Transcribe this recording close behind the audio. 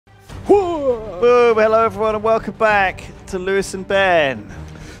Boom! Hello everyone and welcome back to Lewis and Ben.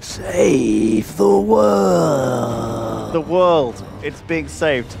 Save the world. The world, it's being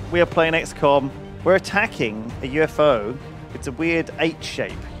saved. We are playing XCOM. We're attacking a UFO. It's a weird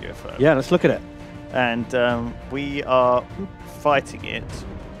H-shape UFO. Yeah, let's look at it. And we are fighting it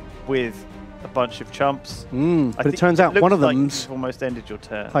with a bunch of chumps. But it turns out one of them's like almost ended your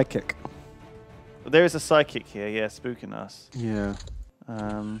turn. psychic. There is a psychic here, yeah, spooking us. Yeah.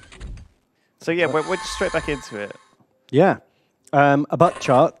 So yeah, we're just straight back into it. Yeah. A butt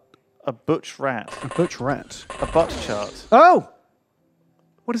chart. A butch rat. A butch rat. A butt chart. Oh!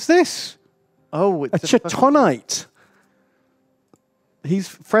 What is this? Oh, A it's Chitonite. He's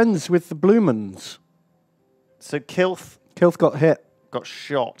friends with the Blumans. So Kilth got hit. got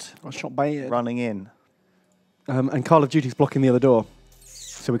shot. Got shot by it. Running in. And Call of Duty's blocking the other door.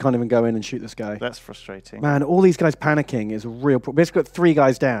 So we can't even go in and shoot this guy. That's frustrating. Man, all these guys panicking is a real problem. Basically got 3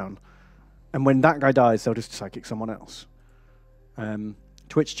 guys down. And when that guy dies, they'll just psychic someone else.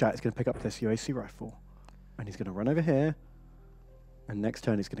 Twitch chat is going to pick up this UAC rifle. And he's going to run over here. And next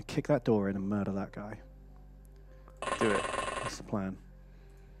turn, he's going to kick that door in and murder that guy. Do it. That's the plan.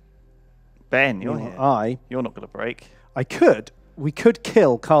 Ben, you're here. You're not going to break. We could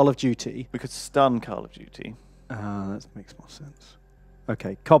kill Call of Duty. We could stun Call of Duty. That makes more sense.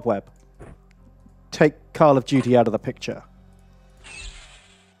 Okay, Cobweb. Take Call of Duty out of the picture.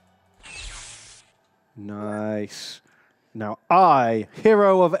 Nice. Now I,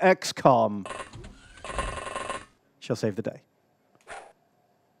 hero of XCOM, shall save the day.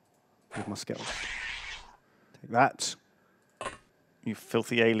 With my skills. Take that. You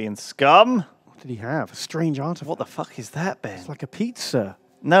filthy alien scum. What did he have? A strange artifact. What the fuck is that, Ben? It's like a pizza.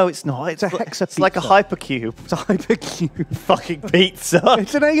 No, it's not. It's a hexa It's like a pizza. hypercube. It's a hypercube. Fucking pizza.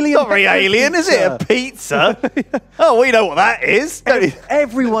 It's an alien. Not very alien, is it? A pizza? Oh, we know what that is.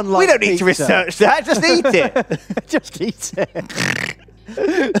 Everyone likes We don't need to pizza. research that. Just eat it. Just eat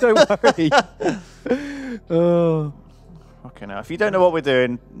it. Don't worry. Oh. Okay, now, if you don't know what we're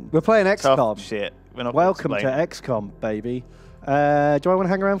doing, We're playing tough XCOM. shit. We're not Welcome gonna to explain. XCOM, baby. Do I want to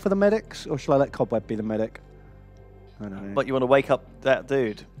hang around for the medics, or shall I let Cobweb be the medic? I don't know. But you want to wake up that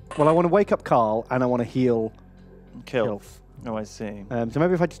dude. Well, I want to wake up Carl, and I want to heal Kill. Kilth. Oh, I see. So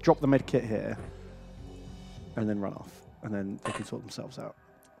maybe if I just drop the med kit here, and then run off, and then they can sort themselves out.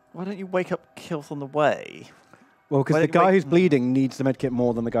 Why don't you wake up Kilth on the way? Well, because Why the don't you guy wake- who's bleeding needs the med kit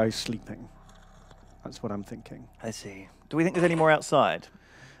more than the guy who's sleeping. That's what I'm thinking. I see. Do we think there's any more outside?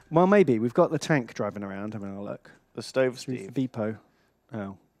 Well, maybe. We've got the tank driving around, having a look. The stove Through the Steve. depot.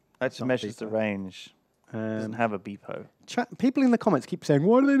 Oh. That just not measures the depot. range. Doesn't have a beepo. People in the comments keep saying,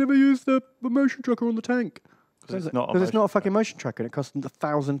 why do they never use the motion tracker on the tank? Because it's not a Because it's not a motion fucking motion tracker and it costs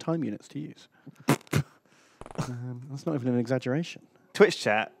 1,000 time units to use. That's not even an exaggeration. Twitch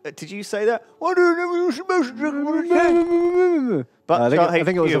chat, did you say that? Why do you never use a motion tracker on the tank? But I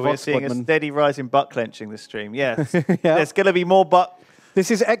think it was a we're Vox seeing a Squadman. steady rise in butt clenching this stream. Yes. Yeah. There's going to be more butt.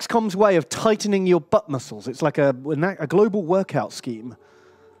 This is XCOM's way of tightening your butt muscles. It's like a global workout scheme.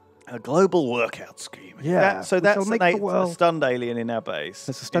 A global workout scheme. Yeah, So which that's will make a the world- stunned alien in our base.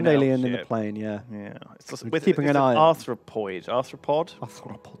 It's a stunned in our alien in the ship. plane, yeah. Yeah. It's We're keeping an eye on it. arthropod. Arthropod?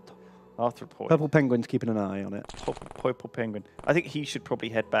 Arthropod. Purple Penguin's keeping an eye on it. Purple penguin. I think he should probably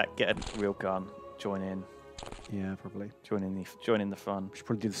head back, get a real gun, join in. Yeah, probably. Join in the fun. We should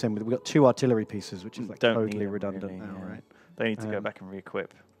probably do the same with. We've got 2 artillery pieces, which is like Don't totally need 'em, redundant really, now, yeah. right? They need to go back and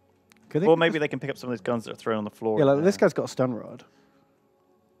re-equip. Could they Or just- maybe they can pick up some of those guns that are thrown on the floor. Yeah, like there. this guy's got a stun rod.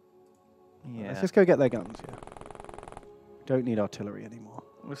 Yeah. Let's just go get their guns, yeah. Don't need artillery anymore.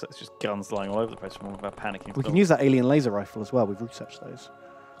 Looks like it's just guns lying all over the place from all of our panicking. We can use that alien laser rifle as well. We've researched those.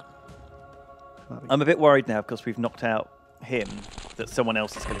 I'm a bit worried now because we've knocked out him that someone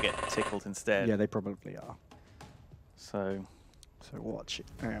else is going to get tickled instead. Yeah, they probably are. So watch it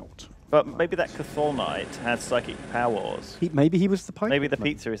out. But maybe that Chthonite has psychic powers. Maybe he was the pipe. Maybe the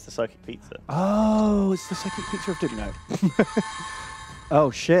pizza is the psychic pizza. Oh, it's the psychic pizza of Doom. No. Oh,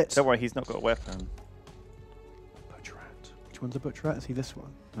 shit. Don't worry, he's not got a weapon. Butch rat. Which one's a butch rat? Is he this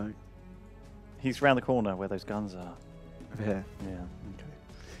one? No. He's round the corner where those guns are. Over here. Yeah. Okay.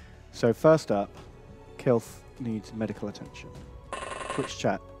 So first up, Kilth needs medical attention. Twitch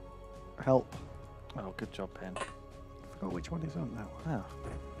chat. Help. Oh, good job, Ben. I forgot which one is on that one. Wow.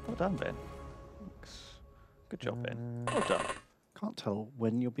 Well done, Ben. Thanks. Good job, Ben. Well done. Can't tell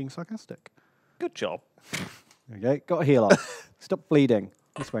when you're being sarcastic. Good job. Okay, got a heal up. Stop bleeding.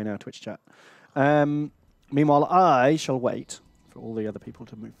 This way now, Twitch chat. Meanwhile, I shall wait for all the other people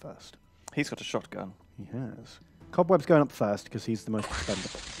to move first. He's got a shotgun. He has. Cobweb's going up first because he's the most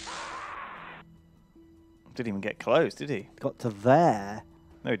expendable. Didn't even get close, did he? Got to there.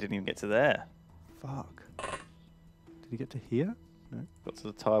 No, he didn't even get to there. Fuck. Did he get to here? No. Got to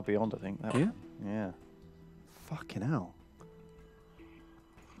the tile beyond, I think. That Yeah? Yeah. Fucking hell.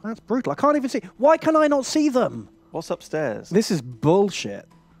 That's brutal. I can't even see. Why can I not see them? What's upstairs? This is bullshit.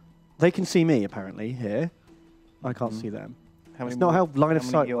 They can see me, apparently, here. I can't see them. It's not how line of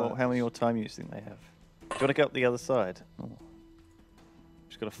sight works. How many more time use do you think they have? Do you want to go up the other side? Oh.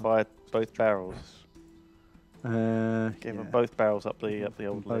 Just got to fire both barrels. Give them both barrels up the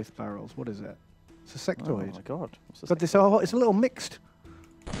old both lift. barrels. What is it? It's a sectoid. Oh my god. What's God, it's a little mixed.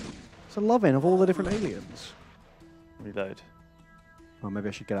 It's a loving of all the different aliens. Reload. Well, maybe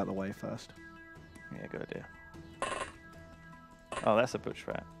I should get out of the way first. Yeah, good idea. Oh, that's a butch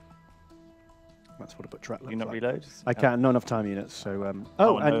rat. That's what a butch rat looks You not like. reload? I can't. Not enough time units. So. And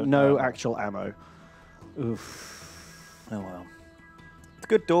no actual ammo. Oof. Oh well. It's a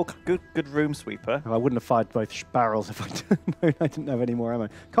good door. Good room sweeper. I wouldn't have fired both barrels if I didn't have any more ammo.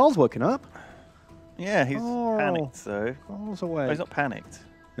 Carl's woken up. Yeah, he's panicked though. Carl's away. Oh, he's not panicked.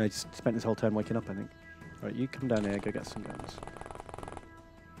 No, he just spent his whole turn waking up, I think. Right, you come down here, go get some guns.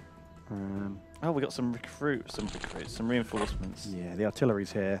 Oh, we got some reinforcements. Yeah, the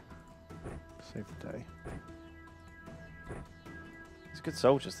artillery's here. Save the day. It's good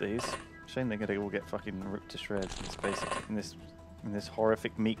soldiers, these. Shame they're gonna all get fucking ripped to shreds in this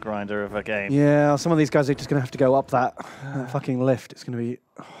horrific meat grinder of a game. Yeah, some of these guys are just gonna have to go up that fucking lift. It's gonna be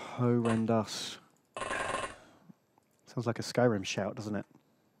horrendous. Sounds like a Skyrim shout, doesn't it?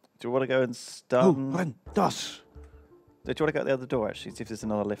 Do you want to go and stun? Horrendous. Do you want to go out the other door actually? See if there's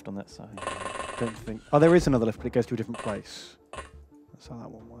another lift on that side. Don't think. Oh, there is another lift, but it goes to a different place. That's how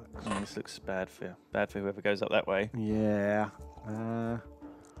that one works. Oh, this looks bad for whoever goes up that way. Yeah.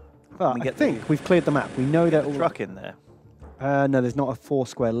 But I think we've cleared the map. We know that all. Truck in there. No, there's not a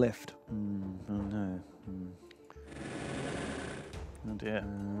 4-square lift. Oh no. Oh dear.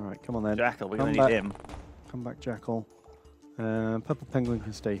 All right, come on then. Jackal, we're going to need him. Come back, Jackal. Purple Penguin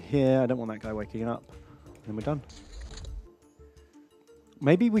can stay here. I don't want that guy waking up. And then we're done.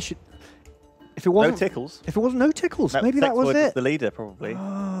 Maybe we should... If it wasn't... No tickles. If it wasn't no tickles, maybe that was it. The leader, probably.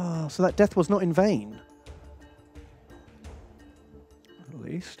 Oh, so that death was not in vain. At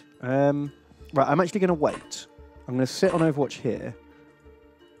least. Right, I'm actually going to wait. I'm going to sit on Overwatch here.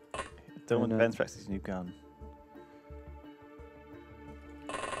 Don't want Ben Threx his new gun.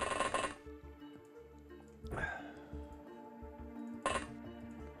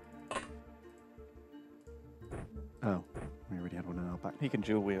 Oh, we already had one in our back. He can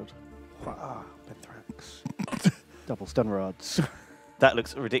dual wield. Ah, Ben Thrax. Double stun rods. That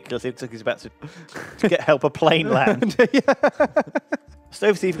looks ridiculous. It looks like he's about to help a plane land.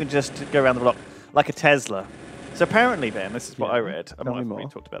 Stove Thief can just go around the block like a Tesla. So apparently, Ben, this is what I read. I might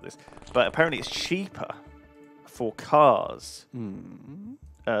have talked about this, but apparently it's cheaper for cars,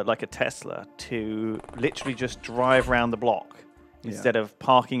 like a Tesla, to literally just drive around the block instead of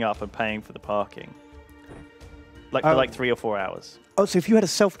parking up and paying for the parking. Like for like 3 or 4 hours. Oh, so if you had a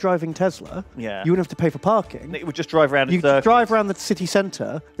self-driving Tesla, you wouldn't have to pay for parking. It would just drive around. You could drive around the city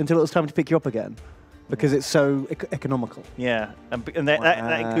centre until it was time to pick you up again, because it's so economical. Yeah, and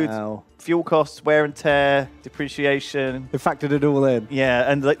that includes fuel costs, wear and tear, depreciation. They factored it all in. Yeah,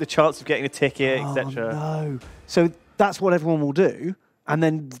 and like the chance of getting a ticket, etc. No, so that's what everyone will do, and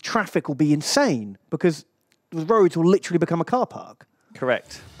then the traffic will be insane because the roads will literally become a car park.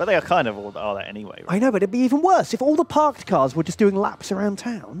 Correct. But they are kind of all that anyway. Right? I know, but it'd be even worse if all the parked cars were just doing laps around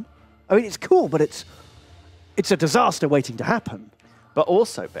town. I mean, it's cool, but it's a disaster waiting to happen. But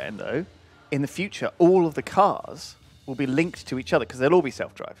also, Ben, though, in the future, all of the cars will be linked to each other because they'll all be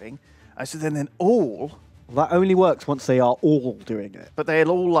self-driving. And so then all... Well, that only works once they are all doing it. But they'll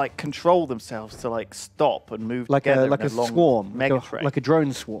all like control themselves to like stop and move together like a swarm, like a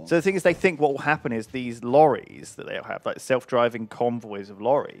drone swarm. So the thing is, they think what will happen is these lorries that they'll have, like self-driving convoys of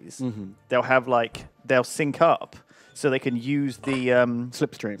lorries, they'll sync up so they can use the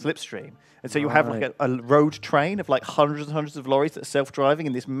slipstream. And so you have like a road train of like hundreds and hundreds of lorries that are self-driving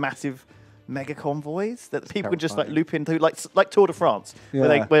in this massive mega convoys that people can just like loop into, like Tour de France,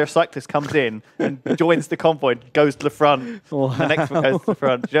 where a cyclist comes in and joins the convoy and goes to the front. Wow. The next one goes to the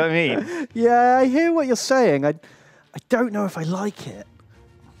front. Do you know what I mean? Yeah, I hear what you're saying. I don't know if I like it.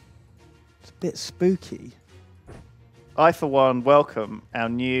 It's a bit spooky. I, for one, welcome our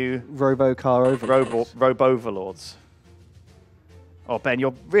new Robo-car overlords. Robo-overlords. Oh, Ben,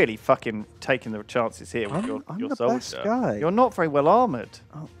 you're really fucking taking the chances here with your I'm the soldier. Best guy. You're not very well armoured.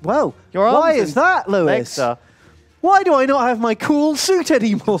 Oh, well, why is that, Lewis? Why do I not have my cool suit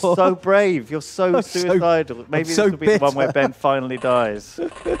anymore? You're so brave. You're so suicidal. Maybe this will be the one where Ben finally dies.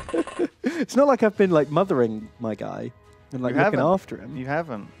 It's not like I've been like mothering my guy. And like looking after him. You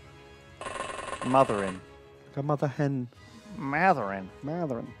haven't. Mothering. Like a mother hen. Mothering.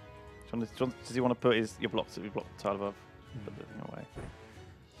 Mothering. Does he want to put your blocks the tile above? Put the thing away.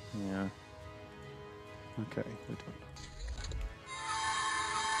 Yeah. Okay, we're done.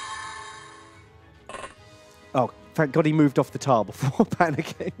 Oh, thank God he moved off the tile before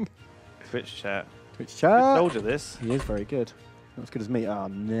panicking. Twitch chat. Twitch chat. Good soldier, this. He is very good. Not as good as me. Oh,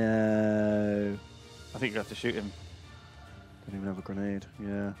 no. I think you have to shoot him. Don't even have a grenade.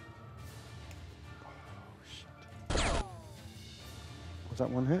 Yeah. Oh, shit. Was that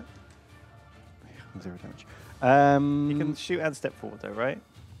one hit? Yeah, 0 damage. You can shoot and step forward, though, right?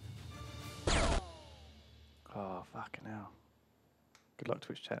 Oh, fucking hell. Good luck,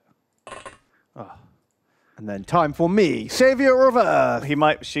 Twitch chat. Oh. And then time for me, Savior of Earth. He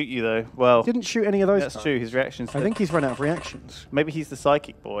might shoot you, though. Well, didn't shoot any of those. That's true. His reactions. I think he's run out of reactions. Maybe he's the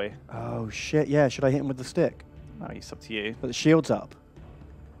psychic boy. Oh, shit. Yeah, should I hit him with the stick? No, it's up to you. But the shield's up.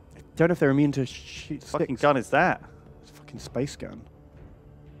 Don't know if they're immune to shoot sticks. What fucking gun is that? It's a fucking space gun.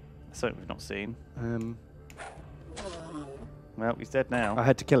 Something we've not seen. Well, he's dead now. I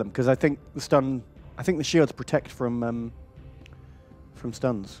had to kill him because I think the stun. I think the shields protect from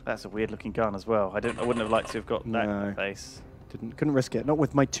stuns. That's a weird-looking gun as well. I wouldn't have liked to have got that in the face. Couldn't risk it. Not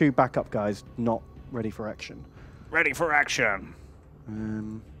with my 2 backup guys not ready for action. Ready for action.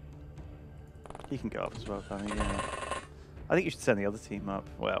 He can go up as well, can't he? Yeah. I think you should send the other team up.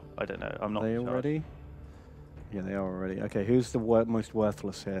 Well, I don't know. I'm not. Are they already? Yeah, they are already. Okay, who's the most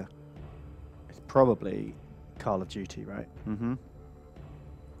worthless here? It's probably Call of Duty, right? Mm-hmm.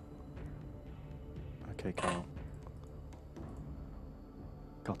 Okay, Carl.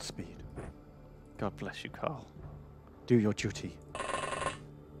 Godspeed. God bless you, Carl. Do your duty.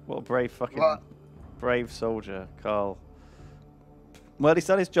 What a brave brave soldier, Carl. Well, he's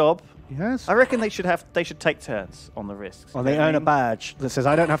done his job. He has. I reckon they should take turns on the risks. Well, they earn a badge that says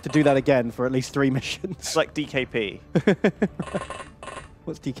I don't have to do that again for at least 3 missions. It's like DKP.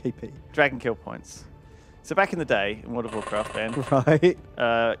 What's DKP? Dragon kill points. So back in the day in World of Warcraft, Ben,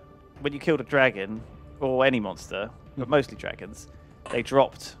 right? When you killed a dragon or any monster, but mostly dragons, they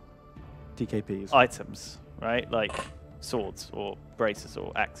dropped DKPs items, right? Like swords or braces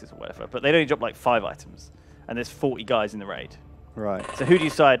or axes or whatever. But they only drop like 5 items, and there's 40 guys in the raid. Right. So who do you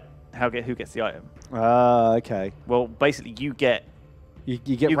decide who gets the item? Okay. Well, basically you get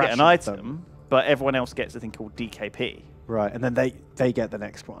an item, but everyone else gets a thing called DKP. Right, and then they get the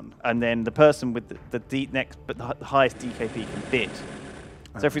next one. And then the person with the highest DKP can bid.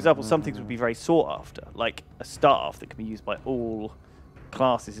 So, for example, some things would be very sought after, like a staff that can be used by all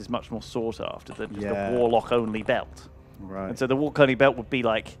classes is much more sought after than just a warlock-only belt. Right. And so the warlock-only belt would be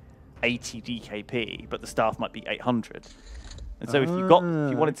like 80 DKP, but the staff might be 800. And so if you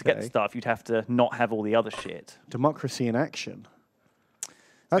wanted to get the staff, you'd have to not have all the other shit. Democracy in action.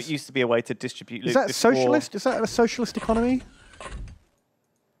 It used to be a way to distribute loot. Is that socialist? Is that a socialist economy?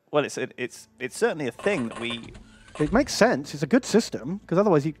 Well, it's certainly a thing that we... It makes sense. It's a good system, because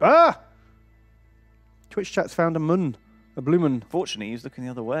otherwise you... Twitch chat's found a blue moon. Fortunately, he's looking the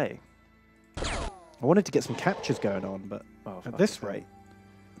other way. I wanted to get some captures going on, but at this rate,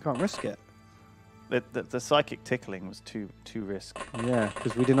 I can't risk it. The psychic tickling was too risk. Yeah,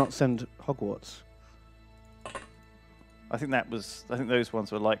 because we did not send Hogwarts. I think those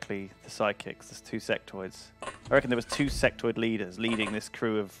ones were likely the psychics. There's 2 sectoids. I reckon there was 2 sectoid leaders leading this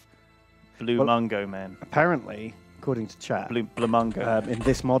crew of blue mungo men. Apparently, according to chat, blue mungo. In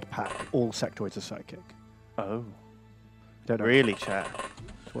this mod pack, all sectoids are psychic. Oh, don't know. Really, chat?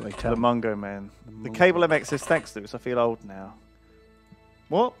 That's what they tell. The mungo men. The Cable MX says thanks, Lewis. I feel old now.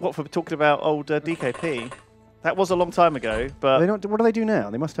 What? What for talking about old DKP? That was a long time ago, but... What do they do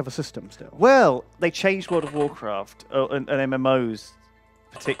now? They must have a system still. Well, they changed World of Warcraft, and MMOs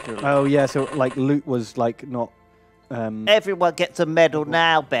particularly. Oh, yeah, so like loot was like not... Everyone gets a medal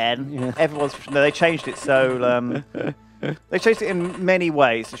now, Ben. Yeah. No, they changed it so... they changed it in many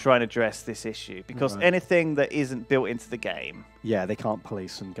ways to try and address this issue, because anything that isn't built into the game... Yeah, they can't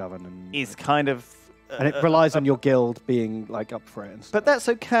police and govern and... ...is kind of... And it relies on your guild being like up for it and stuff. But that's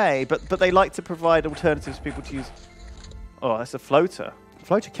okay. But they like to provide alternatives for people to use. Oh, that's a floater.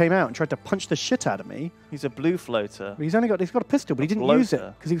 Floater came out and tried to punch the shit out of me. He's a blue floater. He's got a pistol, but he didn't use it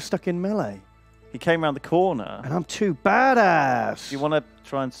because he was stuck in melee. He came around the corner. And I'm too badass. Do you want to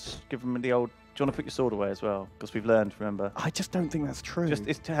try and give him the old? Do you want to put your sword away as well? Because we've learned, remember. I just don't think that's true.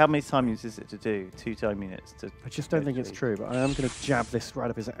 How many time units is it to do? 2 time units to. I just don't think it's true. But I am going to jab this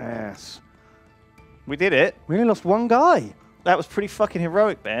right up his ass. We did it. We only lost 1 guy. That was pretty fucking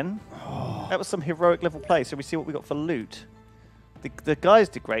heroic, Ben. That was some heroic level play. So we see what we got for loot. The guys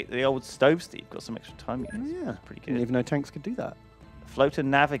did great. The old Stove Steve got some extra time units. Yeah, pretty good. Didn't even know tanks could do that. Floater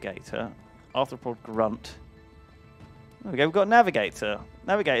Navigator, Arthropod Grunt. There we go. We've got Navigator.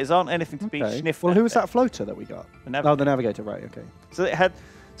 Navigators aren't anything to be sniffed. Well, at who was that floater that we got? Oh, the Navigator, right? Okay. So it had.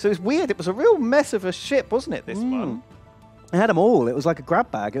 So it's weird. It was a real mess of a ship, wasn't it? This one. It had them all. It was like a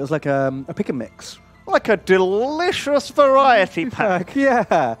grab bag. It was like a pick and mix. Like a delicious variety pack.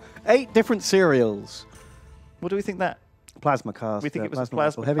 Yeah. 8 different cereals. What do we think that? Plasma cast. We think it was a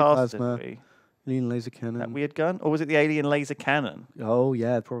plasma heavy cast, plasma. didn't we? Alien laser cannon. That weird gun? Or was it the alien laser cannon? Oh,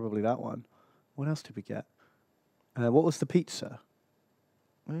 yeah, probably that one. What else did we get? What was the pizza?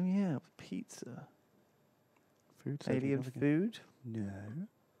 Oh, yeah, pizza. Food. Alien food? No.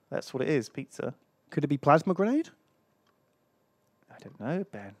 That's what it is, pizza. Could it be plasma grenade? I don't know,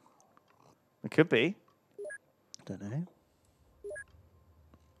 Ben. It could be. I don't know.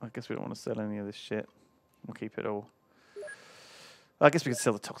 I guess we don't want to sell any of this shit. We'll keep it all. I guess we could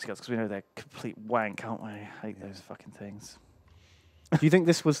sell the Toxic Guns because we know they're complete wank, can't we? I hate those fucking things. Do you think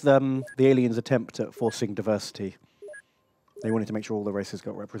this was the aliens' attempt at forcing diversity? They wanted to make sure all the races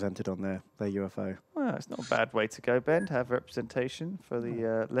got represented on their UFO. Well, it's not a bad way to go, Ben, to have representation for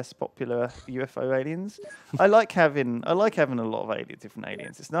the less popular UFO aliens. I like having a lot of different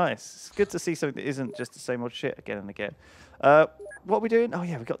aliens. It's nice. It's good to see something that isn't just the same old shit again and again. What are we doing? Oh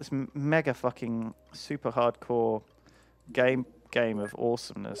yeah, we got this mega fucking super hardcore game of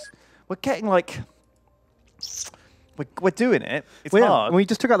awesomeness. We're getting like we're doing it. It's hard. We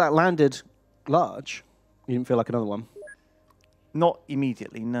just took out that landed large. You didn't feel like another one? Not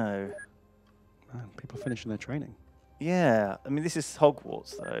immediately, no. Man, people are finishing their training. Yeah, I mean, this is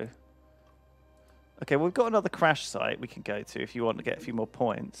Hogwarts, though. Okay, well, we've got another crash site we can go to if you want to get a few more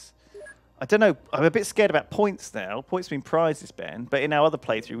points. I don't know. I'm a bit scared about points now. Points have been prizes, Ben, but in our other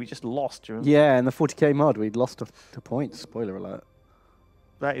playthrough, we just lost. Yeah, in the 40k mod, we lost to points. Spoiler alert.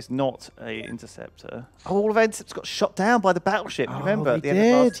 That is not a interceptor. Oh, all of our interceptors got shot down by the battleship. Oh, Remember at the end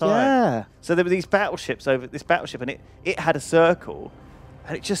of last time? Yeah. So there were these battleships over this battleship, and it had a circle,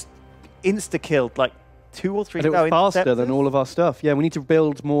 and it just insta-killed like 2 or 3. And it was faster than all of our stuff. Yeah, we need to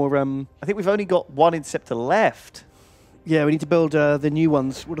build more. I think we've only got 1 interceptor left. Yeah, we need to build the new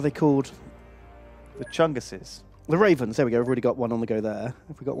ones. What are they called? The Chunguses. The Ravens. There we go. We've already got one on the go there.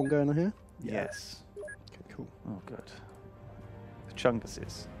 Have we got one going on here? Yeah. Yes. Okay, cool. Oh, good. The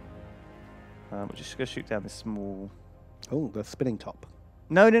Chunguses. We're just going to shoot down this small... Oh, the spinning top.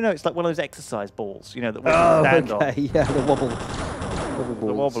 No. It's like one of those exercise balls, you know, that we can stand on. Yeah, the wobble balls.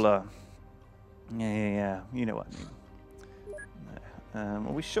 The wobbler. Yeah. You know what I mean.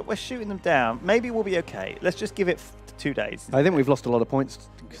 Well, we're shooting them down. Maybe we'll be okay. Let's just give it 2 days. I think we've lost a lot of points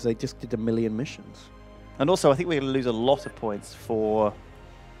because they just did 1 million missions. And also, I think we're going to lose a lot of points for...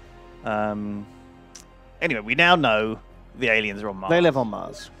 Anyway, we now know the aliens are on Mars. They live on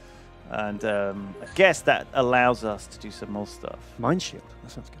Mars. And I guess that allows us to do some more stuff. Mind shield.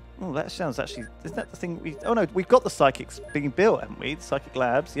 That sounds good. Oh, that sounds actually... Isn't that the thing we... Oh, no, we've got the psychics being built, haven't we? The psychic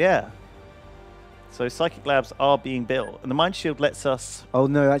labs, yeah. So psychic labs are being built. And the mind shield lets us... Oh,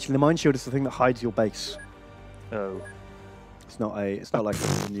 no, actually, the mind shield is the thing that hides your base. Oh. It's not like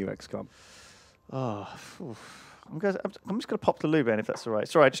the new XCOM. Oh, I'm just going to pop the loo, Ben, if that's all right.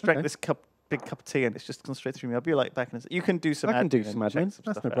 Sorry, I just drank this big cup of tea and it's just gone straight through me. I'll be like back in a... You can do some admin. I can do some admin.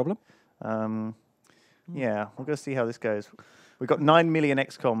 That's no problem. Yeah, we're going to see how this goes. We've got 9 million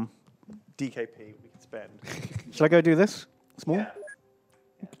XCOM DKP we can spend. Shall I go do this? Small? Yeah.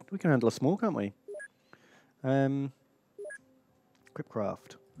 We can handle a small, can't we? Equipcraft.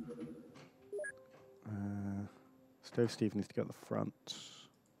 Stove Steve needs to go at the front.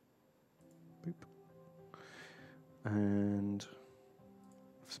 Boop. And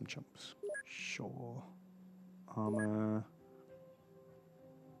some jumps. Sure. Armor.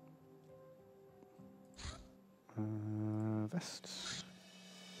 Vests.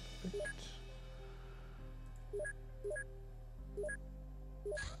 Bit.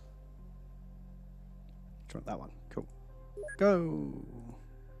 Do you want that one? Cool. Go.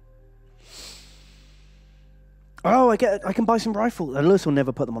 Oh, I can buy some rifles. Lewis will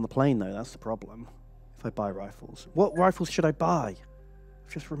never put them on the plane though. That's the problem. If I buy rifles, what rifles should I buy?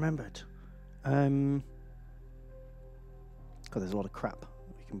 I've just remembered. God, there's a lot of crap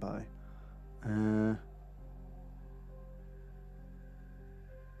we can buy.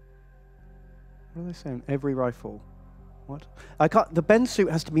 What are they saying? Every rifle. What? I can't. The Ben suit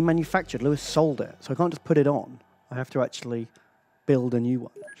has to be manufactured. Lewis sold it, so I can't just put it on. I have to actually build a new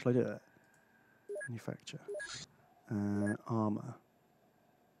one. Shall I do that? Manufacture. Armor.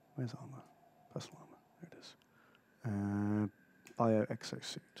 Where's armor? Personal armor. There it is. Bio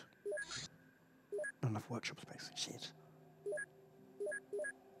exosuit. Not enough workshop space. Shit.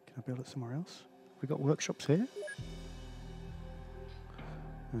 Can I build it somewhere else? We got workshops here.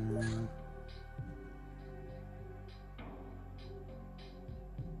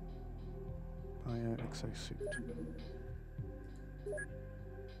 Bio exosuit.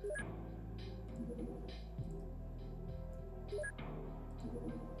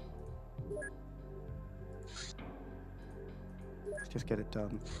 Let's just get it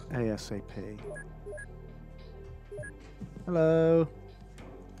done ASAP. Hello.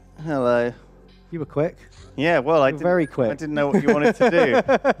 Hello. You were quick. Yeah, well, I didn't, very quick. I didn't know what you wanted to do.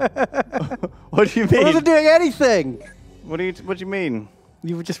 What do you mean? I wasn't doing anything. What do you mean?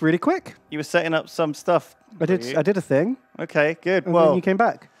 You were just really quick. You were setting up some stuff. I did a thing. Okay, good. And well, then you came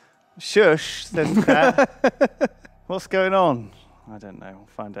back. Shush, says Cat. What's going on? I don't know. We'll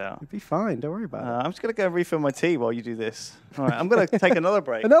find out. You'll be fine. Don't worry about it. I'm just going to go refill my tea while you do this. All right, I'm going to take another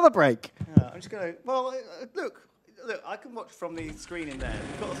break. Another break. I'm just going to... Well, look, I can watch from the screen in there. If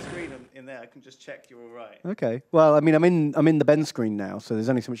you've got a screen in there, I can just check you're all right. Okay. Well, I mean, I'm in the Ben screen now, so there's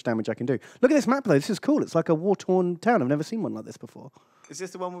only so much damage I can do. Look at this map, though. This is cool. It's like a war-torn town. I've never seen one like this before. Is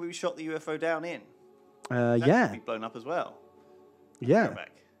this the one where we shot the UFO down in? Yeah. Be blown up as well. Yeah.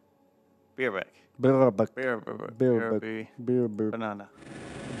 Beer back. Banana.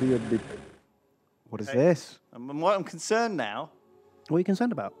 What is this? I'm concerned now. What are you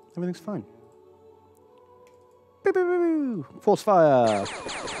concerned about? Everything's fine. Force fire.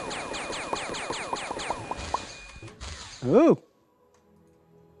 Oh.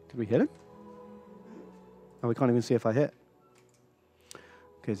 Did we hit him? Oh, we can't even see if I hit.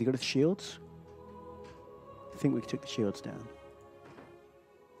 Okay, has he got his shields? I think we took the shields down.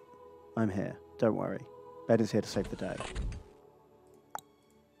 I'm here. Don't worry. Ben is here to save the day.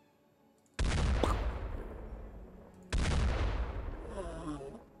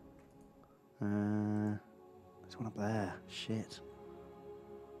 There's one up there. Shit.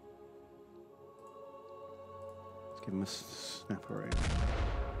 Let's give him a snapperoo.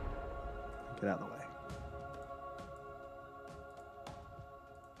 Get out of the way.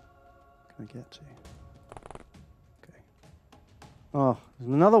 Can I get to? Okay. Oh,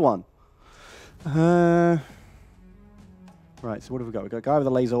 there's another one. Right, so what have we got? We've got a guy with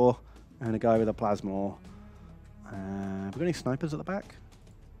a laser and a guy with a plasma. Have we got any snipers at the back?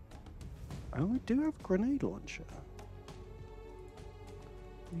 Oh, we do have a grenade launcher.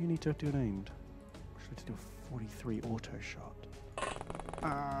 You need to do an aimed. We're supposed to do a 43 auto shot.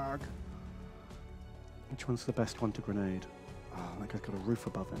 Arg. Which one's the best one to grenade? Oh, that guy's got a roof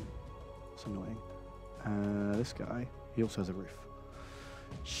above him. That's annoying. This guy, he also has a roof.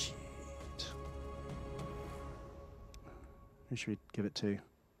 Shit. Who should we give it to?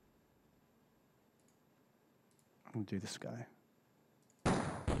 I'm going to do this guy.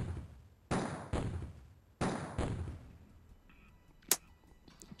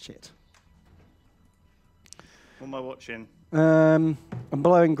 Shit. What am I watching? I'm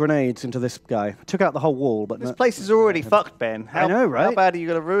blowing grenades into this guy. I took out the whole wall, but this place is already fucked, Ben. I know, right? How bad are you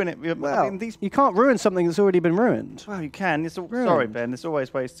going to ruin it? Well, I mean, you can't ruin something that's already been ruined. Well, you can. Sorry, Ben. There's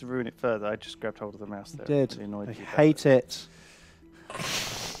always ways to ruin it further. I just grabbed hold of the mouse there. You did. Really annoyed I you hate it.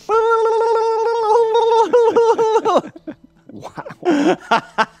 Wow.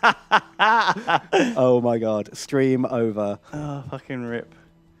 Oh my god. Stream over. Oh, fucking rip.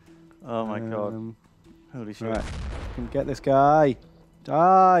 Oh my god. Holy shit. Right. Can get this guy.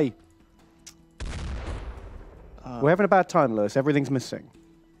 Die. We're having a bad time, Lewis. Everything's missing.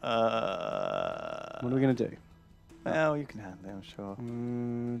 What are we going to do? Well, you can handle it, I'm sure.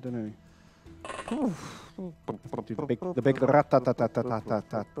 Don't know. The big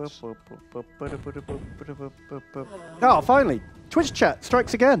rat-tat-tat-tat-tat-tat. Oh, finally! Twitch chat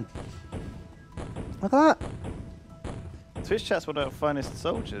strikes again. Look at that. Twitch chat's one of our finest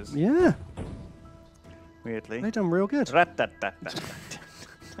soldiers. Yeah. Weirdly. They've done real good.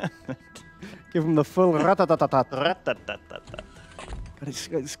 Rat-tat-tat-tat. Give them the full rat-tat-tat-tat. Rat-tat-tat-tat. God,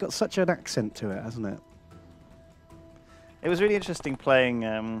 it's got such an accent to it, hasn't it? It was really interesting playing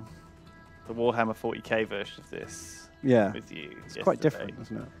the Warhammer 40k version of this with you. It's quite different,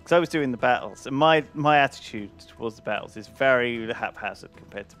 isn't it? Because I was doing the battles, and my attitude towards the battles is very haphazard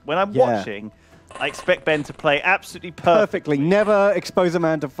compared to when I'm watching. I expect Ben to play absolutely perfectly. Never expose a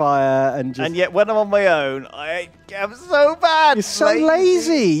man to fire and just... And yet when I'm on my own, I'm so bad. You're so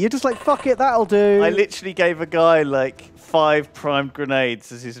lazy. You're just like, fuck it, that'll do. I literally gave a guy like 5 primed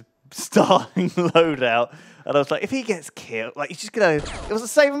grenades as his starting loadout. And I was like, if he gets killed, like, he's just going to... It was to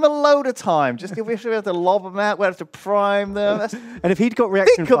save him a load of time. Just we have to lob them out. We have to prime them. And if he'd got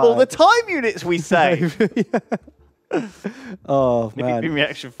reaction think of all the time units we save. Oh, man. If he'd been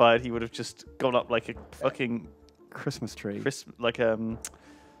reaction fired, he would have just gone up like a fucking... Christmas tree. Like,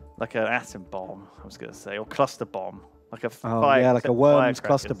 like an atom bomb, I was going to say, or cluster bomb. Like a yeah, like a worms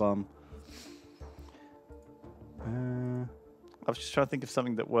cluster bomb. I was just trying to think of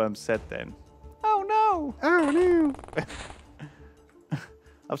something that Worms said then. Oh no! Oh no!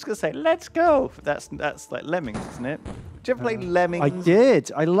 I was going to say, let's go. That's like Lemmings, isn't it? Did you ever play Lemmings? I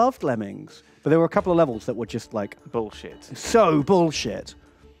did. I loved Lemmings. But there were a couple of levels that were just like... bullshit. So bullshit.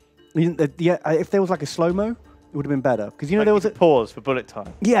 If there was like a slow-mo, it would have been better. Because you know like there was a pause for bullet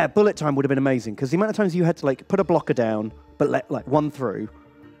time. Yeah, bullet time would have been amazing. Because the amount of times you had to like put a blocker down, but let like one through,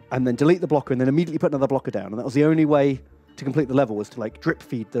 and then delete the blocker, and then immediately put another blocker down. And that was the only way to complete the level, was to like drip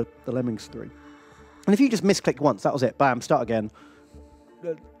feed the Lemmings through. And if you just misclicked once, that was it. Bam, start again.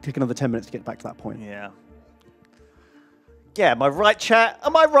 Take another 10 minutes to get back to that point. Yeah. Yeah, am I right, chat?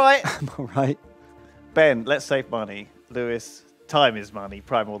 Am I right? Am I right? Ben, let's save money. Lewis, time is money.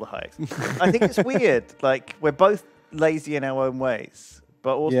 Prime all the hikes. I think it's weird. Like, we're both lazy in our own ways.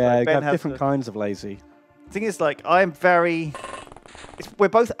 But also, yeah, Ben have has different kinds of lazy. The thing is, like, I'm very... we're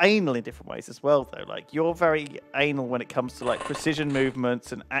both anal in different ways as well, though. Like, you're very anal when it comes to, like, precision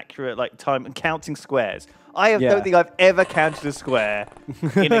movements and accurate, like, time and counting squares. I don't think I've ever counted a square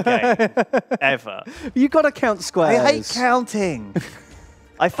in a game. Ever. You got to count squares. I hate counting.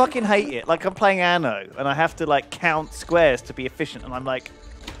 I fucking hate it. Like, I'm playing Anno, and I have to, like, count squares to be efficient. And I'm like,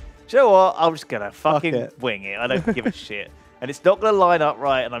 do you know what? I'm just going to fucking wing it. I don't give a shit. And it's not going to line up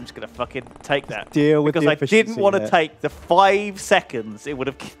right, and I'm just going to fucking take that. Deal with the efficiency. Because I didn't want to take the 5 seconds it would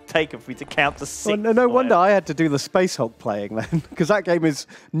have taken for me to count to 6. Well, no wonder I had to do the Space Hulk playing then, because that game is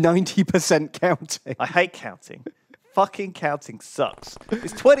 90% counting. I hate counting. Fucking counting sucks.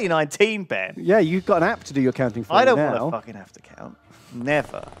 It's 2019, Ben. Yeah, you've got an app to do your counting for I don't now. want to fucking have to count.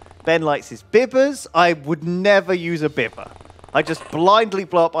 Never. Ben likes his bibbers. I would never use a bibber. I just blindly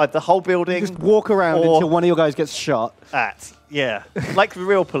blow up the whole building. You just walk around until one of your guys gets shot. Yeah. Like the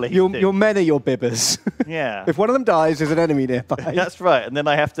real police. Your men are your bibbers. Yeah. If one of them dies, there's an enemy nearby. That's right. And then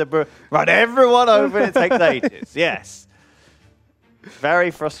I have to run everyone over and it takes ages. Yes.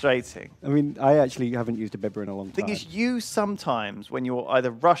 Very frustrating. I mean, I actually haven't used a bibber in a long time. The thing is, you sometimes, when you're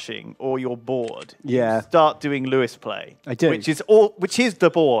either rushing or you're bored, you start doing Lewis play. I do. Which is the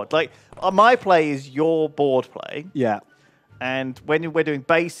board. Like, my play is your board play. Yeah. And when we're doing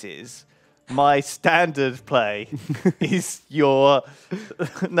bases, my standard play is your...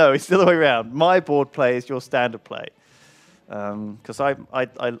 No, it's the other way around. My board play is your standard play. Because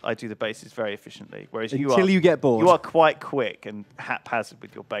I do the bases very efficiently, whereas Until you get bored. You are quite quick and haphazard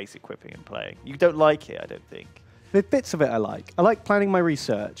with your base equipping and playing. You don't like it, I don't think. The bits of it I like. I like planning my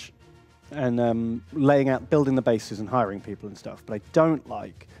research and laying out, building the bases and hiring people and stuff, but I don't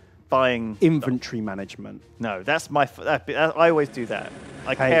like... buying inventory management. No, that's my... I always do that.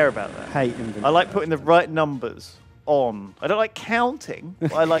 I care about that. Hate inventory. I like putting the right numbers on. I don't like counting,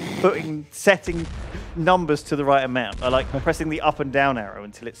 but I like setting numbers to the right amount. I like pressing the up and down arrow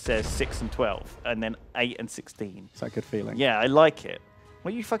until it says 6 and 12, and then 8 and 16. Is that a good feeling? Yeah, I like it.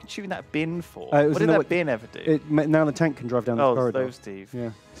 What are you fucking shooting that bin for? What did that bin ever do? Now the tank can drive down the corridor. Stove Steve. Yeah,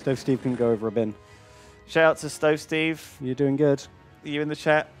 Stove Steve can go over a bin. Shout out to Stove Steve. You're doing good. Are you in the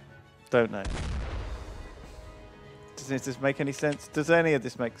chat? Don't know. Does this make any sense? Does any of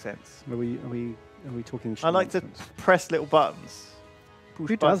this make sense? Are we talking? I like to press little buttons.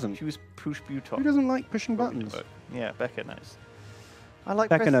 Who doesn't? Push button. Who doesn't like pushing buttons? Yeah, Becca knows. I like.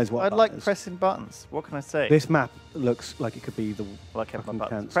 Becca knows what. I like pressing buttons. What can I say? This map looks like it could be the. I like having my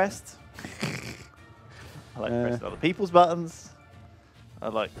buttons cancer. pressed. I like pressing other people's buttons. I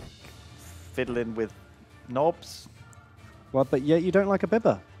like fiddling with knobs. Well, but yet you don't like a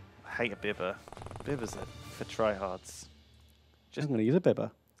bibber. I hate a bibber. Bibbers are for tryhards. I'm going to use a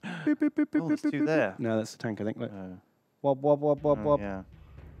bibber. Oh, there's two there. No, that's the tank, I think. Look. Wob, wob, wob, wob, wob. Yeah.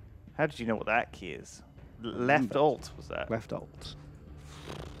 How did you know what that key is? Left alt was that? Left alt.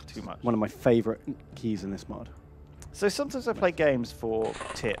 Too much. One of my favourite keys in this mod. So sometimes I play games for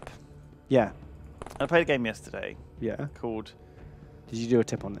tip. Yeah. I played a game yesterday. Yeah. Called... Did you do a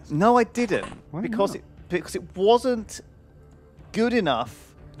tip on this? No, I didn't. Why because not? Because it wasn't good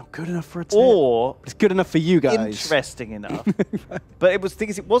enough. Not good enough for a tip. Or it's good enough for you guys. Interesting enough. But it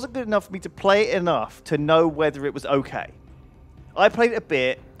wasn't good enough for me to play it enough to know whether it was okay. I played it a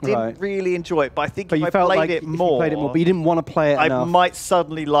bit, didn't really enjoy it, but I think if I played it more, but you didn't want to play it enough. I might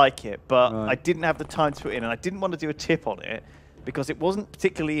suddenly like it, but I didn't have the time to put it in, and I didn't want to do a tip on it because it wasn't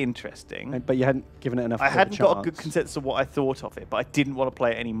particularly interesting. But you hadn't given it enough. I hadn't got a good consensus of what I thought of it, but I didn't want to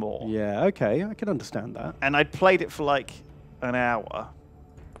play it anymore. Yeah, okay, I can understand that. And I'd played it for like an hour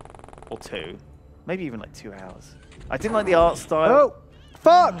or two, maybe even like 2 hours. I didn't like the art style. Oh,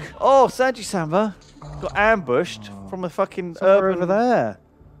 fuck! Oh, Sanji Samba got ambushed from a fucking urban over there.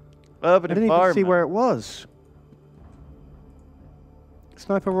 Urban I didn't environment. even see where it was.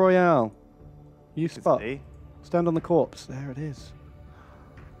 Sniper Royale. You spot. See? Stand on the corpse. There it is.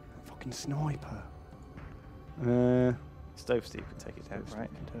 Fucking sniper. Stove Steve can take it down, right?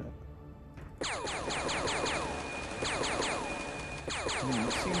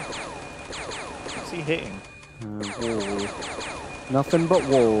 What's he hitting? Wall. Nothing but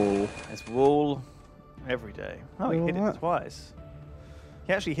wall. There's wall every day. Oh, he hit Alright. it twice.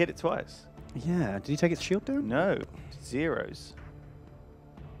 He actually hit it twice. Yeah. Did he take its shield down? No, zeros.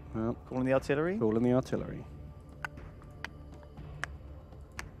 Well, Calling the artillery. calling the artillery.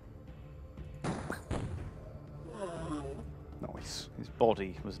 Nice. His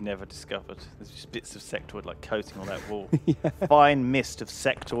body was never discovered. There's just bits of sectoid like coating on that wall. Yeah. Fine mist of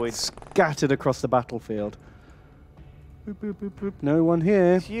sectoids. Scattered across the battlefield. Boop, boop, boop, boop. No one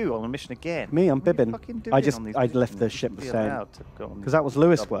here. It's you on a mission again. Me, I'm What are you bibbing. fucking doing I just, on these I left the missions? ship You the shouldn't be same. allowed to go on Because that was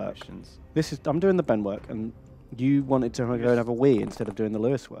Lewis double work. missions. I'm doing the Ben work, and you wanted to go and have a wee instead of doing the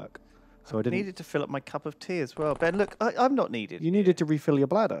Lewis work. So I didn't. Needed to fill up my cup of tea as well. Ben, look, I'm not needed. You needed to refill your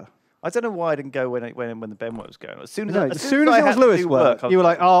bladder. I don't know why I didn't go when the Ben work was going. As soon as, No, I, as soon as I it was had to Lewis do work, I you were was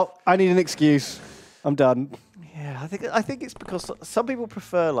like, "Oh, I need an excuse. I'm done." yeah, I think it's because some people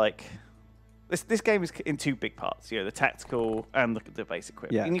prefer like this game is in two big parts. You know, the tactical and the basic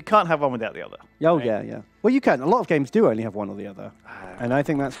equipment. Yeah. And you can't have one without the other. Oh right? yeah. Well, you can. A lot of games do only have one or the other, and I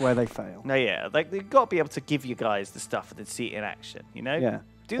think that's where they fail. No, yeah, like they've got to be able to give you guys the stuff and then see it in action. You know. Yeah.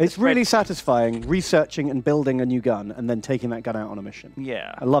 Do the It's really spread- satisfying researching and building a new gun and then taking that gun out on a mission.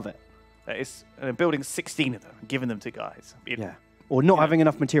 Yeah. I love it. It's building 16 of them and giving them to guys. Yeah. Or not having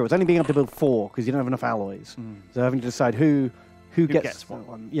enough materials, only being able to build 4 because you don't have enough alloys. So having to decide who gets one. that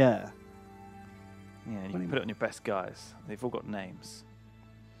one. Yeah. Yeah, and you can put it on your best guys. They've all got names.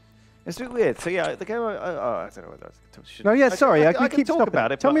 It's a bit weird. So yeah, the game. I don't know whether I should. No, yeah, sorry, I can keep talk stopping.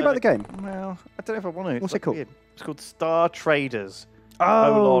 about it. Tell but me I about the game. Well, I don't know if I want to. What's It's it called? weird. It's called Star Traders.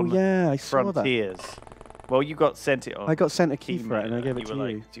 Oh, Colon yeah, I saw that. Frontiers. Well, you got sent it on. I got sent a key email, for it and I gave it you to were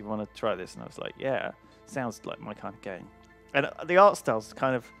you. like, "Do you want to try this?" And I was like, "Yeah, sounds like my kind of game." And the art style's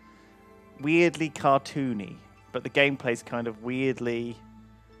kind of weirdly cartoony, but the gameplay's kind of weirdly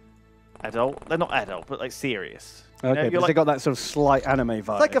adult. They're not adult, but like serious. You know, Okay, you're because they got that sort of slight anime vibe. it's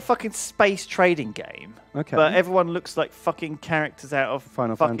like a fucking space trading game. Okay. But everyone looks like fucking characters out of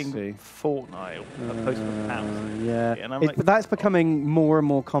Final fucking Fantasy. Fortnite or Postman Pounds. Yeah, And I'm It- like, but that's becoming more and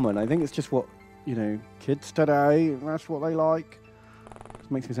more common. I think it's just what, kids today, that's what they like. It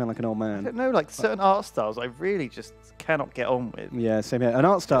makes me sound like an old I man. don't know, like certain art styles I really just cannot get on with. Yeah, same here. An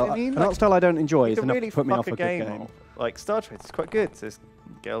art style, I mean, an like, art style I don't enjoy You is can enough really to put me fuck off a good game. off. Like Star Trek is quite good. There's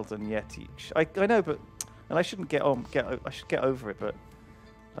Gelden Yeti. I know, but and I shouldn't I should get over it, but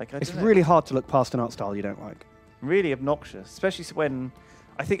like It's don't know. really hard to look past an art style you don't like. really obnoxious, especially when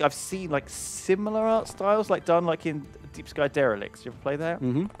I think I've seen like similar art styles like done like in Deep Sky Derelicts. You ever play that?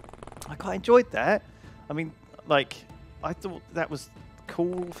 Mm-hmm. I quite enjoyed that. I mean, like I thought that was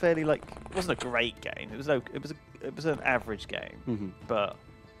cool. Fairly like it wasn't a great game. It was an average game, Mm-hmm. but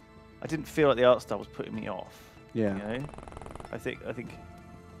I didn't feel like the art style was putting me off. Yeah. You know, I think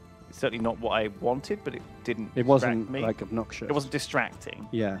it's certainly not what I wanted, but it didn't. It wasn't distract me. like obnoxious. It wasn't distracting.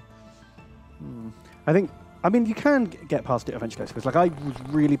 Yeah. I mean, you can get past it eventually, because like I was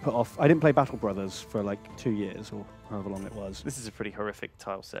really put off. I didn't play Battle Brothers for like 2 years or however long it was. This is a pretty horrific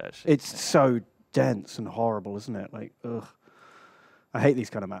tile set. Actually. It's so dense and horrible, isn't it? Like, ugh. I hate these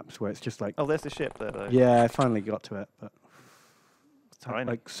kind of maps where it's just like, Oh, there's the ship there, though. yeah, I finally got to it, but It's tiny.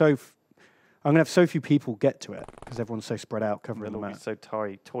 like I'm gonna have so few people get to it because everyone's so spread out covering the They'll be map. so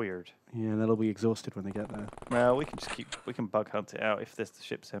toyered. Yeah, they'll all be exhausted when they get there. Well, we can bug hunt it out if the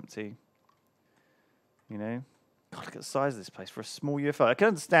ship's empty. You know? God, look at the size of this place for a small UFO. I can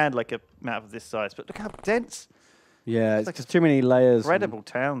understand like a map of this size, but look how dense. Yeah, It's it's like just too many layers. and- Incredible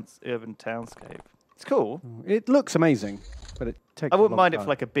urban townscape. It's cool. It looks amazing, but it takes. I a wouldn't long mind it time. for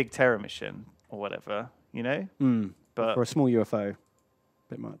like a big terror mission or whatever, you know? But for a small UFO,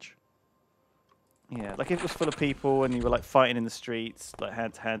 bit much. yeah, like if it was full of people and you were like fighting in the streets, like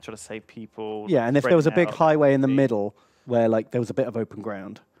hand to hand, trying to save people. Yeah, and if there was a spreading big out, highway in the see. middle where like there was a bit of open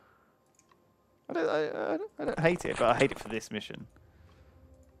ground. I don't hate it, but I hate it for this mission.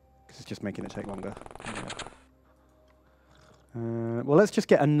 Because it's just making it take longer. Well, let's just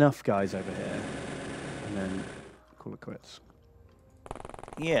get enough guys over here, and then call it quits.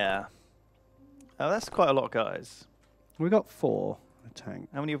 Yeah. Oh, that's quite a lot of guys. We got 4 in a tank.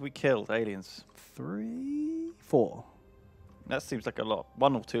 How many have we killed? Aliens. 3, 4. That seems like a lot.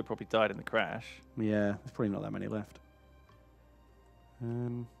 1 or 2 probably died in the crash. Yeah, there's probably not that many left.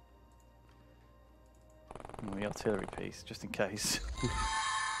 Oh, the artillery piece, just in case.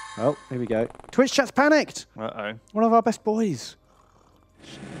 Oh, here we go. Twitch chat's panicked. Uh-oh. One of our best boys.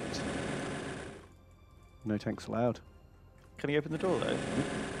 Shit. No tanks allowed. Can he open the door, though?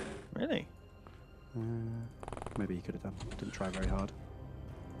 Really? Maybe he could have done. Didn't try very hard.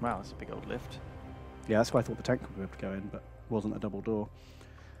 Wow, that's a big old lift. Yeah, that's why I thought the tank would be able to go in, but wasn't a double door.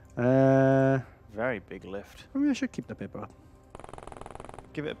 Very big lift. Maybe I should keep the bib up.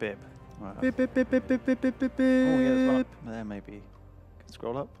 Give it a bib. Right. Bib, bib, bib, bib, bib, bib, bib, bib. Oh, yeah, there's one up there, maybe. Can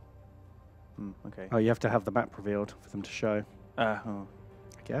scroll up? Okay. Oh, you have to have the map revealed for them to show. Oh. I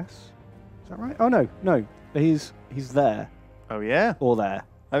guess. Is that right? Oh, no. No. He's there. Oh, yeah? Or there.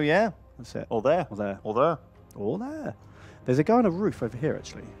 Oh, yeah? That's it. Or there. Or there. Or there. Or there. There's a guy on a roof over here,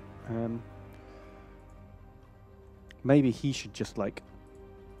 actually. Maybe he should just, like,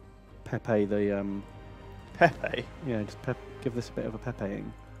 Pepe the... Pepe? Yeah, just give this a bit of a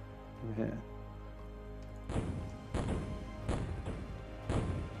Pepe-ing over here.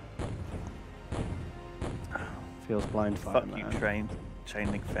 Feels blind fire. Fuck you,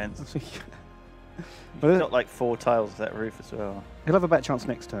 chain link fence. Well, You've got like 4 tiles of that roof as well. He'll have a better chance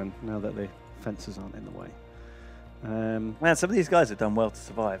next turn now that the fences aren't in the way. Man, some of these guys have done well to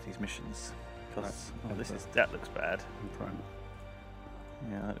survive these missions. Because right. that looks bad. Prime.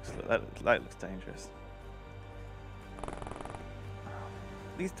 Yeah, that looks dangerous.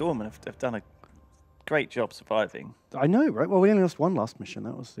 These doormen have done a great job surviving. I know, right? Well, we only lost one last mission.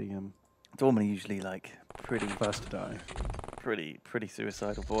 That was the doormen are usually like pretty first to die. Pretty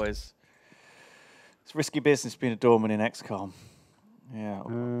suicidal boys. It's risky business being a doorman in XCOM. Yeah.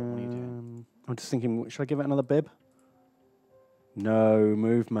 What are you doing? I'm just thinking, should I give it another bib? No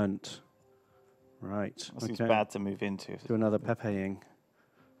movement. Right. That seems bad to move into. Do another Pepe-ing.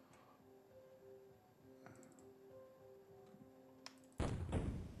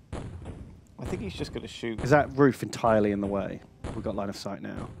 I think he's just going to shoot. Is that roof entirely in the way? We've got line of sight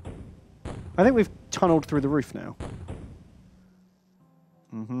now. I think we've tunneled through the roof now.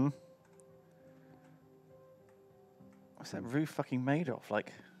 Mm-hmm. What's that roof fucking made of?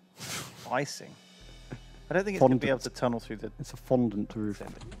 Like icing. I don't think it's going to be able to tunnel through the... It's a fondant roof.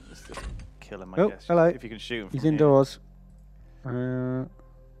 Let's just kill him, I guess. Hello. If you can shoot him from He's indoors.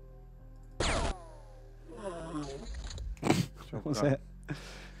 What was it?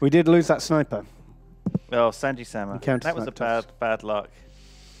 We did lose that sniper. Oh, Sanji Sama. That was a bad luck.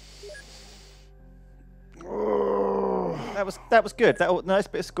 That was good. That was a nice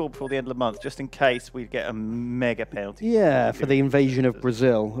bit of score before the end of the month, just in case we get a mega penalty. Yeah, for the invasion of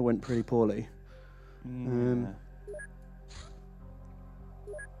Brazil, it went pretty poorly. Yeah.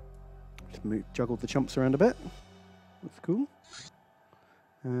 Just juggled the chumps around a bit. That's cool.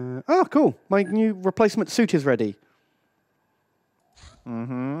 Oh, cool. My new replacement suit is ready.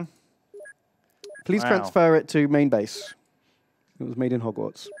 Mm-hmm. Please transfer it to main base. It was made in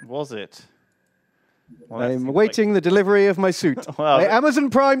Hogwarts. Was it? Well, I'm awaiting the delivery of my suit. Well, I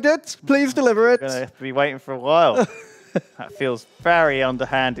Amazon Primed it. Please deliver it. We're going to be waiting for a while. That feels very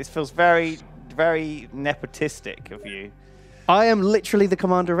underhand. It feels very, very nepotistic of you. I am literally the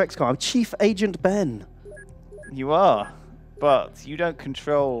commander of XCOM. I'm Chief Agent Ben. You are, but you don't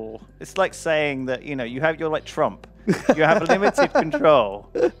control. It's like saying that, you know, you're like Trump. You have limited control,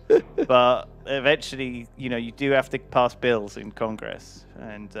 but eventually, you know, you do have to pass bills in Congress,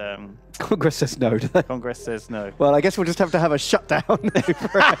 and Congress says no. Congress says no. Well, I guess we'll just have to have a shutdown.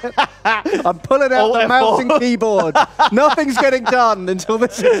 I'm pulling out the mouse and keyboard. Nothing's getting done until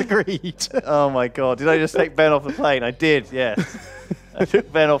this is agreed. Oh my God! Did I just take Ben off the plane? I did. Yes, I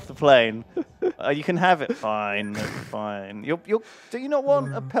took Ben off the plane. You can have it. Fine, fine. Do you not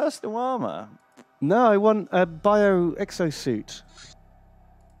want a personal armor? No, I want a bio-exosuit.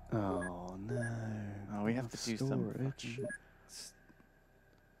 Oh, no. Oh, we have to do some...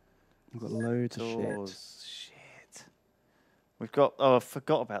 We've got loads of shit. We've got... Oh, I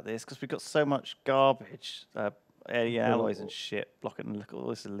forgot about this, because we've got so much garbage. Alloys and shit blocking... Look at all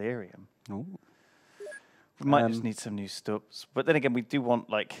this Illyrium. Oh. We might just need some new stuff. But then again, we do want,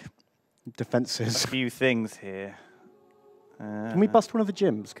 like... defenses. A few things here. Can we bust one of the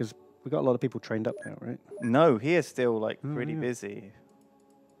gyms? Because... we've got a lot of people trained up now, right? No, he is still like pretty busy.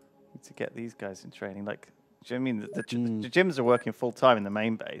 Need to get these guys in training. Like, do you know what I mean? The gyms are working full time in the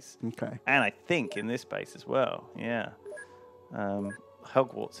main base. Okay. And I think in this base as well. Yeah.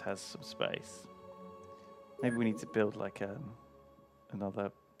 Hogwarts has some space. Maybe we need to build like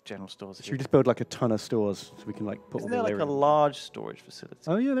another general stores. Should we just build like a ton of stores so we can like put Isn't there like a large storage facility?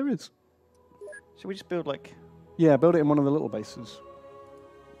 Oh yeah, there is. Should we just build like... yeah, build it in one of the little bases.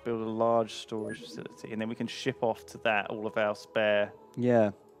 Build a large storage facility, and then we can ship off to that all of our spare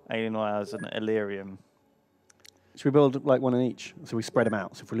allies and Illyrium. Should we build like one in each? So we spread them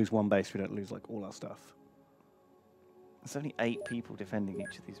out. So if we lose one base, we don't lose like all our stuff. There's only 8 people defending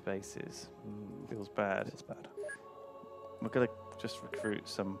each of these bases. Feels bad. It's bad. We're going to just recruit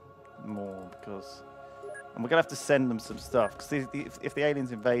some more because... And we're going to have to send them some stuff. Because if the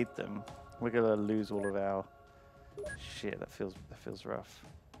aliens invade them, we're going to lose all of our... Shit, that feels rough.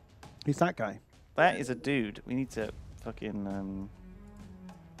 Who's that guy? That is a dude. We need to fucking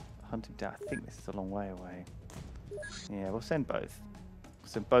hunt him down. I think this is a long way away. Yeah, we'll send both. We'll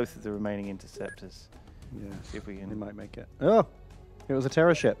send both of the remaining interceptors. Yeah. See if we can... They might make it. Oh! It was a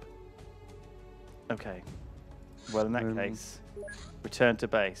terror ship. Okay. Well, in that case, return to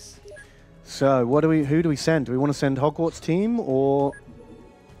base. So, who do we send? Do we want to send Hogwarts team or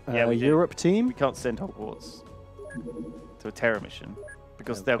Europe team? We can't send Hogwarts to a terror mission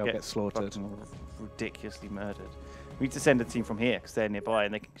because they'll get slaughtered. Ridiculously murdered. We need to send a team from here because they're nearby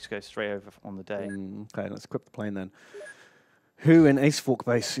and they can just go straight over on the day. Okay, let's equip the plane then. Who in Ace Fork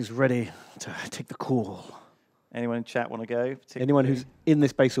base is ready to take the call? Anyone in chat want to go? Anyone who's in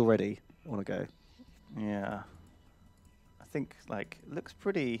this base already want to go? Yeah. I think like it looks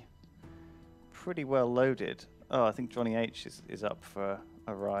pretty well loaded. Oh, I think Johnny H is up for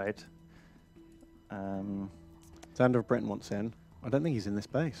a ride. Xander of Britain wants in. I don't think he's in this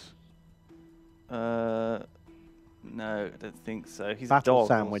base. No, I don't think so. He's Battle a dog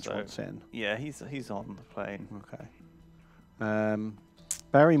Sandwich also. wants in. Yeah, he's on the plane. Okay.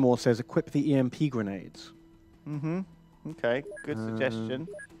 Barrymore says equip the EMP grenades. Okay, good suggestion.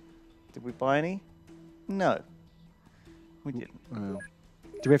 Did we buy any? No, we didn't.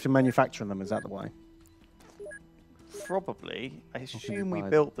 Do we have to manufacture them? Is that the way? Probably. I assume we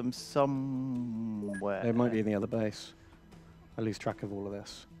built them somewhere. They might be in the other base. I lose track of all of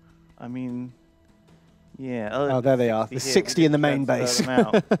this. I mean, yeah. Oh, there they are. There's 60 in the main base.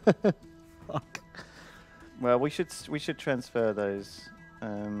 Fuck. Well, we should transfer those.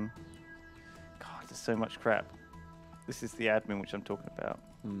 God, there's so much crap. This is the admin which I'm talking about.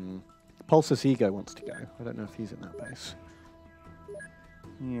 Pulsus Ego wants to go. I don't know if he's in that base.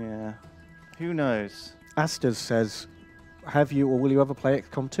 Yeah. Who knows? Astas says, have you or will you ever play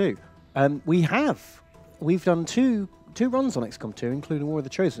XCOM 2? We have. We've done two runs on XCOM 2, including War of the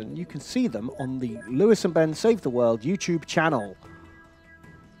Chosen. You can see them on the Lewis and Ben Save the World YouTube channel.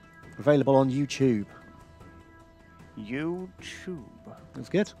 Available on YouTube. YouTube. It was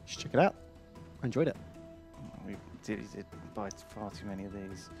good. You should check it out. I enjoyed it. We did buy far too many of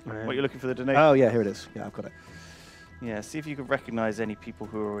these. What, you're looking for the donation? Oh, yeah, here it is. Yeah, I've got it. Yeah, see if you can recognize any people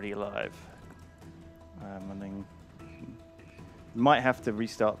who are already alive. And then you might have to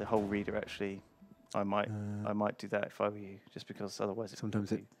restart the whole reader, actually. I might do that if I were you, just because otherwise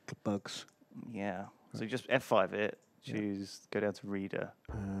sometimes it bugs. Yeah. So just F5 it, choose, go down to reader.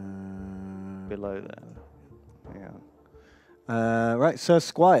 Below that. Yeah. Right, Sir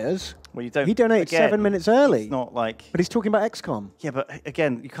Squires. Well, you don't. He donated 7 minutes early. It's not like. But he's talking about XCOM. Yeah, but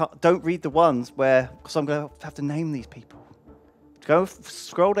again, you can't. Don't read the ones where, because I'm going to have to name these people. Go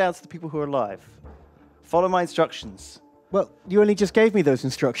scroll down to the people who are alive. Follow my instructions. Well, you only just gave me those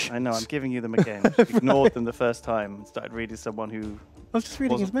instructions. I know. I'm giving you them again. Ignored them the first time and started reading someone who. I was just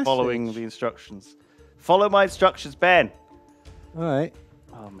reading his message. Following the instructions. Follow my instructions, Ben. All right.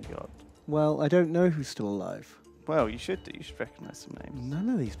 Oh my God. Well, I don't know who's still alive. Well, you should do. You should recognize some names. None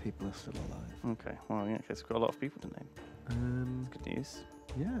of these people are still alive. Okay. Well, yeah, we've got a lot of people to name. That's good news.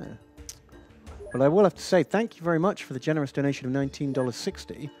 Yeah. Well, I will have to say thank you very much for the generous donation of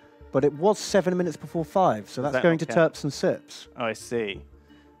 $19.60. But it was 7 minutes before 5, so that's going to Terps and Sips. Oh, I see.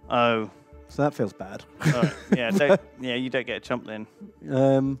 Oh. So that feels bad. Right. Yeah, you don't get a chump then.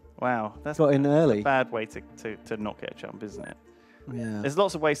 Wow, that's got in early. A bad way to not get a chump, isn't it? Yeah. There's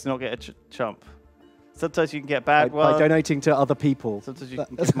lots of ways to not get a chump. Sometimes you can get bad ones. By donating to other people. Sometimes you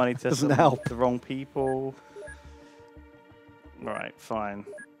can give money to the wrong people. All right, fine.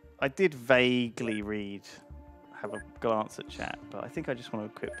 I did vaguely have a glance at chat, but I think I just want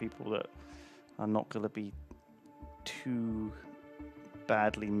to equip people that are not going to be too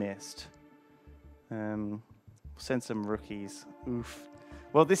badly missed. Send some rookies. Oof.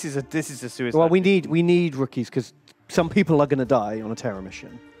 Well, this is a suicide. Well, we need rookies because some people are going to die on a terror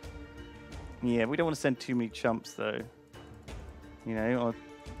mission. Yeah, we don't want to send too many chumps though. You know.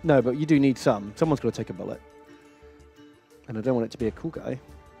 No, but you do need some. Someone's got to take a bullet, and I don't want it to be a cool guy.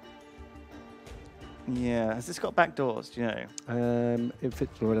 Yeah, has this got back doors? Do you know? If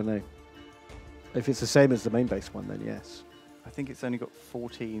it's, I don't know. If it's the same as the main base one, then yes. I think it's only got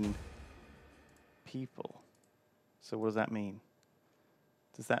 14 people. So what does that mean?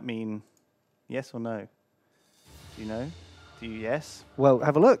 Does that mean yes or no? Do you know? Do you yes? Well,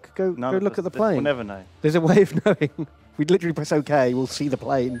 have a look. Go look at the plane. We'll never know. There's a way of knowing. We'd literally press OK, we'll see the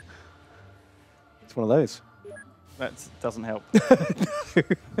plane. It's one of those. That doesn't help.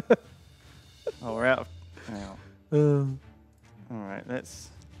 Oh, we're out of... All right, let's...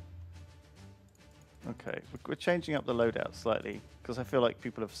 Okay, we're changing up the loadout slightly because I feel like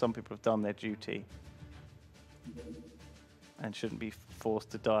some people have done their duty and shouldn't be forced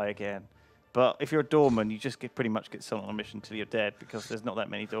to die again. But if you're a doorman, you just pretty much get sent on a mission until you're dead because there's not that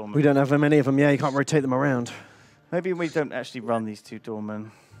many doormen. We don't have that many of them. Yeah, you can't rotate them around. Maybe we don't actually run these 2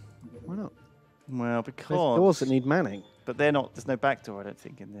 doormen. Why not? Well, because... There's doors that need manning. But they're not... There's no back door, I don't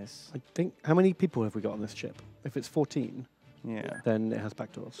think, in this. I think... How many people have we got on this ship? If it's 14, then it has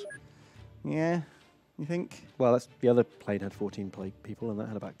back doors. Yeah, you think? Well, the other plane had 14 people, and that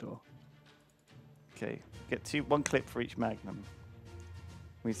had a back door. Okay, get 1 clip for each Magnum.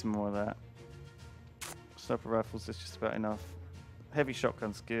 We need some more of that. Sniper rifles is just about enough. Heavy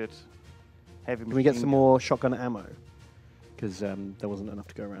shotgun's good. Heavy. Can we get some more shotgun ammo? Because there wasn't enough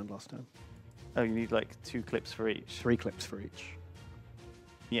to go around last time. Oh, you need like 2 clips for each. 3 clips for each.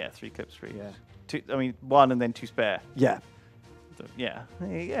 Yeah, 3 clips for each. Yeah. 2, I mean, 1 and then 2 spare. Yeah. So, yeah.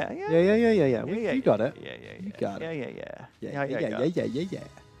 Yeah. You got it. Yeah. You got it. Yeah.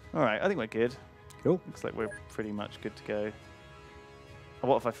 All right, I think we're good. Cool. Looks like we're pretty much good to go. Oh,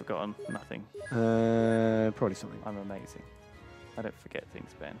 what have I forgotten? Nothing. Probably something. I'm amazing. I don't forget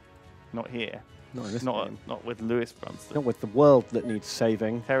things, Ben. Not here. Not in this game. Not with Lewis Brunson. Not with the world that needs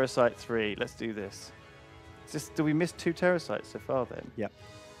saving. Terrasite 3. Let's do this. Do we miss 2 Terrasites so far then? Yep.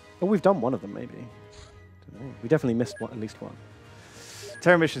 Oh, we've done one of them maybe. Don't know. We definitely missed at least one.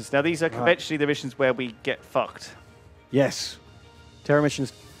 Terror missions. Now these are conventionally the missions where we get fucked. Yes. Terror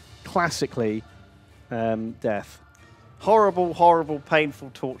missions, classically, death. Horrible, horrible,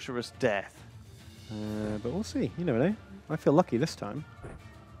 painful, torturous death. But we'll see. You never know. I feel lucky this time.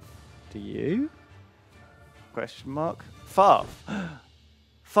 Do you? Question mark. Fav.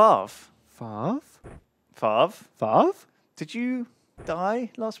 Fav. Fav? Fav. Fav? Did you die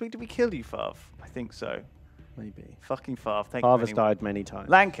last week? Did we kill you, Fav? I think so. Maybe. Fucking Fav. Thank you. Fav has died many times.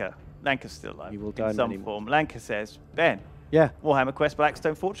 Lanka's still alive. He will die in some form. Lanka says, Ben. Yeah. Warhammer Quest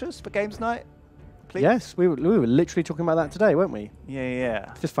Blackstone Fortress for games night, please. Yes, we were literally talking about that today, weren't we?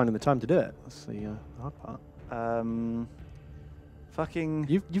 Yeah. Just finding the time to do it. That's the hard part. Fucking...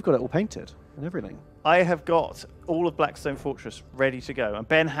 You've got it all painted and everything. I have got all of Blackstone Fortress ready to go, and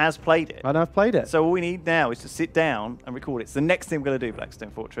Ben has played it. I know I've played it. So all we need now is to sit down and record it. It's the next thing we're going to do, Blackstone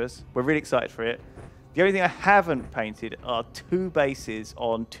Fortress. We're really excited for it. The only thing I haven't painted are 2 bases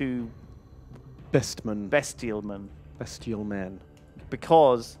on 2... Bestial men.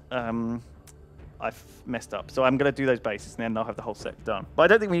 Because I've messed up. So I'm going to do those bases, and then I'll have the whole set done. But I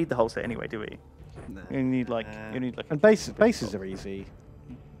don't think we need the whole set anyway, do we? No. You need like... And bases are easy.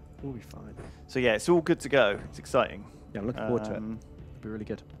 We'll be fine. So yeah, it's all good to go. It's exciting. Yeah, I'm looking forward to it. It'll be really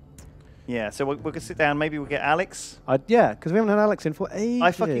good. Yeah, so we're going to sit down. Maybe we'll get Alex. Yeah, because we haven't had Alex in for ages.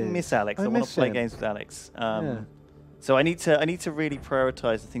 I fucking miss Alex. I want to play games with Alex. So I need to really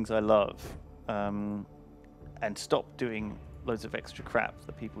prioritize the things I love, and stop doing loads of extra crap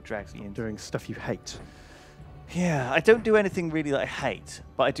that people drag me into. Doing stuff you hate. Yeah, I don't do anything really that I hate,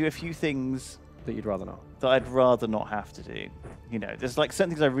 but I do a few things that you'd rather not. That I'd rather not have to do. You know, there's like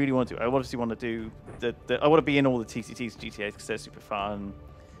certain things I really want to do. I obviously want to do I want to be in all the TCTs and GTAs because they're super fun,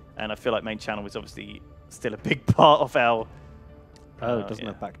 and I feel like main channel is obviously still a big part of our. It doesn't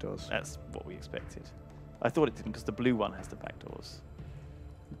have back doors. That's what we expected. I thought it didn't because the blue one has the back doors.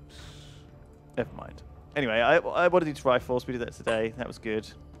 Oops. Never mind. Anyway, I want to do Triforce. We did that today. That was good.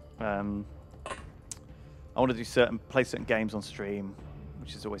 I want to do play certain games on stream,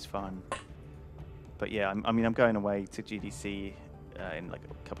 which is always fun. But yeah, I'm going away to GDC in like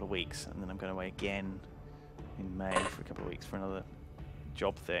a couple of weeks, and then I'm going away again in May for a couple of weeks for another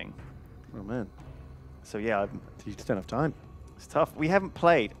job thing. Oh man. So yeah, you just don't have time. It's tough. We haven't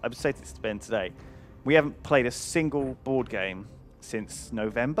played. I was saying this to Ben today. We haven't played a single board game since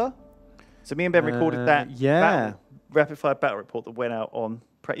November. So me and Ben recorded that rapid fire battle report that went out on.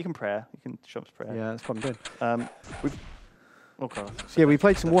 You can prayer. You can show us prayer. Yeah, that's what I'm doing. So we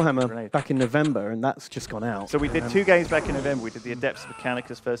played some Warhammer back in November, and that's just gone out. So we did 2 games back in November. We did the Adepts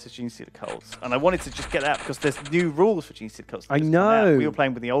Mechanicus versus Gene Stealer Cults, and I wanted to just get that because there's new rules for Gene Stealer Cults. I know. We were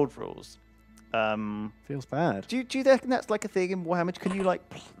playing with the old rules. Feels bad. Do you reckon that's like a thing in Warhammer? Can you like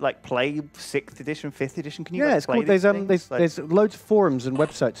play 6th edition, 5th edition? Can you? Yeah, it's cool. There's loads of forums and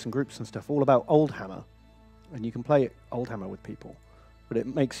websites and groups and stuff all about Old Hammer, and you can play Old Hammer with people. But it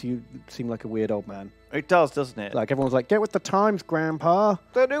makes you seem like a weird old man. It does, doesn't it? Like everyone's like, get with the times, Grandpa.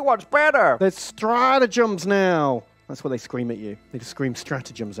 The new one's better. There's stratagems now. That's what they scream at you. They just scream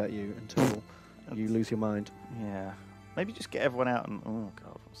stratagems at you until you lose your mind. Yeah. Maybe just get everyone out and... Oh,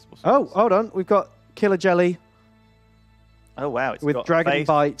 God. What's hold on. We've got Killer Jelly. Oh, wow. It's with got Dragon face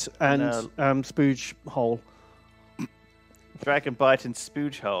Bite and Spooge Hole. Dragon Bite and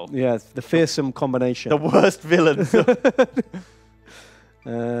Spooge Hole. Yeah, the fearsome combination. The worst villains.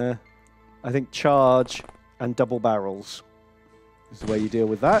 I think Charge and Double Barrels is the way you deal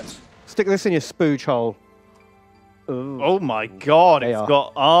with that. Stick this in your Spooge Hole. Ooh. Oh, my God. It's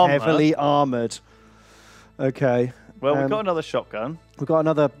got armor. Heavily armored. Okay. Well, we've got another shotgun. We've got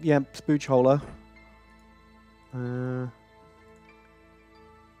another, Spooge Holer.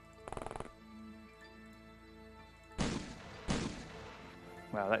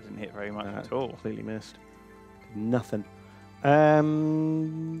 Wow, that didn't hit very much at all. Completely missed. Nothing.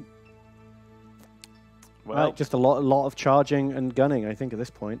 Well, just a lot of charging and gunning, I think, at this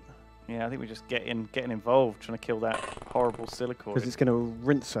point. Yeah, I think we're just getting involved, trying to kill that horrible Silicoid. Because it's going to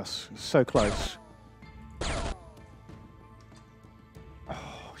rinse us. It's so close.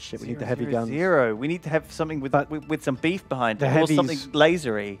 Oh, shit, we need the heavy guns. We need to have something with some beef behind it. Or something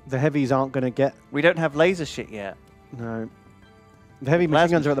lasery. The heavies aren't going to get... We don't have laser shit yet. No. The heavy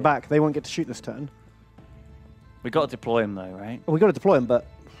machine guns are at the back. They won't get to shoot this turn. We've got to deploy them, though, right? Well, we've got to deploy them, but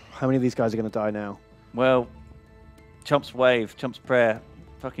how many of these guys are going to die now? Well, Chomp's Wave, Chomp's Prayer.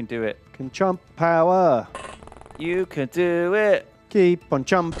 Fucking do it. Can chomp power. You can do it. Keep on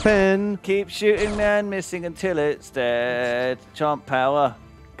chomping. Keep shooting man missing until it's dead. Chomp power.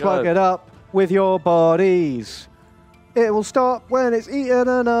 Go. Plug it up with your bodies. It will stop when it's eaten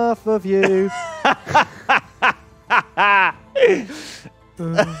enough of you.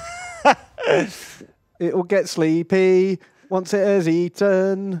 It will get sleepy once it has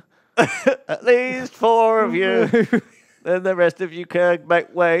eaten. At least 4 of you. Then the rest of you can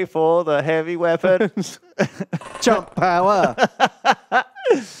make way for the heavy weapons. Jump power.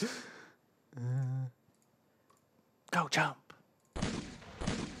 Go jump.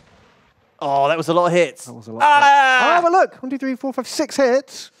 Oh, that was a lot of hits. That was a lot. Oh, well, look. 1, 2, 3, 4, 5, 6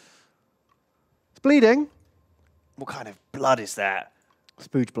 hits. It's bleeding. What kind of blood is that?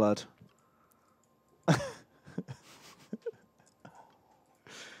 Spooge blood.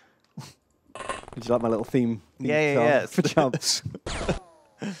 Did you like my little theme? Yeah. For jumps.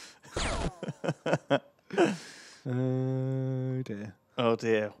 Oh, dear. Oh,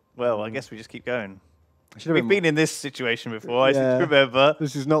 dear. Well, I guess we just keep going. We've been in this situation before, I seem to remember.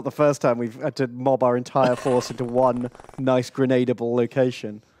 This is not the first time we've had to mob our entire force into one nice grenadable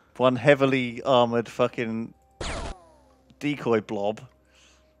location. One heavily armoured fucking decoy blob.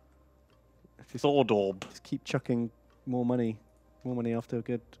 Sword orb. Just keep chucking more money after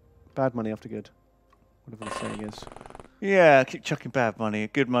good. Bad money after good. Whatever the saying is. Yeah, keep chucking bad money.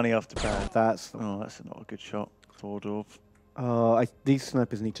 Good money after bad. That's not a good shot. Sword orb. These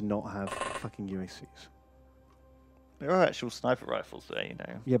snipers need to not have fucking UACs. There are actual sniper rifles there, you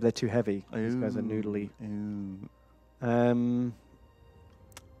know. Yeah, but they're too heavy. These guys are noodly.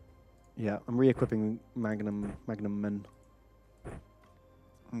 Yeah, I'm re-equipping Magnum men.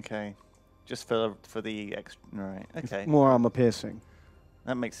 Okay. Just for the extra... Right, okay. It's more armor piercing.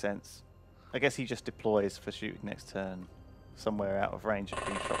 That makes sense. I guess he just deploys for shooting next turn. Somewhere out of range of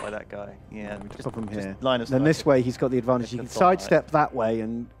being shot by that guy. Yeah, we just pop him here. Line of sight. Then this way he's got the advantage. He can sidestep that way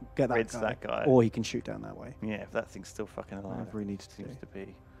and get that guy. Or he can shoot down that way. Yeah, if that thing's still fucking alive. Whatever he needs to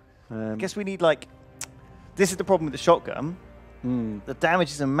be. I guess we need, like... This is the problem with the shotgun. The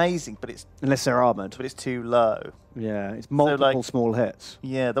damage is amazing, but it's... Unless they're armoured. But it's too low. Yeah, it's multiple small hits.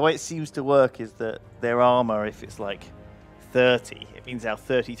 Yeah, the way it seems to work is that their armour, if it's like 30, it means our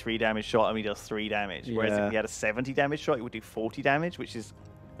 33 damage shot only does 3 damage. Whereas if he had a 70 damage shot, it would do 40 damage, which is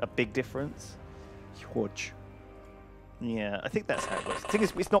a big difference. Huge. Yeah, I think that's how it works. The thing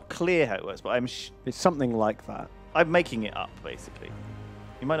is, it's not clear how it works, but it's something like that. I'm making it up, basically.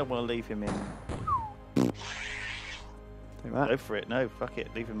 You might not want to leave him in... Go for it. No, fuck it.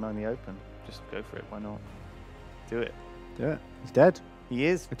 Leave him on the open. Just go for it. Why not? Do it. Do it. He's dead. He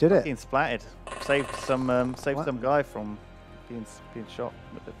is. I did it. Being splattered. Saved some guy from being shot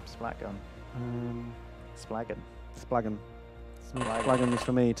with the splat gun. Splaggin. Splaggin was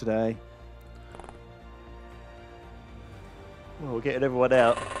for me today. Well, we're getting everyone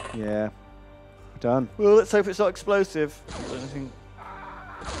out. Yeah. Done. Well, let's hope it's not explosive.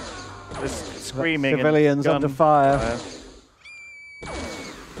 There's screaming. Civilians and under fire.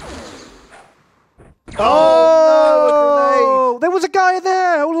 Oh! No, there was a guy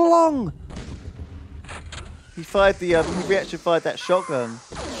there all along. He fired the. He actually fired that shotgun.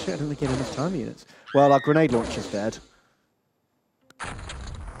 Shit, I don't think he had enough time units. Well, our grenade launcher's dead.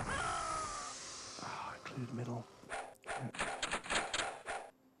 Include middle.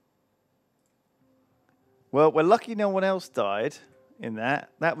 Well, we're lucky no one else died in that.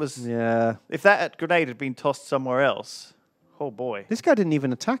 That was... Yeah. If that grenade had been tossed somewhere else... Oh, boy. This guy didn't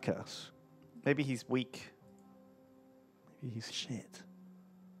even attack us. Maybe he's weak. Maybe he's shit.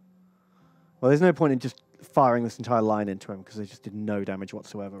 Well, there's no point in just firing this entire line into him because they just did no damage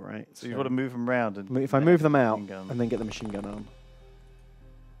whatsoever, right? So you've got to move them around. And if I move them out and then get the machine gun on.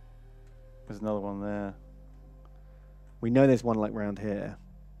 There's another one there. We know there's one like round here.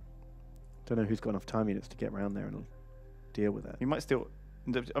 Don't know who's got enough time units to get around there and deal with it. You might still...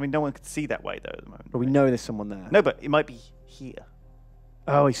 I mean, no one could see that way, though, at the moment. But we know there's someone there. No, but it might be here.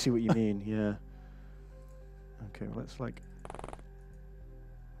 Oh, I see what you mean, yeah. Okay, well, let's like...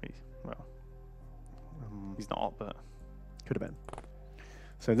 Well, he's not, but... Could have been.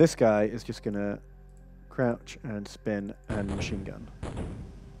 So this guy is just going to crouch and spin and machine gun.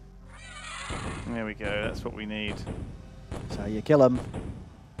 There we go, that's what we need. That's how you kill him.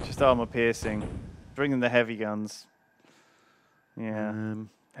 Just armor piercing. Bring in the heavy guns. Yeah.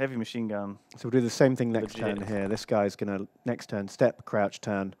 Heavy machine gun. So we'll do the same thing next turn here. This guy's going to, next turn, step, crouch,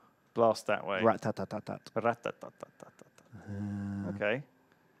 turn. Blast that way. Rat-tat-tat-tat-tat. Okay.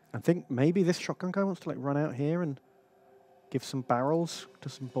 I think maybe this shotgun guy wants to like run out here and give some barrels to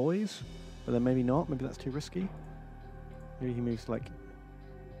some boys. But then maybe not. Maybe that's too risky. Maybe he moves like...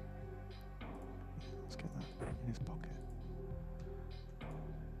 Let's get that in his pocket.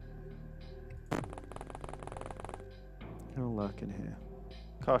 He'll lurk in here.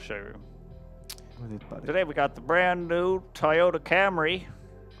 Car showroom. With his buddy. Today we got the brand new Toyota Camry.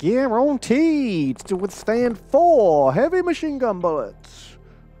 Guaranteed to withstand 4 heavy machine gun bullets.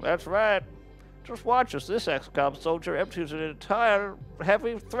 That's right. Just watch as this XCOM soldier empties an entire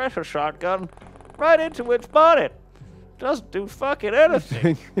heavy thresher shotgun right into its bonnet. Doesn't do fucking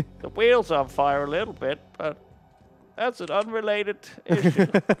anything. The wheel's on fire a little bit, but that's an unrelated issue.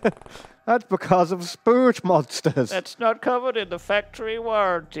 That's because of spooge monsters. That's not covered in the factory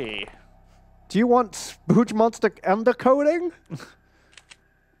warranty. Do you want spooge monster undercoating?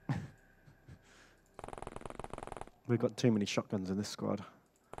 We've got too many shotguns in this squad.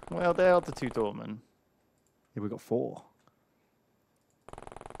 Well, they are the 2 doormen. Yeah, we've got 4.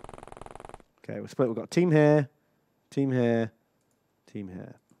 Okay, we're split. We've got team here, team here, team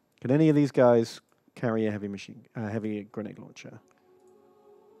here. Can any of these guys carry a heavy grenade launcher?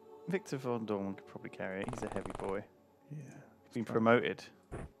 Victor Von Dorn could probably carry it. He's a heavy boy. Yeah. He's been promoted.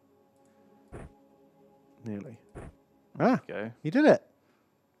 Nearly. There you go. You did it.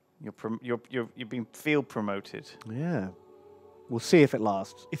 You've been field promoted. Yeah. We'll see if it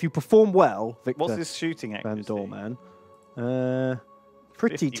lasts. If you perform well, Victor What's his shooting accuracy? Van Dorman.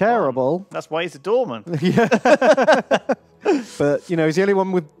 Pretty 51. terrible. That's why he's a doorman. Yeah. But, you know, he's the only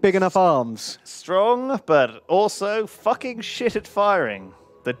one with big enough arms. Strong, but also fucking shit at firing.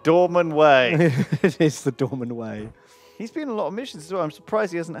 The doorman way. It is the Dorman way. He's been on a lot of missions as well. I'm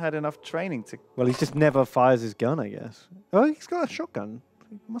surprised he hasn't had enough training to... Well, he just never fires his gun, I guess. Oh, he's got a shotgun.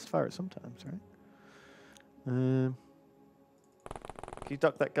 He must fire it sometimes, right? Can you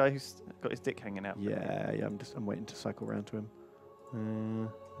duck that guy who's got his dick hanging out? Yeah, I'm waiting to cycle round to him.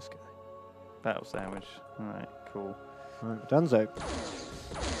 This guy. Battle sandwich. All right, cool. All right, Dunzo.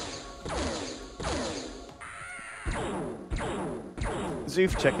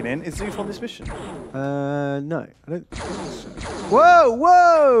 Zoof checking in. Is Zoof on this mission? No, I don't think so. Whoa,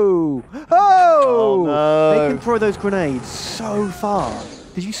 whoa! Oh! No. They can throw those grenades so far.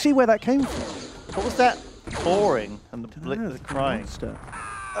 Did you see where that came from? What was that pouring and the crying? Monster.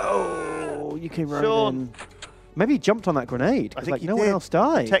 Oh, you came right Sean. in. Maybe he jumped on that grenade. I think like, no one else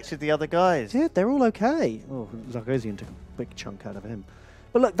died. Protected the other guys. Yeah, they're all okay. Oh, Zargosian took a big chunk out of him.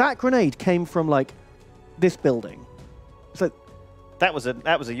 But look, that grenade came from like this building. So that was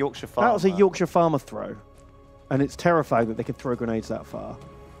a Yorkshire farmer. That was a Yorkshire farmer throw, and it's terrifying that they could throw grenades that far.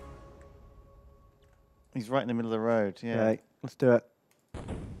 He's right in the middle of the road. Yeah. Okay, let's do it.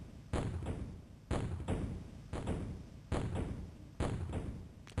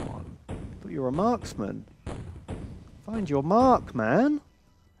 Come on, I thought you were a marksman. Find your mark, man.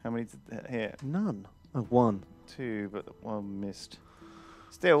 How many did that hit? None. Oh, 1. 2, but 1 missed.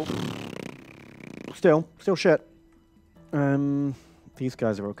 Still shit. These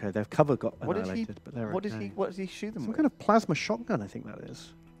guys are okay. Their cover got annihilated, but they're okay. What did he shoot them Some with? kind of plasma shotgun, I think that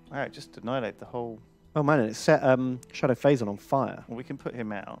is. Alright, just annihilate the whole... Oh man, it set Shadow Phazon on fire. Well, we can put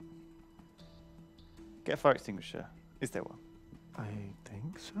him out. Get a fire extinguisher. Is there one? I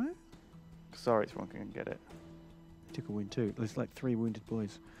think so. Sorry, it's wrong. I can get it. He took a wound too. There's like 3 wounded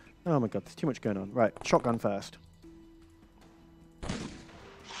boys. Oh my god, there's too much going on. Right, shotgun first.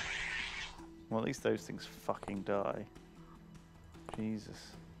 Well, at least those things fucking die.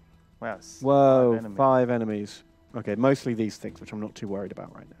 Jesus. Wow. It's Whoa, 5 enemies. 5 enemies. Okay, mostly these things, which I'm not too worried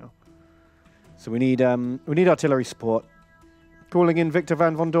about right now. So we need artillery support. Calling in Victor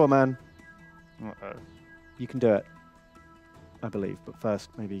van von Doorman. Uh-oh. You can do it, I believe. But first,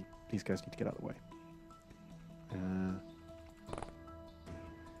 maybe these guys need to get out of the way.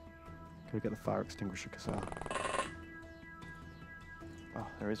 Go get the fire extinguisher, Kazar. Oh,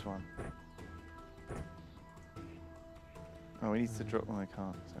 there is one. Oh, he needs to drop. Oh, I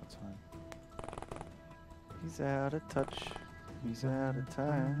can't. It's out of time. He's out of touch. He's out of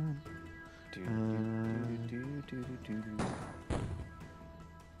time. Do, do, do, do, do, do, do.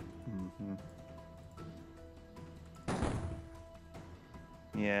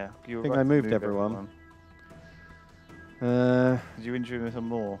 Yeah, you were I think right I to moved move everyone. Did you injure him with some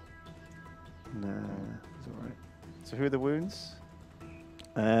more? Nah, it's alright. So who are the wounds?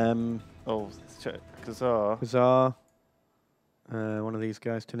 Oh, Kazar. Kazar. One of these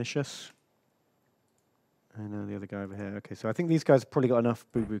guys, Tenacious. And the other guy over here. Okay, so I think these guys have probably got enough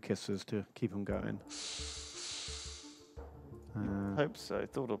boo-boo kisses to keep them going. Hope so.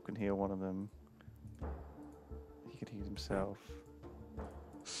 Thordorp can heal one of them. He can heal himself.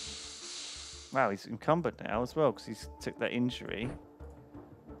 Wow, he's encumbered now as well because he's took that injury.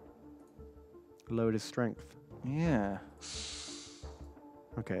 Lowered his strength. Yeah.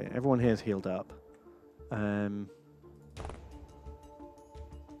 Okay, everyone here's healed up. Oh.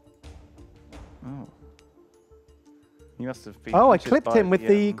 He must have been. Oh, I clipped him with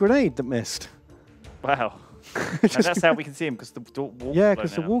the grenade that missed. Wow. And that's how we can see him because the wall. Yeah,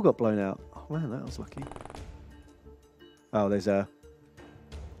 because the wall got blown out. Oh man, that was lucky. Oh, there's a.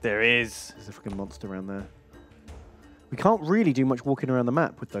 There is. There's a freaking monster around there. We can't really do much walking around the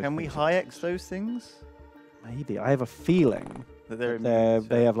map with those. Can we high X those things? Maybe. I have a feeling that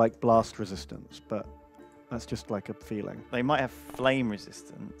they have like blast resistance, but that's just like a feeling. They might have flame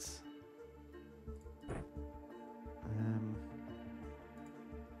resistance.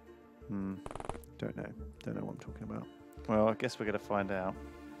 Don't know. Don't know what I'm talking about. Well, I guess we're going to find out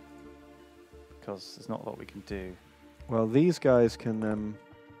because there's not a lot we can do. Well, these guys can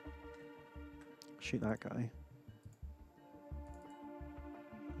shoot that guy.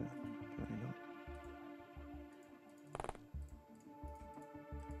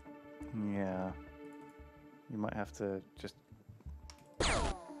 Yeah. You might have to just...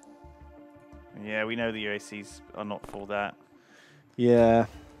 Yeah, we know the UACs are not for that. Yeah,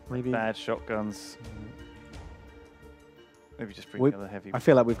 maybe... Bad shotguns. Maybe just bring the other heavy... I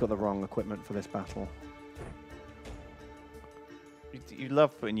feel like we've got the wrong equipment for this battle. You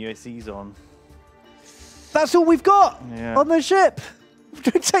love putting UACs on. That's all we've got on the ship!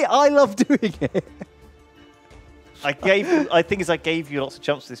 Don't say I love doing it! I think I gave you lots of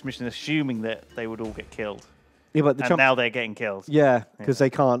jumps to this mission, assuming that they would all get killed. Yeah, but now they're getting killed. Yeah, because they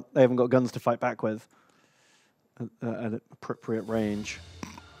haven't got guns to fight back with at appropriate range.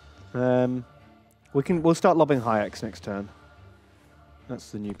 We'll start lobbing high X next turn.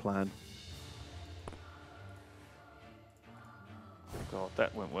 That's the new plan. Oh god,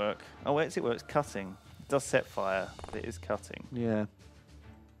 that won't work. Oh, wait, it works cutting. It does set fire, but it is cutting. Yeah.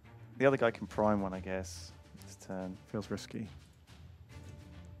 The other guy can prime one, I guess. Turn. Feels risky.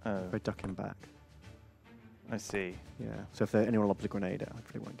 Oh. I duck him back. I see. Yeah. So if anyone lobs a grenade, I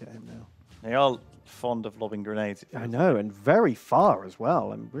hopefully won't get him now. They are fond of lobbing grenades. I know, and very far as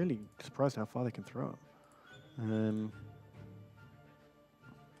well. I'm really surprised how far they can throw them.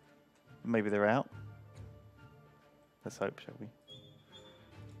 Maybe they're out. Let's hope, shall we?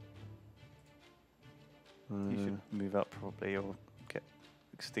 You should move up probably or get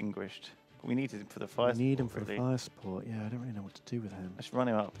extinguished. We need him for the fire support. We need him for the fire support. Yeah, I don't really know what to do with him. I should run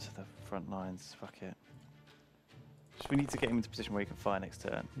him up to the front lines. Fuck it. We need to get him into a position where he can fire next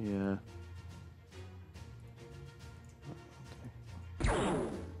turn. Yeah.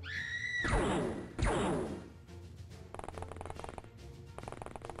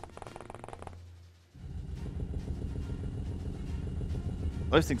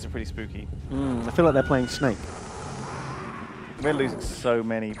 Those things are pretty spooky. I feel like they're playing Snake. We're losing so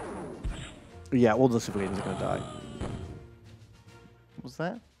many. Yeah, all the civilians are going to die. What was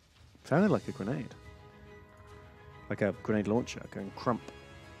that? Sounded like a grenade. Like a grenade launcher going crump.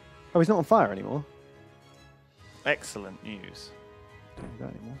 Oh, he's not on fire anymore. Excellent news. Don't do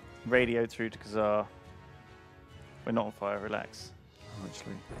that anymore. Radio through to Kazar. We're not on fire, relax. Oh,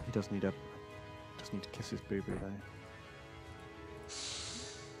 actually, he does need to kiss his boo-boo though.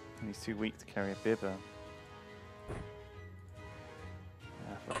 And he's too weak to carry a bibber.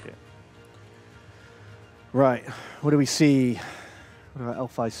 Ah, fuck it. Right, what do we see? What about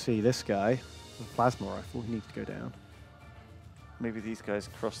L5C? This guy, the plasma rifle, he needs to go down. Maybe these guys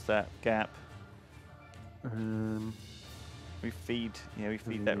cross that gap. We feed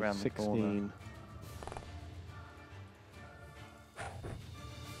that round the corner.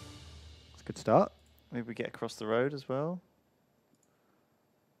 It's a good start. Maybe we get across the road as well.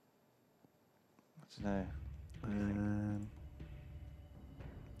 I don't know.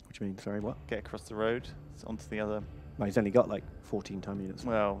 What do you mean? Sorry, what? Get across the road onto the other. Well, he's only got like 14 time units.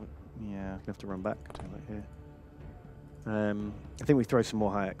 Well, yeah. We have to run back to like here. I think we throw some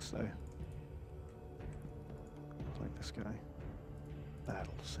more Hayeks though. Like this guy.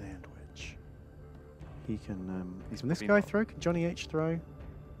 Battle sandwich. He can. Can this guy throw? Can Johnny H throw?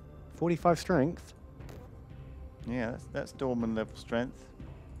 45 strength. Yeah, that's Dorman level strength.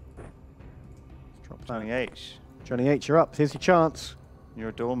 Let's drop Johnny that. H. Johnny H, you're up. Here's your chance. You're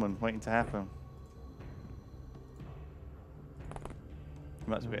a Dorman waiting to happen. You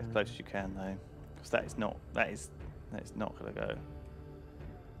might as well get as close as you can though, because that is not going to go.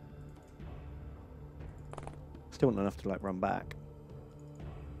 Still not enough to like run back.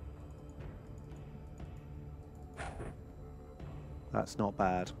 That's not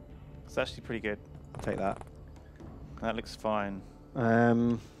bad. It's actually pretty good. I'll take that. That looks fine.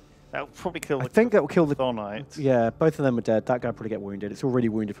 That will probably kill. I think that will kill the Thornites. Yeah, both of them are dead. That guy will probably get wounded. It's already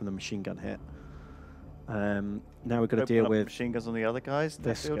wounded from the machine gun hit. Now we've got to deal with machine guns on the other guys.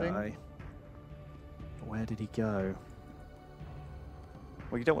 This guy. Where did he go?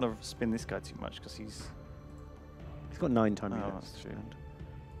 Well, you don't want to spin this guy too much because he's got 9 time units. That's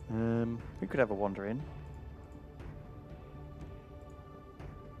true. We could have a wander in.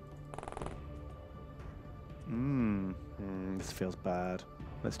 This feels bad.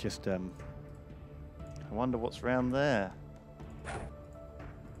 Let's just. I wonder what's round there.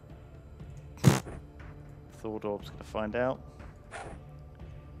 Thordorb's going to find out.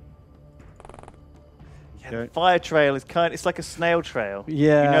 Yeah, the fire trail is it's like a snail trail.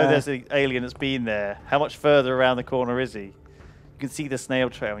 Yeah. You know there's an alien that's been there. How much further around the corner is he? You can see the snail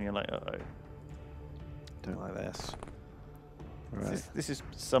trail and you're like, uh-oh. Don't like this. All right. This is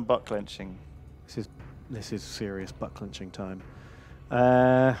some butt clenching. This is serious butt clenching time.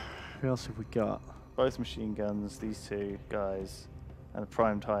 Who else have we got? Both machine guns, these two guys, and the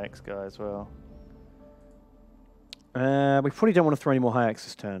primed Hayeks guy as well. We probably don't want to throw any more Hayeks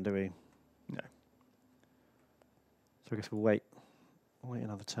this turn, do we? No. So I guess we'll wait. We'll wait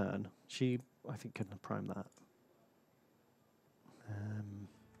another turn. She, I think, couldn't have primed that.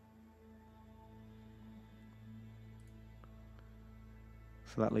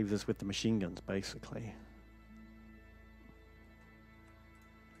 So that leaves us with the machine guns, basically.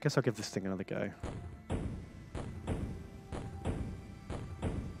 I guess I'll give this thing another go.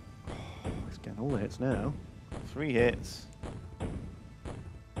 He's getting all the hits now. 3 hits.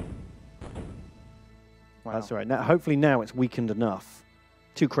 Wow. That's all right. Now, hopefully now it's weakened enough.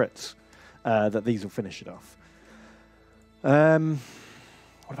 2 crits that these will finish it off. What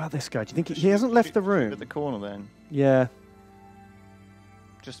about this guy? Do you think he hasn't left the room? At the corner then. Yeah.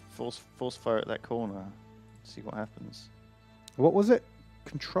 Just force fire at that corner. See what happens. What was it?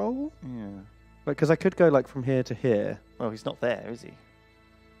 Control? Yeah. Because I could go like from here to here. Well, he's not there, is he?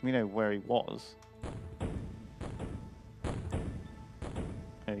 We know where he was.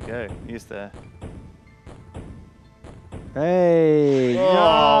 There you go. He is there. Hey! Oh,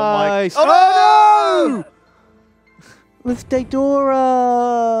 nice. my... Oh, no! Let's take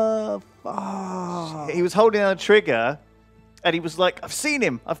Dora! Oh. He was holding on a trigger, and he was like, I've seen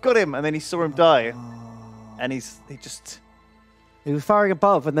him! I've got him! And then he saw him die. And he just... He was firing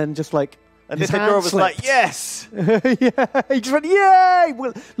above, and then just like... And this Dora was like, yes! Yeah, he just went, yay!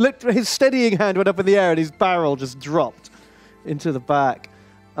 Looked, his steadying hand went up in the air, and his barrel just dropped into the back.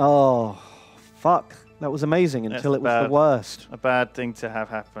 Oh, fuck. That was amazing until it was the worst. A bad thing to have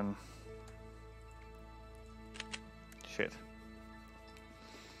happen. Shit.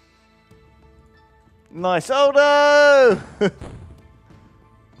 Nice. Oh no!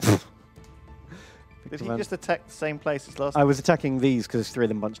 Did he just attack the same place as last time? I was attacking these because there's 3 of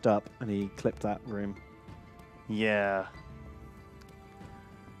them bunched up, and he clipped that room. Yeah.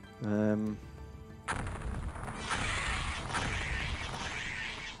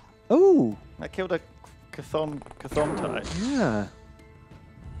 Oh! That killed a Chthon type. Yeah.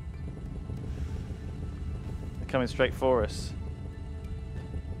 They're coming straight for us.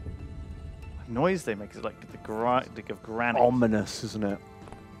 The noise they make is like of granite. Ominous, isn't it?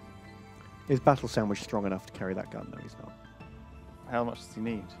 Is Battle Sandwich strong enough to carry that gun? No, he's not. How much does he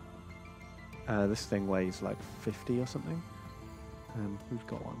need? This thing weighs like 50 or something. Who's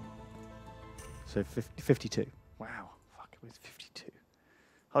got one? So 52. Wow. Fuck, it weighs 52.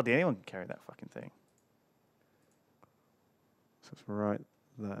 Hardly anyone can carry that fucking thing. it's right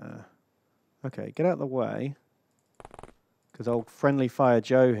there. Okay, get out of the way. Because old friendly fire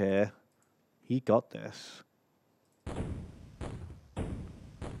Joe here, he got this.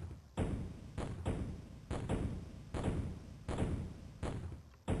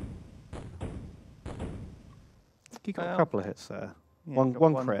 He got a couple of hits there. Yeah,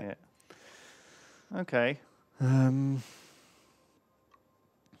 one crit. Hit. Okay.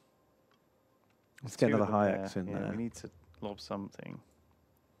 Let's get another high X in there. We need to lob something.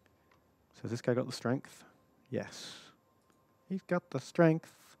 So has this guy got the strength? Yes. He's got the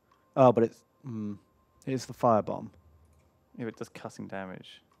strength. Oh, but it's the firebomb. Yeah, it does cutting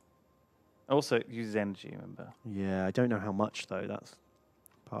damage. Also, it uses energy, remember? Yeah, I don't know how much, though. That's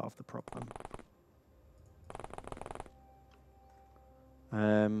part of the problem.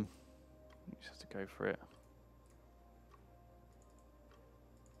 You just have to go for it.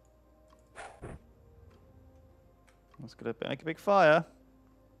 That's going to make a big fire.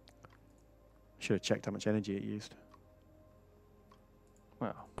 Should have checked how much energy it used.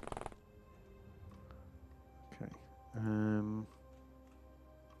 Well. Okay.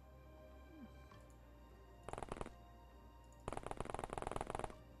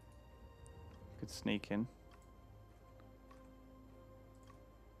 Could sneak in.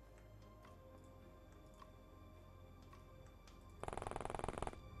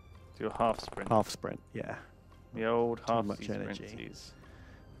 Do a half sprint. Half sprint, yeah. The old half much energy. Victor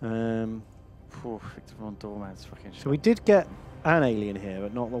Von Dorman's fucking shit. So we did get an alien here,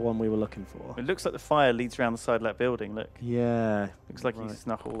 but not the one we were looking for. It looks like the fire leads around the side of that building, look. Yeah. Looks like he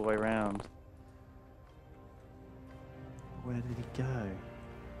snuck all the way around. Where did he go?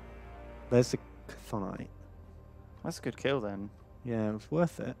 There's the Chthonite. That's a good kill then. Yeah, it was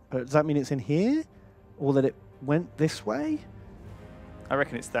worth it. But does that mean it's in here? Or that it went this way? I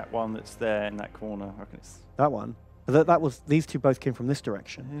reckon it's that one that's there in that corner. I reckon it's that one. But that was, these two both came from this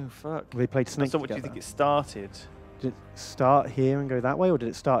direction. Oh fuck! They played Snake So together. what do you think it started? Did it start here and go that way, or did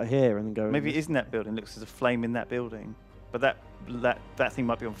it start here and then go? Maybe it is in that building. It looks as a flame in that building, but that thing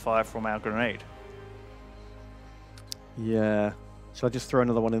might be on fire from our grenade. Yeah. Shall I just throw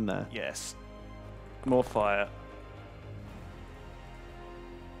another one in there? Yes. More fire.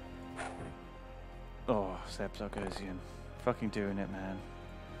 Oh, Seb Zargosian. Fucking doing it, man.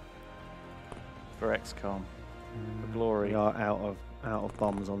 For XCOM. For glory. We are out of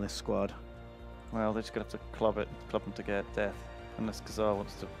bombs on this squad. Well, they're just going to have to club them to get death. Unless Kazar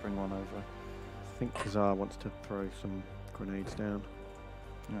wants to bring one over. I think Kazar wants to throw some grenades down.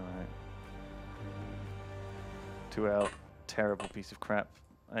 Alright. To our terrible piece of crap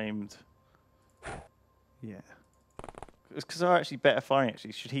aimed. Yeah. Is Kazar actually better firing,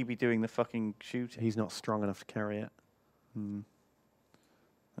 actually? Should he be doing the fucking shooting? He's not strong enough to carry it.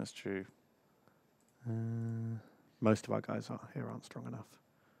 That's true. Most of our guys here aren't strong enough.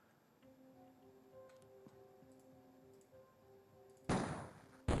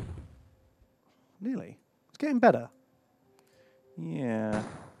 Nearly. It's getting better. Yeah.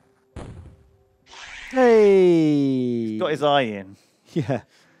 Hey! He's got his eye in. Yeah.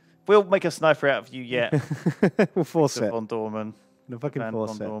 We'll make a sniper out of you yet. We'll force it. Von Dorman. No fucking Van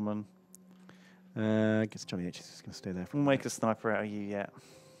force Von it. Dorman. I guess Johnny H is just going to stay there for We'll make a sniper out of you yet.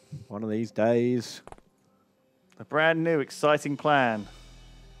 one of these days. A brand new, exciting plan.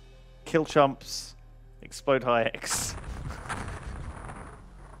 Kill chumps. Explode high X.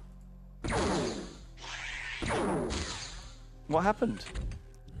 What happened?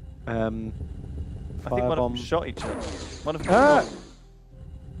 I think one of them shot each other. One of them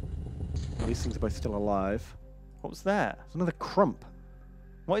These things are both still alive. What was that? There's another crump.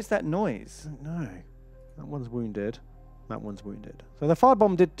 What is that noise? I don't know. That one's wounded. That one's wounded. So the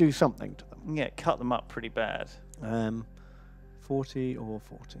firebomb did do something to them. Yeah, it cut them up pretty bad. 40 or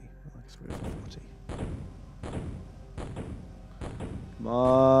 40? I guess we're over 40. Come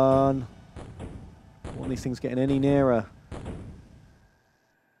on. Don't want these things getting any nearer.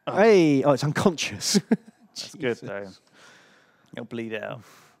 Oh. Hey! Oh, it's unconscious. That's good, though. It'll bleed out.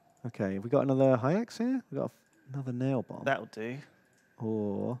 Okay, have we got another high X here? We've got another nail bomb. That'll do.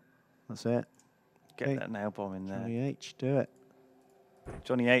 Or, that's it. Get that nail bomb in there. Johnny H, do it.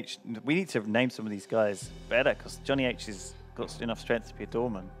 Johnny H. We need to name some of these guys better, because Johnny H has got enough strength to be a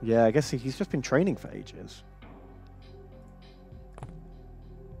doorman. Yeah, I guess he's just been training for ages.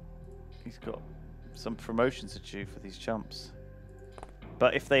 He's got some promotions to do for these chumps.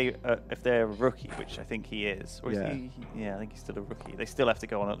 But if they're a rookie, which I think he is, or is he? Yeah, I think he's still a rookie. They still have to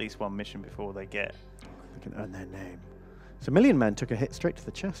go on at least one mission before they get. They can earn their name. So Million Man took a hit straight to the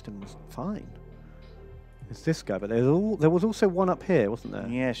chest and was fine. It's this guy, but there was also one up here, wasn't there?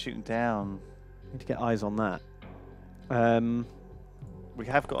 Yeah, shooting down. Need to get eyes on that. We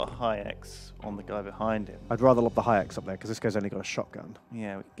have got a high X on the guy behind him. I'd rather lob the high X up there because this guy's only got a shotgun.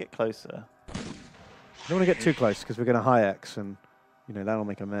 Yeah, we can get closer. I don't want to get too close because we're going to high X and, you know, that'll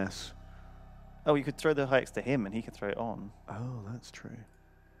make a mess. Oh, you could throw the high X to him and he could throw it on. Oh, that's true.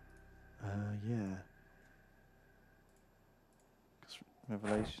 Yeah.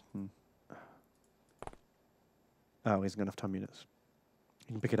 Revelation. Oh, he hasn't got enough time units.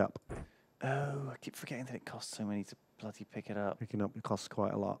 You can pick it up. Oh, I keep forgetting that it costs so many to bloody pick it up. Picking up it costs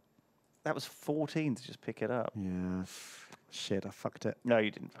quite a lot. That was 14 to just pick it up. Yeah. Shit, I fucked it. No,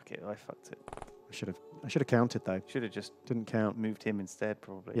 you didn't fuck it. I fucked it. I should have counted though. Should have just Didn't count. moved him instead,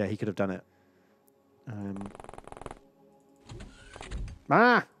 probably. Yeah, he could have done it.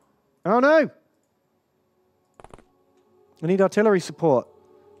 Ah! Oh no! I need artillery support.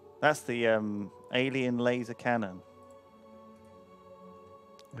 That's the alien laser cannon.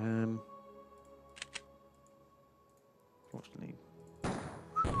 Fortunately.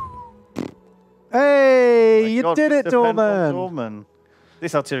 Hey, you God, did it, Dorman! Dorman.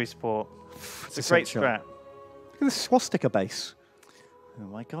 This artillery support. It's a great strat. Look at this swastika base. Oh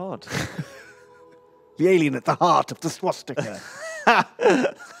my God. The alien at the heart of the swastika.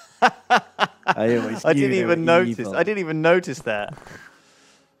 I didn't even notice. Evil. I didn't even notice that.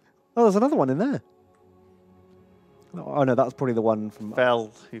 Oh, there's another one in there. Oh no, that was probably the one from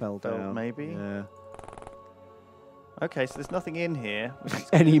Fell down. maybe. Yeah. Okay, so there's nothing in here.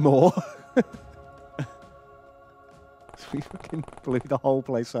 Anymore. We fucking blew the whole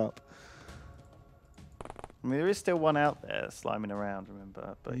place up. I mean, there is still one out there sliming around,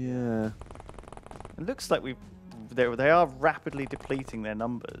 remember? But yeah. It looks like they are rapidly depleting their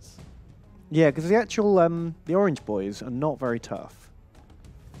numbers. Yeah, because the actual the orange boys are not very tough.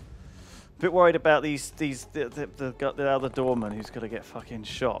 Bit worried about the other doorman who's going to get fucking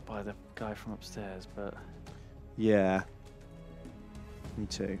shot by the guy from upstairs, but yeah, me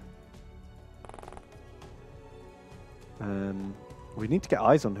too. We need to get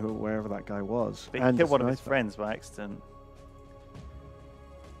eyes on wherever that guy was. But he killed one of his friends by accident,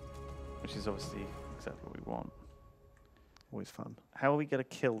 which is obviously exactly what we want. Always fun. How are we going to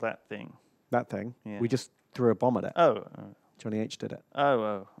kill that thing? That thing? Yeah. We just threw a bomb at it. Oh. Johnny H did it.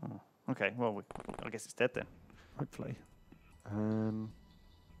 Oh. Okay, well, I guess it's dead then. Hopefully. Let's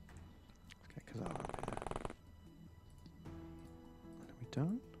get Kazar up here. Are we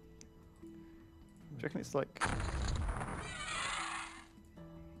done? Do you reckon it's like...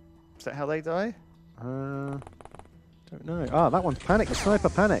 Is that how they die? Don't know. Ah, that one's panicked. The sniper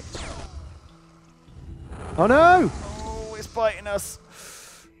panicked. Oh no! Oh, it's biting us.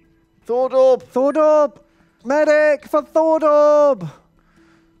 Thordorb! Thordorb! Medic for Thordorb!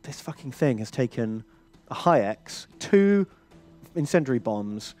 This fucking thing has taken a high X, 2 incendiary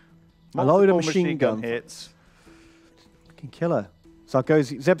bombs, a load of machine gun hits. Fucking killer. Zeb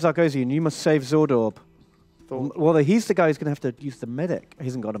Zargosian, you must save Zordorb. Well, he's the guy who's going to have to use the medic. He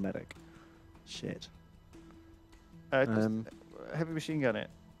hasn't got a medic. Shit. Heavy machine gun it.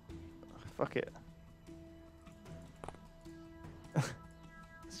 Fuck it.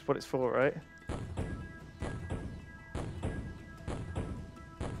 That's what it's for, right?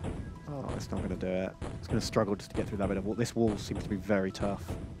 Oh, it's not going to do it. It's going to struggle just to get through that bit of wall. This wall seems to be very tough.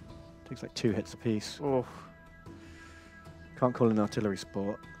 Takes like 2 hits apiece. Oh. Can't call in artillery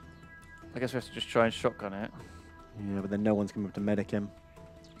support. I guess we have to just try and shotgun it. Yeah, but then no one's going to be able to medic him.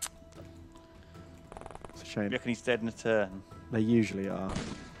 It's a shame. You reckon he's dead in a turn? They usually are.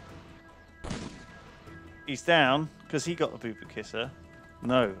 He's down because he got the boo-boo kisser.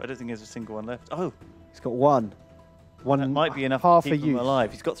 No, I don't think there's a single one left. Oh, he's got one. That might be enough half to keep him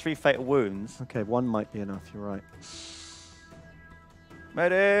alive. He's got 3 fatal wounds. Okay, 1 might be enough. You're right.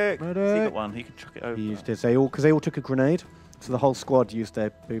 Medic! He got 1. He can chuck it over. He used his. Because they all took a grenade. So the whole squad used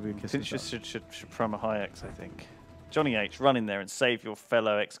their boo-boo kisses. Should prom a high X, I think. Johnny H, run in there and save your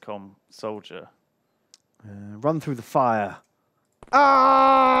fellow XCOM soldier. Run through the fire.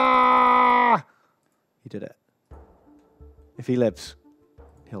 Ah! He did it. If he lives,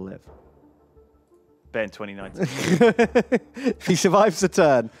 he'll live. Ben 2019. If he survives the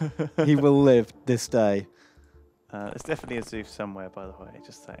turn, he will live this day. There's definitely a Zoof somewhere, by the way,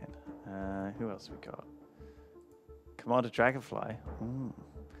 just saying. Who else have we got? Commander Dragonfly.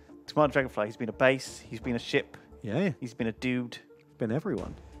 Commander Dragonfly, he's been a base, he's been a ship. Yeah. He's been a dude. Been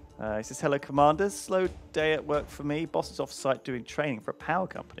everyone. He says, hello, commanders. Slow day at work for me. Boss is off site doing training for a power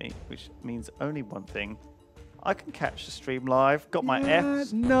company, which means only one thing. I can catch the stream live. Got my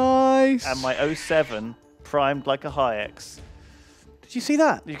Fs. Nice. And my 07 primed like a high X. Did you see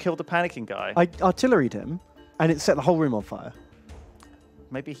that? You killed the panicking guy. I artilleried him, and it set the whole room on fire.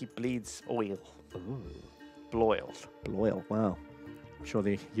 Maybe he bleeds oil. Ooh. Bloil. Bloil, wow. I'm sure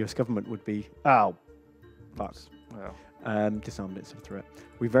the US government would be... Oh, fuck. Well. Disarmed it, so threw it.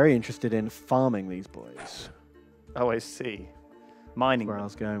 We're very interested in farming these boys. Oh, I see. Mining. Where I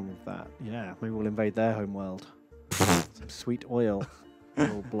was going with that. Yeah, maybe we'll invade their home world. Some sweet oil.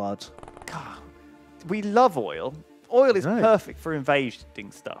 Oil blood. God, we love oil. Oil is perfect for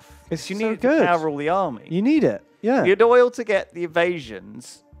invading stuff. It's you so need good. to power all the army. You need it, yeah. You need oil to get the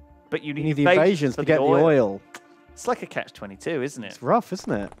invasions, but you need the invasions to get the oil. It's like a catch-22, isn't it? It's rough,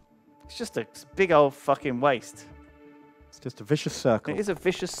 isn't it? It's just a big old fucking waste. It's just a vicious circle. It is a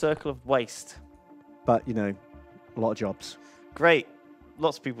vicious circle of waste. But, you know, a lot of jobs. Great.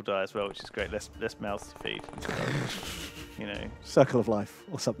 Lots of people die as well, which is great. Less mouths to feed. You know. Circle of life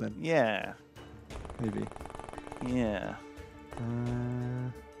or something. Yeah. Maybe. Yeah.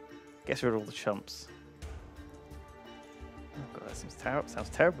 Get rid of all the chumps. Oh god, that seems sounds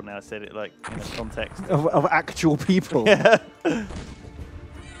terrible now I said it like in a context. of actual people.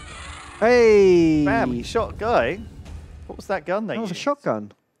 Hey! Bam, he shot a guy. What was that gun they That was a used?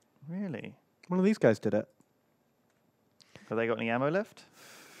 shotgun. Really? One of these guys did it. Have they got any ammo left?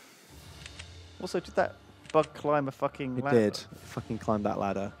 Also, did that bug climb a fucking It ladder? did. It fucking climbed that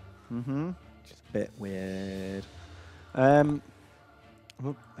ladder. Mm-hmm. Just a bit weird.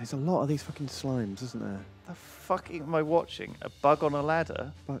 Well, there's a lot of these fucking slimes, isn't there? The fuck am I watching? A bug on a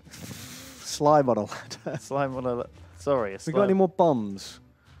ladder? But slime on a ladder. Slime on a... Sorry, a We slime. got any more bombs?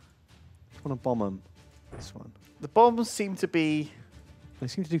 I want to bomb them. This one. The bombs seem to be... They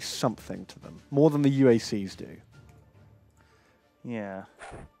seem to do something to them. More than the UACs do. Yeah.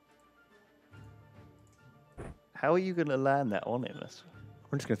 How are you going to land that on him?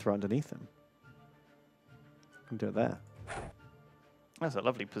 I'm just going to throw it underneath him. I can do it there. That's a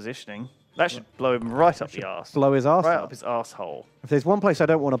lovely positioning. That should blow him right up the arse. Blow his arse Right up. up his arsehole. If there's one place I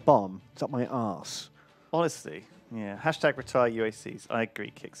don't want to bomb, it's up my arse. Honestly, yeah. Hashtag retire UACs. I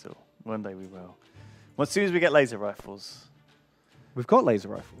agree, Kixel. One day we will. Well, as soon as we get laser rifles. We've got laser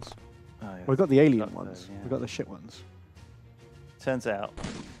rifles. Oh, yeah. We've got the alien Got ones. those, yeah. We've got the shit ones. Turns out,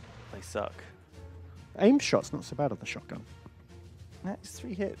 they suck. Aim shot's not so bad on the shotgun. That's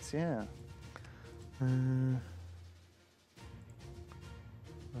 3 hits, yeah.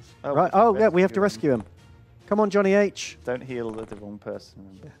 Right. Oh, yeah, we have to rescue him. Come on, Johnny H. Don't heal the wrong person,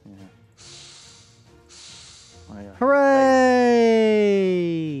 remember? Yeah. Oh, yeah. Hooray!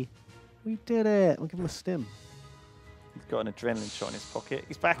 We did it. We'll give him a stim. He's got an adrenaline shot in his pocket.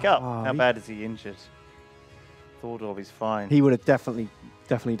 He's back up. Oh, How bad is he injured? Thordorf, he's fine. He would have definitely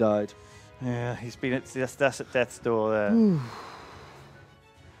died. Yeah, he's been at that's at death's door there. Man.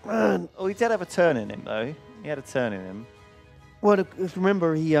 Oh, he did have a turn in him though. He had a turn in him. Well,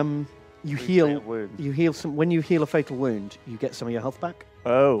 remember, you heal Wound. when you heal a fatal wound, you get some of your health back.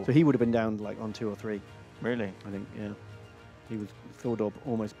 Oh, So he would have been down like on 2 or 3. really? I think, yeah. Thordorf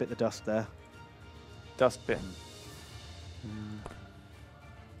almost bit the dust there. Dust bitten.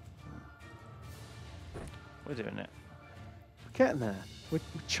 We're doing it. We're getting there. We're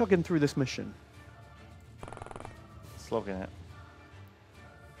chugging through this mission. Slogging it.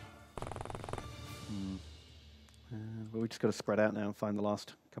 But we just got to spread out now and find the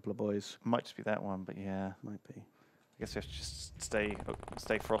last couple of boys. Might just be that one, but yeah. Might be. I guess we have to just stay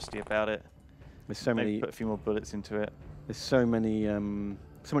frosty about it. There's so Maybe many. put a few more bullets into it. There's so many.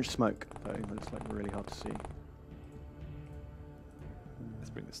 So much smoke though. That it's like really hard to see. Let's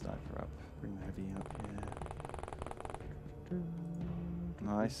bring the sniper up. Bring the heavy up. Yeah.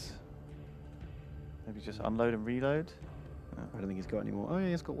 Nice. Maybe just unload and reload. I don't think he's got any more. Oh yeah,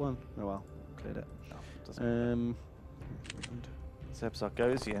 he's got one. Oh well, cleared it. Oh, doesn't Matter. Zeb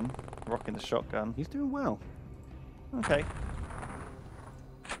Sargosian, rocking the shotgun. He's doing well. Okay.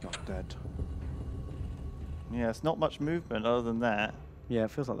 Not dead. Yeah, it's not much movement other than that. Yeah,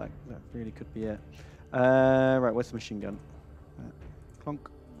 it feels like that really could be it. Right, where's the machine gun? Clunk,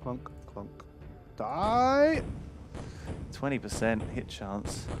 clunk, clunk. Die! 20% hit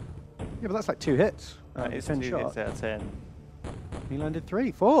chance. Yeah, but that's like 2 hits. It's 10 2 shots. hits out of 10. He landed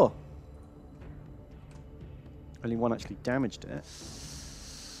 3, 4. Only one actually damaged it.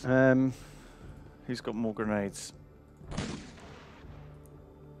 Who's got more grenades? I'm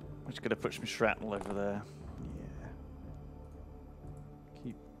just going to put some shrapnel over there.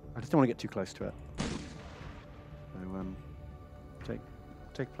 Yeah. I just don't want to get too close to it. So,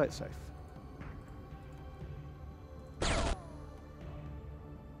 play it safe.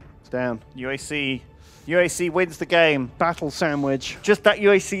 It's down. UAC wins the game. Battle sandwich. Just that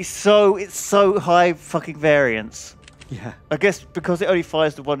UAC it's so high fucking variance. Yeah. I guess because it only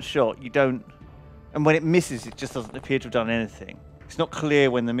fires the one shot, you don't, and when it misses, it just doesn't appear to have done anything. It's not clear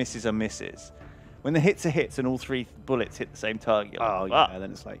when the misses are misses. When the hits are hits and all 3 bullets hit the same target. Oh, Like, yeah,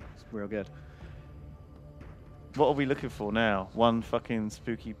 then it's real good. what are we looking for now? One fucking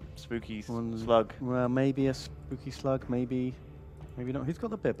spooky slug. Well, maybe a spooky slug, maybe not. Who's got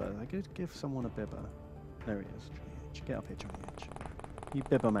the bibber? I could give someone a bibber. There he is. Johnny H. Get up here, Johnny H. You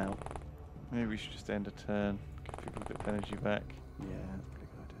bib him out. Maybe we should just end a turn. Give people a bit of energy back. Yeah, that's a pretty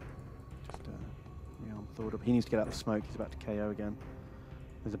good idea. Just rearm thought up. He needs to get out of the smoke. He's about to KO again.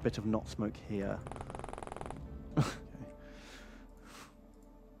 There's a bit of not smoke here.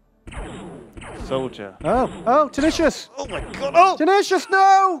 Soldier. Oh, Tenacious! Oh my god! Oh! Tenacious,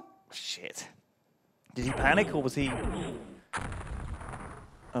 no! Shit. Did he panic or was he...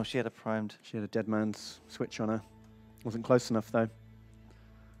 Oh, she had a primed... She had a dead man's switch on her. Wasn't close enough, though.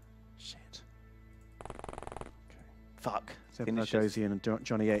 Shit. Okay. Fuck. Gozian and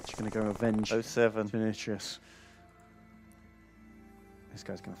Johnny H are going to go avenge 07. Tenacious. This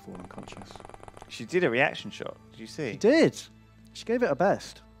guy's going to fall unconscious. She did a reaction shot. Did you see? She did. She gave it her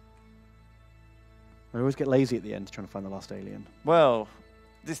best. I always get lazy at the end trying to find the last alien. Well,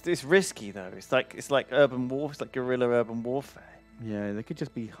 this risky though. It's like urban war. It's like guerrilla urban warfare. Yeah, they could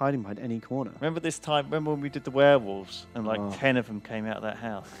just be hiding behind any corner. Remember this time? Remember when we did the werewolves and like 10 of them came out of that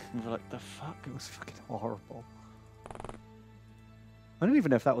house? We were like, the fuck? It was fucking horrible. I don't even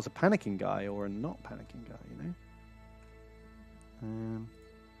know if that was a panicking guy or a not panicking guy. You know.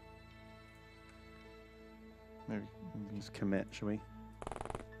 Maybe just commit, shall we?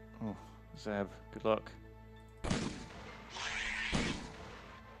 Oh, Zeb, good luck.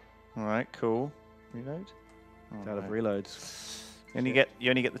 All right, cool. Reload. Out of reloads. You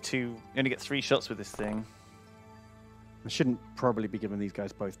only get 3 shots with this thing. I shouldn't probably be giving these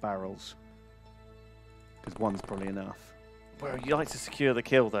guys both barrels, because one's probably enough. Well, you like to secure the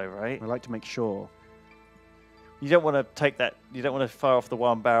kill though, right? I like to make sure. You don't want to take that. You don't want to fire off the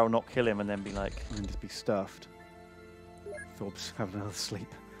one barrel, not kill him, and then be like, and just be stuffed. Thorpe's having another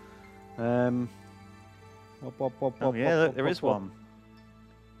sleep. Oh yeah, look, there is one.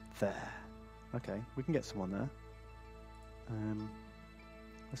 There. Okay, we can get someone there.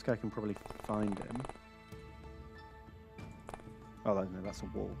 This guy can probably find him. Oh, no, that's a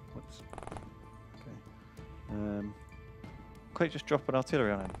wall. Whoops. Okay. Quick, just drop an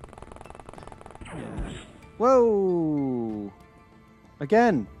artillery on him. Yeah. Whoa!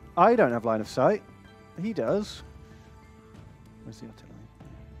 Again, I don't have line of sight. He does. Where's the artillery?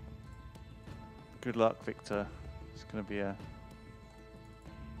 Good luck, Victor. It's going to be a...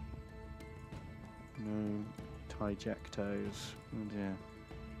 No trajectos. Oh dear.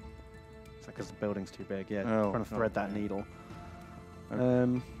 It's like because the building's too big. Yeah, oh, trying to thread that needle.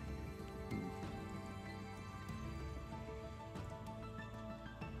 Okay.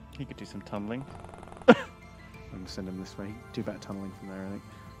 He could do some tunneling. I'm going to send him this way. Do better tunneling from there, I think.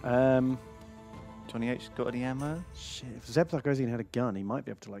 Johnny H got any ammo? Shit, if Zeb Sargosian had a gun, he might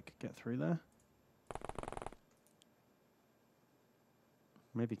be able to like get through there.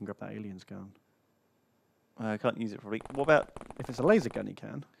 Maybe he can grab that alien's gun. I can't use it probably. What about... If it's a laser gun, he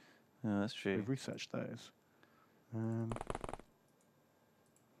can. Oh, that's true. We've researched those.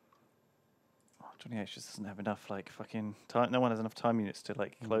 Johnny H just doesn't have enough, like, fucking time. No one has enough time units to,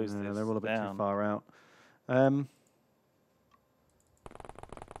 like, close this. They're all a bit down. too far out. It's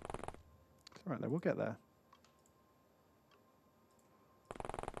alright, though. We'll get there.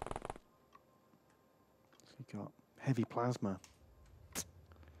 So he got heavy plasma.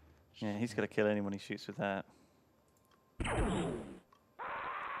 Yeah, he's got to kill anyone he shoots with that.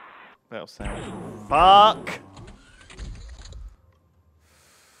 That'll sound... Fuck!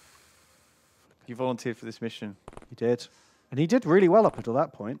 You volunteered for this mission. He did. And he did really well up until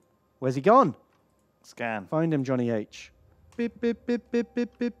that point. Where's he gone? Scan. Find him, Johnny H. Beep, beep, beep, beep, beep,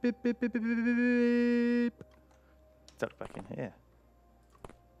 beep, beep, beep, beep, beep, beep. Duck back in here.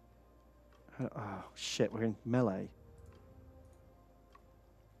 Oh, shit. We're in melee.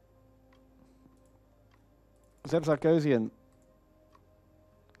 Zeb Sargosian.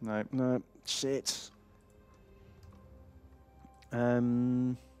 No. No. Shit.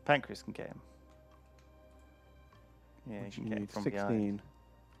 Pancreas can get him. Yeah, you can get him from 16. behind.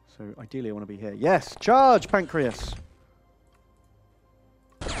 So ideally I want to be here. Yes! Charge, Pancreas!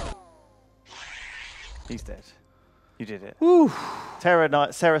 He's dead. You did it. Woo!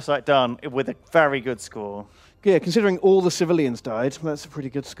 Serosite done with a very good score. Yeah, considering all the civilians died, that's a pretty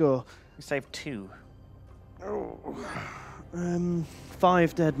good score. We saved 2. Oh.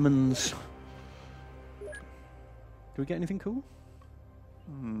 5 deadmans. Do we get anything cool?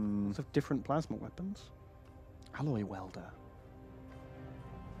 Lots of different plasma weapons. Alloy welder.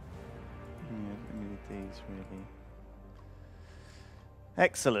 Yeah, we need these really.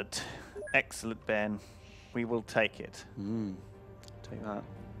 Excellent. Excellent, Ben. We will take it. Take that.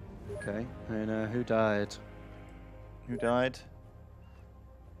 Okay. And who died? Who died?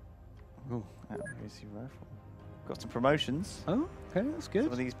 Oh, Easy rifle. Got some promotions. oh, okay, that's good.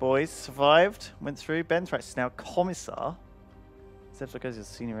 Some of these boys survived, went through. Ben's right, now commissar. Except because he's a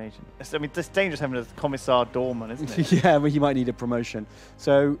senior agent. I mean, it's dangerous having a commissar doorman, isn't it? Yeah, well, you might need a promotion.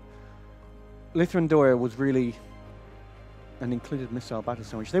 So, Lithra and Doria was really an included missile battle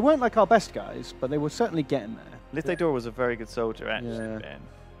sandwich. They weren't like our best guys, but they were certainly getting there. Lithra Dora was a very good soldier, actually, Yeah. Ben.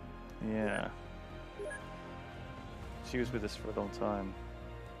 Yeah. She was with us for a long time.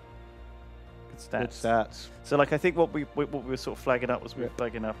 Good stats. Good stats. So, like, I think what we were sort of flagging up was we were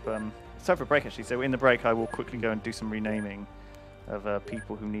flagging up. It's time for a break, actually. So, in the break, I will quickly go and do some renaming of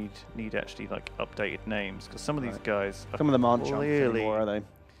people who need actually like updated names, because some of these guys Some of them aren't chumps clearly anymore, are they?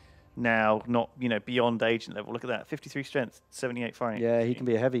 now not beyond agent level. Look at that, 53 strength, 78 firing. Yeah, he can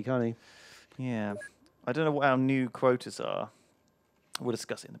be a heavy, can't he? Yeah, I don't know what our new quotas are. We'll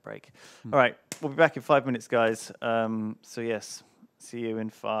discuss it in the break. All right, we'll be back in 5 minutes, guys. So yes, see you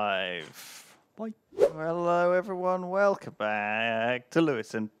in 5. Bye. Hello, everyone. Welcome back to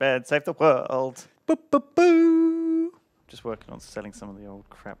Lewis and Ben Save the World. Boo, boo, boo. Just working on selling some of the old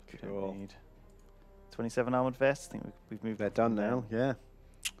crap we Cool. don't need. 27 armored vests. I think we've moved. They're done now, yeah.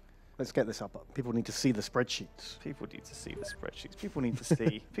 Let's get this up. People need to see the spreadsheets. People need to see the spreadsheets. People need to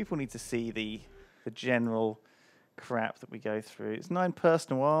see. People need to see the general crap that we go through. It's 9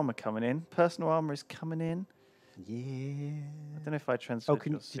 personal armor coming in. Personal armor is coming in. Yeah. I don't know if I transferred. Oh,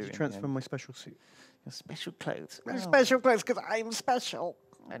 did you transfer my special suit? Your special clothes? My Oh, special clothes, because I'm special.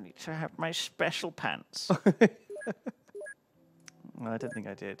 I need to have my special pants. I don't think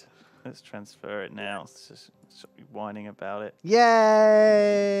I did. Let's transfer it now. It's just stop me whining about it.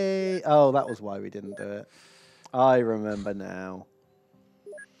 Yay! Oh, that was why we didn't do it. I remember now.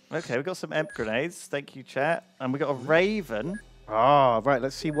 Okay, we've got some EMP grenades. Thank you, chat. And we got a Raven, Ah, right.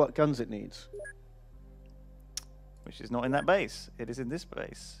 Let's see what guns it needs. which is not in that base. It is in this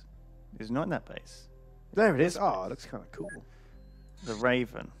base. It is not in that base. There it is. Oh, it looks kind of cool. The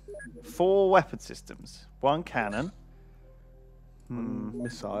Raven. 4 weapon systems. 1 cannon.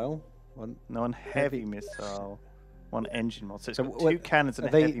 Missile. One. No, 1 heavy missile. 1 engine mod. So it's So got what- 2 cannons and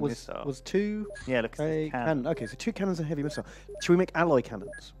a They heavy was, missile. was two Yeah, look, a it's cannon. cannon. Okay, so 2 cannons and a heavy missile. Should we make alloy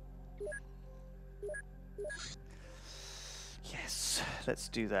cannons? Yes, let's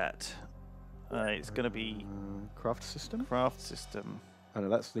do that. It's going to be Craft system? craft system. Oh no,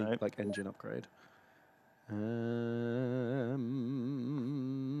 that's the Nope. like engine upgrade.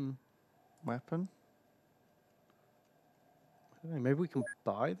 Weapon. I don't know, maybe we can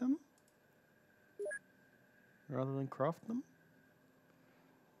buy them rather than craft them.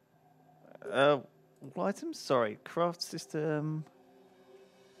 What items? Sorry, craft system.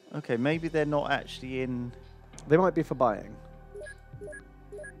 Okay, maybe they're not actually in. They might be for buying.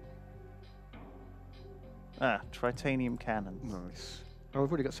 Tritanium cannons. Nice. Oh, we've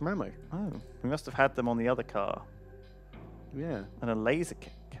already got some ammo. Oh, we must have had them on the other car. Yeah. And a laser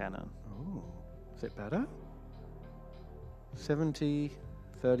cannon. Oh, is it better? 70,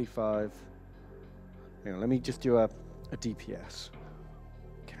 35. Hang on, let me just do a DPS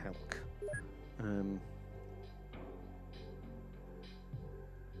calc.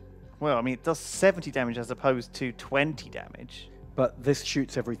 Well, I mean, it does 70 damage as opposed to 20 damage. But this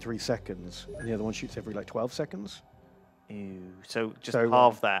shoots every 3 seconds, and the other one shoots every like 12 seconds. Ew. So just So,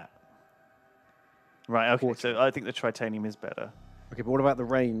 halve that. Right, okay, Quarter. so I think the Tritanium is better. Okay, but what about the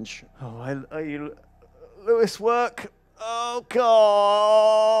range? Oh, Lewis, work. Oh,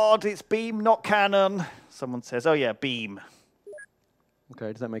 God. It's beam, not cannon. Someone says, oh, yeah, beam.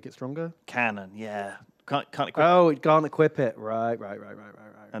 Okay, does that make it stronger? Cannon, yeah. Can't equip. Oh, it can't equip it. Right.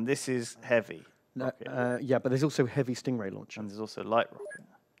 And this is heavy. No, rocket. yeah, but there's also heavy stingray launcher. And there's also light rocket.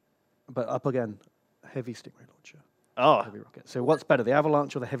 But up again, heavy stingray launcher. Oh, Heavy rocket. So what's better, the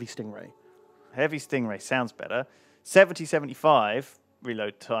avalanche or the heavy stingray? heavy Stingray sounds better. 70-75,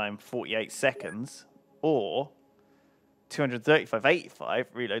 reload time 48 seconds. Or 235-85,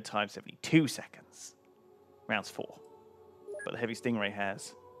 reload time 72 seconds. Rounds 4. But the heavy Stingray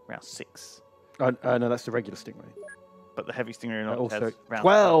has round 6. No, that's the regular stingray. But the heavy Stingray not Also, has round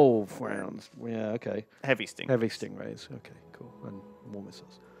 12 rounds. Yeah, okay. Heavy Stingray. Heavy stingrays. Okay, cool. And more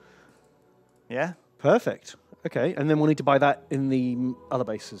missiles. Yeah? Perfect. Okay, and then we'll need to buy that in the other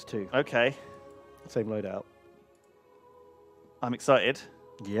bases too. Okay. Same loadout. I'm excited.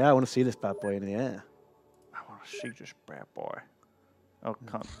 Yeah, I want to see this bad boy in the air. I want to see this bad boy. Oh,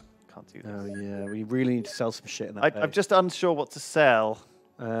 can't do this. Oh yeah, we really need to sell some shit in that. I'm just unsure what to sell.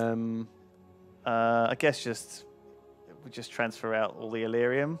 Um, I guess we just transfer out all the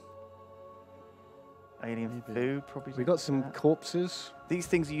Illyrium. Alien food, probably. We got some corpses. These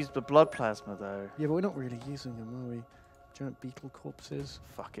things use the blood plasma, though. Yeah, but we're not really using them, are we? Giant beetle corpses.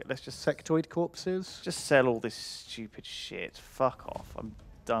 Fuck it, let's just... Sectoid corpses. Just sell all this stupid shit. Fuck off. I'm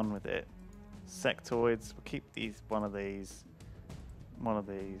done with it. Sectoids. We'll keep these. One of these. One of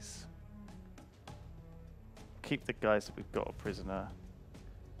these. Keep the guys that we've got a prisoner.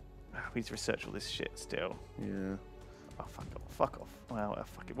 We need to research all this shit still. Yeah. Oh, fuck off. Fuck off. Well,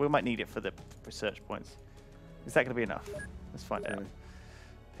 fuck it. We might need it for the research points. Is that going to be enough? Let's find out.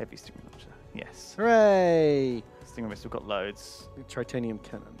 Heavy stinger launcher. Yes. Hooray! Stinger missile. We've got loads. Tritanium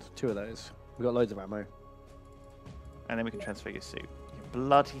cannons. 2 of those. We've got loads of ammo. And then we can transfer your suit. Your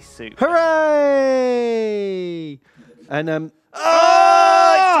bloody suit. Hooray! And,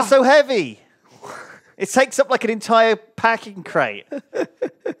 oh! It's just so heavy! It takes up like an entire packing crate.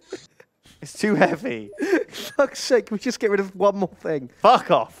 It's too heavy. Fuck's sake, can we just get rid of one more thing?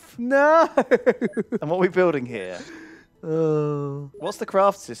 Fuck off. No! And what are we building here? What's the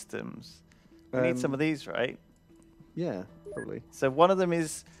craft systems? We need some of these, right? Yeah, probably. So one of them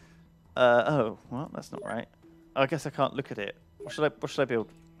is... oh, well, that's not right. I guess I can't look at it. What should I build?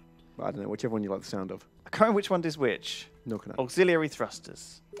 I don't know, whichever one you like the sound of. I can't remember which one is which. No, can I? Auxiliary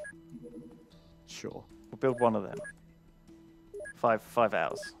thrusters. Sure. We'll build one of them. 5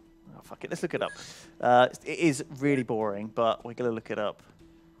 hours. Oh, fuck it. Let's look it up. It is really boring, but we're going to look it up.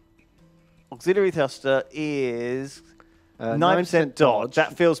 Auxiliary thruster is 9% dodge.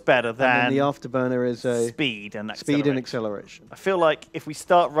 That feels better than... And then the afterburner is speed and acceleration. Speed and acceleration. I feel like if we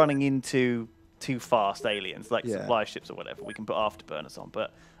start running into too fast aliens, like supply ships or whatever, we can put afterburners on.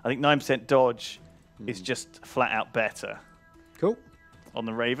 But I think 9% dodge is just flat out better. Cool. On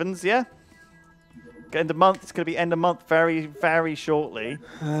the Ravens, yeah? End of month. It's going to be end of month very, very shortly.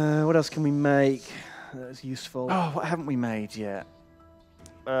 What else can we make that's useful? Oh, what haven't we made yet?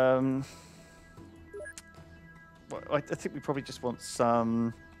 Well, I think we probably just want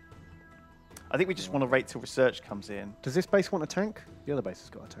some... I think we just want to wait till research comes in. Does this base want a tank? The other base has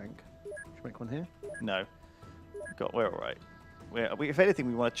got a tank. Should we make one here? No. We're all right. If anything,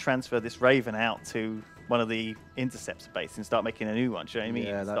 we want to transfer this Raven out to one of the interceptor bases and start making a new one. Do you know what I mean?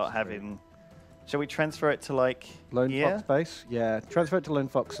 Yeah, start having... Shall we transfer it to, like... Lone Fox base? Yeah, transfer it to Lone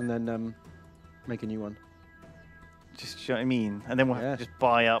Fox and then make a new one. Just, you know what I mean? And then we'll have to just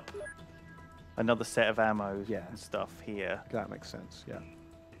buy up another set of ammo and stuff here. That makes sense, yeah.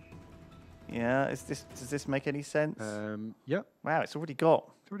 Yeah, does this make any sense? Yeah. Wow, it's already got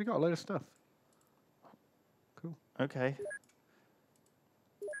a load of stuff. Cool. Okay.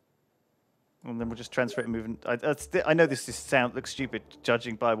 And then we'll just transfer it and move. I know this looks stupid,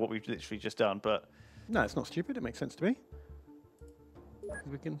 judging by what we've literally just done, but... No, it's not stupid. It makes sense to me.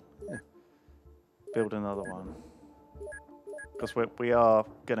 We can build another one. Because we are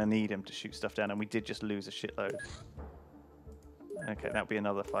going to need him to shoot stuff down, and we did just lose a shitload. Okay, that'll be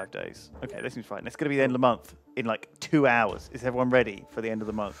another 5 days. Okay, this seems fine. It's going to be the end of the month in like 2 hours. Is everyone ready for the end of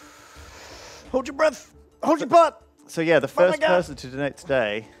the month? Hold your breath. Hold your butt. So yeah, the first person to donate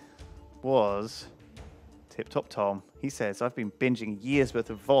today was Tip Top Tom. He says, I've been binging a year's worth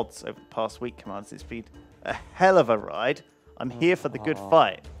of VODs over the past week, Commands. It's been a hell of a ride. I'm here for the good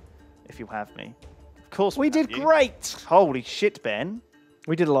fight, if you have me. Of course we did great. Holy shit, Ben.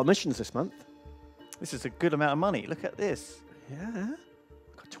 We did a lot of missions this month. This is a good amount of money. Look at this. Yeah.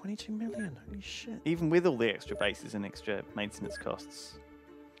 Got 22 million. Holy shit. Even with all the extra bases and extra maintenance costs.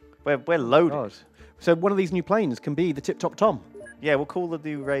 We're loaded. God. So one of these new planes can be the Tip Top Tom. Yeah, we'll call the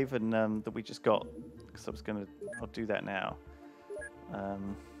new Raven that we just got. Because I'll do that now.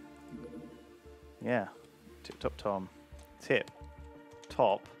 Yeah. Tip Top Tom. Tip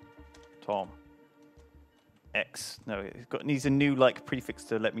Top Tom. X. No, it needs a new prefix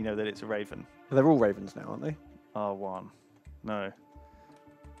to let me know that it's a Raven. They're all Ravens now, aren't they? R1. No.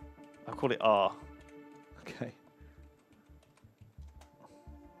 I'll call it R. Okay.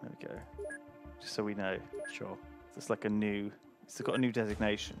 There we go. Just so we know. Sure. It's like a new... It's got a new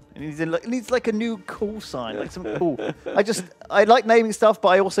designation. It needs like a new call sign, like some cool. I like naming stuff, but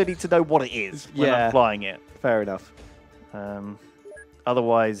I also need to know what it is when I'm flying it. Fair enough.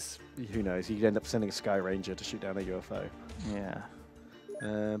 Otherwise, who knows? You could end up sending a Sky Ranger to shoot down a UFO.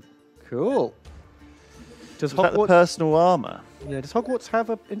 Yeah. Cool. Does Hogwarts the personal armor? Yeah. Does Hogwarts have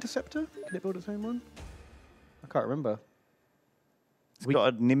an interceptor? Can it build its own one? I can't remember. It's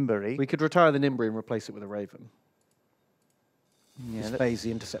got a Nimbury. We could retire the Nimbury and replace it with a Raven. Yeah, just phase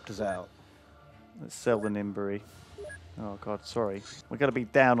the interceptors out. Let's sell the Nimbury. Oh God, sorry. We're gonna be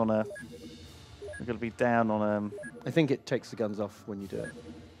down on a. We're gonna be down on I think it takes the guns off when you do it.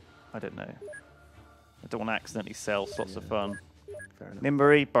 I don't know. I don't want to accidentally sell slots of fun. Fair enough.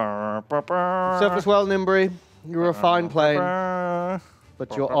 Nimbury. Serve us well, Nimbury. You're a fine plane,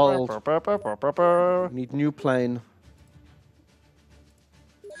 but you're old. You need new plane.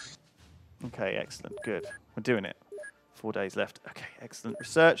 Okay, excellent. Good. We're doing it. 4 days left. Okay, excellent.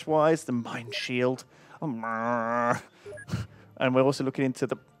 Research-wise, the mine shield. And we're also looking into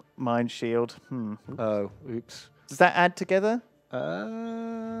the mine shield. Oh, oops. Does that add together?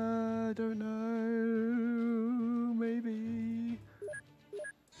 I don't know. Maybe.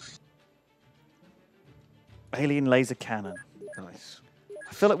 Alien laser cannon. Nice.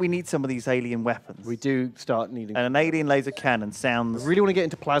 I feel like we need some of these alien weapons. We do start needing. And an alien laser cannon sounds... I really want to get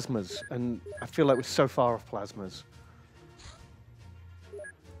into plasmas, and I feel like we're so far off plasmas.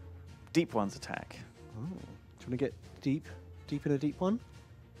 Deep ones attack. Oh. Do you want to get deep in a deep one?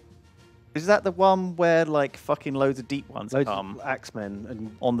 Is that the one where like fucking loads of deep ones come? Of axemen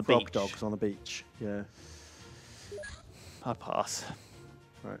and on the frog beach. dogs on the beach. Yeah. I'll pass.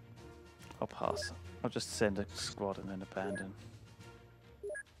 Right. I'll pass. I'll just send a squad and then abandon.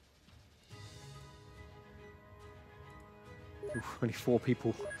 Oof, only 4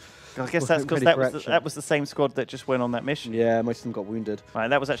 people. I guess that's because that was the same squad that just went on that mission. Yeah, most of them got wounded. Right,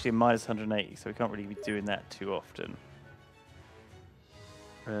 that was actually a minus 180, so we can't really be doing that too often.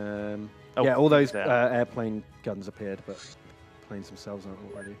 Yeah, all those airplane guns appeared, but planes themselves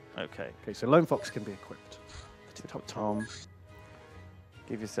aren't already. Okay. Okay, so Lone Fox can be equipped. Tip-Top Tom.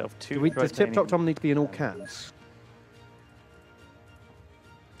 Give yourself 2. Does Tip-Top Tom need to be in all caps?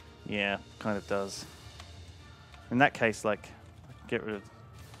 Yeah, kind of does. In that case, like, I can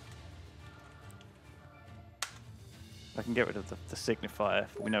get rid of the signifier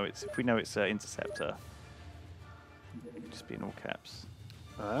if we know it's interceptor. Just be in all caps.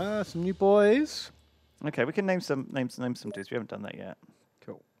 Ah, some new boys. Okay, we can name some dudes. We haven't done that yet.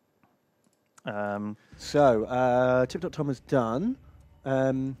 Cool. So Tip-Top Tom is done.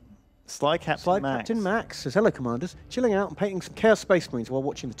 Sly Captain Max says, hello, commanders. Chilling out and painting some Chaos Space Marines while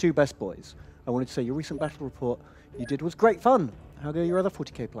watching the 2 Best Boys. I wanted to say your recent battle report you did was great fun. How go your other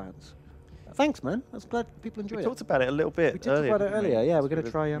 40k plans? Thanks, man. I'm glad people enjoy it. We talked about it a little bit. We did talk about it earlier. Yeah, we're going to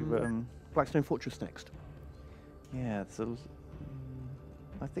try Blackstone Fortress next. Yeah, so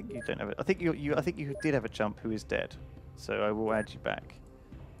I think you don't have it. I think you did have a chump who is dead. So I will add you back.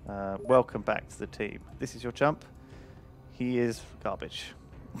 Welcome back to the team. This is your chump. He is garbage.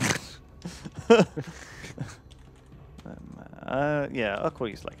 Yeah, I'll call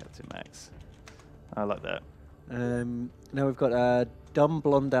you Sly Captain Max. I like that. Now we've got Dumb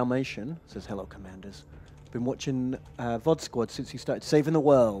Blonde Dalmatian says, hello, commanders. Been watching VOD Squad since you started saving the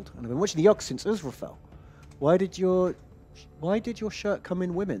world, and I've been watching the Yogs since Uzrafel. Why did your shirt come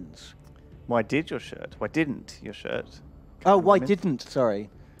in women's? Why did your shirt? Why didn't your shirt? Oh, why didn't? Sorry.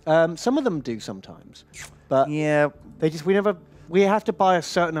 Some of them do sometimes, but yeah, we have to buy a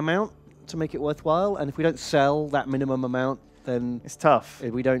certain amount to make it worthwhile, and if we don't sell that minimum amount, then it's tough.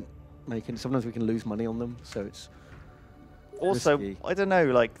 We don't make it. Sometimes we can lose money on them, so it's also risky. I don't know.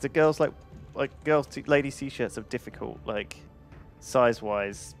 Like the girls, ladies' t-shirts are difficult, like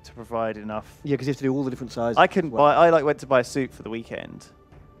size-wise, to provide enough. Yeah, because you have to do all the different sizes. I couldn't buy. I went to buy a suit for the weekend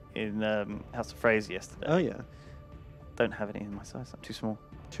in House of Fraser yesterday. Oh yeah. Don't have any in my size. I'm too small.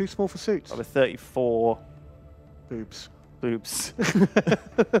 Too small for suits. I was 34. Boobs.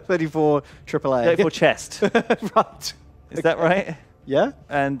 34 AAA. 34 chest. Right. Is that right? Yeah.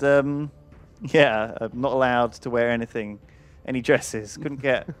 And yeah, I'm not allowed to wear any dresses. Couldn't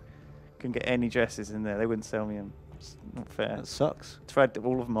get any dresses in there. They wouldn't sell me them. It's not fair. That sucks. Tried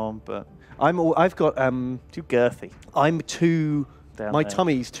all of them on, but I've got too girthy. My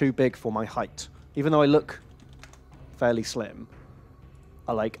tummy's too big for my height. Even though I look fairly slim,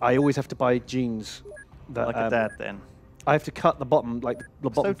 I always have to buy jeans that like a dad then. I have to cut the bottom, the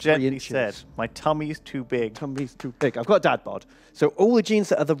bottom 3 inches. Said, my tummy's too big. Tummy's too big. I've got a dad bod. So all the jeans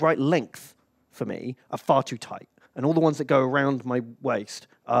that are the right length for me are far too tight. And all the ones that go around my waist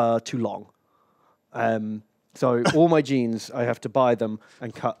are too long. So all my jeans, I have to buy them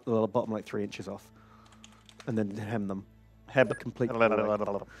and cut the bottom 3 inches off. And then hem them. Hem completely.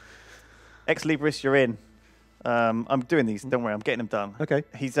 Ex Libris, you're in. I'm doing these. Don't worry, I'm getting them done. Okay.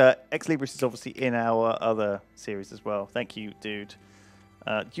 He's Ex Libris is obviously in our other series as well. Thank you, dude.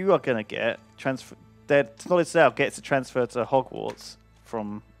 You are gonna get transfer. Knowledge South gets a transfer to Hogwarts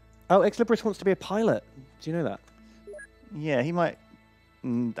from. Oh, Ex Libris wants to be a pilot. Do you know that? Yeah, he might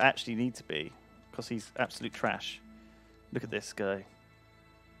actually need to be because he's absolute trash. Look at this guy.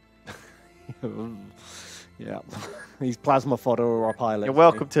 Yeah, he's plasma fodder or a pilot. You're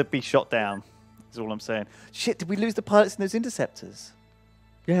welcome to be shot down. Is all I'm saying. Shit, did we lose the pilots in those interceptors?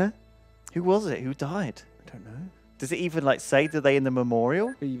 Yeah. Who was it? Who died? I don't know. Does it even like say, do they in the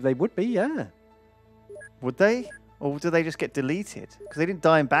memorial? They would be, yeah. Would they? Or do they just get deleted? Because they didn't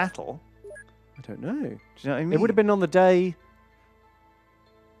die in battle. I don't know. Do you know what I mean? It would have been on the day.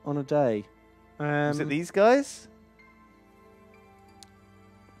 On a day. Was it these guys?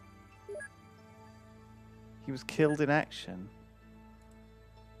 He was killed in action.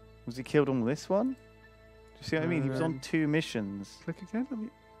 Was he killed on this one? Do you see what I mean? He was on 2 missions. Click again. Let me...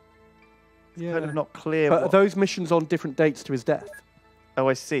 Yeah. Kind of not clear. But are those missions on different dates to his death? Oh,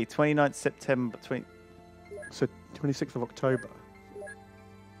 I see. 29th September. So 26th of October.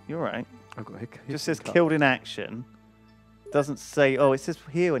 You're right. I've got it just says killed in action. Doesn't say. Oh, it says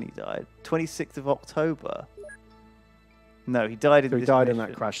here when he died. 26th of October. No, he died in. So he died in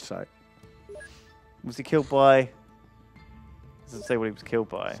that crash site. Was he killed by? Doesn't say what he was killed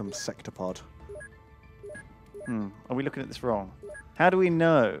by. Some sectopod. Are we looking at this wrong? How do we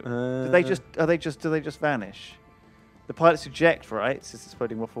know? Do they just vanish? The pilots eject, right? It says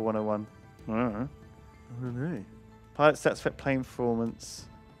exploding waffle 101. I don't know. Pilot stats affect plane performance.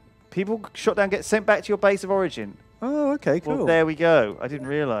 People shot down get sent back to your base of origin. Oh, okay, cool. Well, there we go. I didn't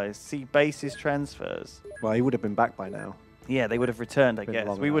realise. See bases transfers. Well, he would have been back by now. Yeah, they would have returned, I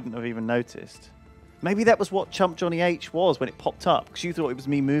guess. We wouldn't have even noticed. Maybe that was what Chump Johnny H was when it popped up, because you thought it was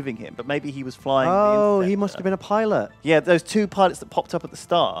me moving him, but maybe he was flying the Interceptor. He must have been a pilot. Yeah, those 2 pilots that popped up at the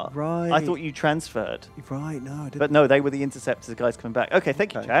start. Right. I thought you transferred. Right, no, I didn't. But no, they were the Interceptors, the guys coming back. Okay,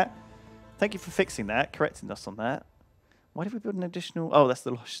 thank you, chat. Thank you for fixing that, correcting us on that. Why did we build an additional... Oh, that's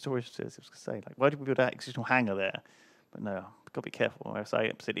the storage service I was going to say. Like, why did we build an additional hangar there? But no, got to be careful. Or else I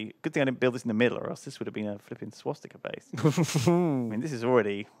absolutely... Good thing I didn't build this in the middle, or else this would have been a flipping swastika base. I mean, this is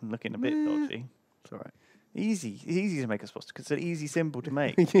already looking a bit dodgy. It's all right. Easy to make a swastika. It's an easy symbol to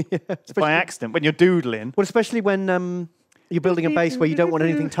make. Yeah, by accident, when you're doodling. Well, especially when you're building a base where you don't want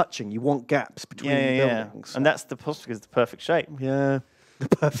anything touching. You want gaps between the buildings. And that's the swastika is the perfect shape. Yeah, the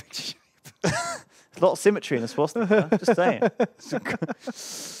perfect shape. There's a lot of symmetry in a swastika. Just saying.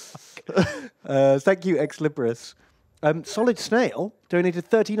 Thank you, Ex Libris. Solid Snail donated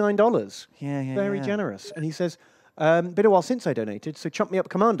 $39. Yeah. Very generous. And he says, been a while since I donated, so chump me up,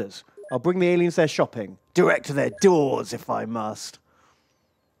 commanders. I'll bring the aliens their shopping. Direct to their doors, if I must.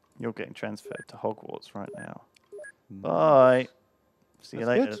 You're getting transferred to Hogwarts right now. Bye. See you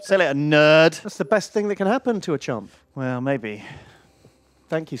later. Good. See you later, nerd. That's the best thing that can happen to a chump. Well, maybe.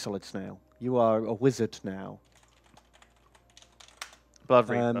 Thank you, Solid Snail. You are a wizard now. Blood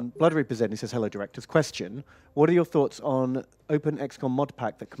Reaper. Blood Reaper Zen, he says, hello, directors. Question, what are your thoughts on open XCOM mod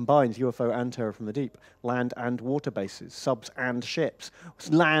pack that combines UFO and Terror from the Deep, land and water bases, subs and ships,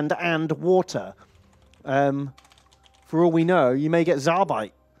 land and water? For all we know, you may get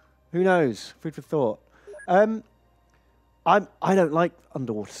Zarbite. Who knows? Food for thought. I don't like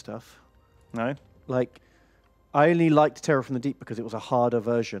underwater stuff. No? Like, I only liked Terror from the Deep because it was a harder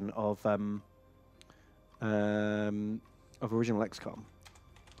version of original XCOM.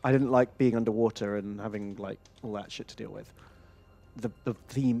 I didn't like being underwater and having like all that shit to deal with. The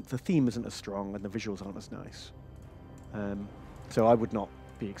theme isn't as strong and the visuals aren't as nice. So I would not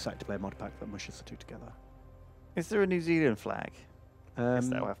be excited to play a mod pack that mushes the two together. Is there a New Zealand flag?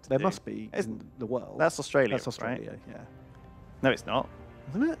 There must be in the world. That's Australia. That's Australia, right? Yeah. No, it's not.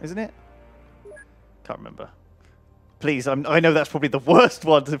 Isn't it? Can't remember. Please, I know that's probably the worst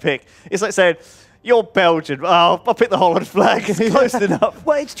one to pick. It's like saying, you're Belgian. Oh, I'll pick the Holland flag. It's close enough.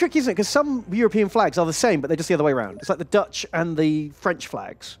 Well, it's tricky, isn't it? Because some European flags are the same, but they're just the other way around. It's like the Dutch and the French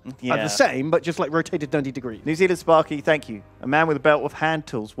flags are the same, but just like rotated 90 degrees. New Zealand Sparky, thank you. A man with a belt of hand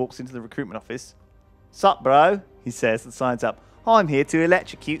tools walks into the recruitment office. Sup, bro? He says and signs up. I'm here to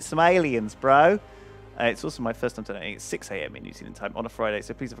electrocute some aliens, bro. It's also my first time donating. It's 6 a.m. in New Zealand time on a Friday,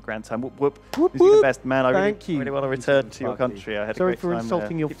 so please have a grand time. Whoop, whoop. Whoop, New Zealand whoop. best, man. I really want to return to your Sparky. country. I had Sorry a great for time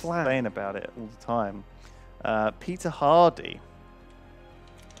insulting there. your flag. Saying about it all the time. Peter Hardy,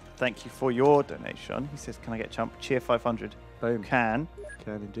 thank you for your donation. He says, can I get Chump? Cheer 500. Boom. Can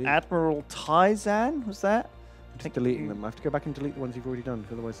indeed. Admiral Taizan, was that? I'm just deleting them. I have to go back and delete the ones you've already done,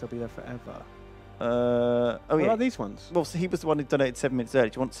 because otherwise they'll be there forever. What are these ones? Well, so he was the one who donated 7 minutes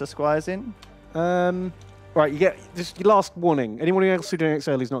early. Do you want Sir Squires in? Right, you get just your last warning. Anyone else who donates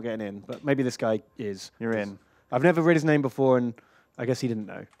early is not getting in, but maybe this guy is. You're in. I've never read his name before, and I guess he didn't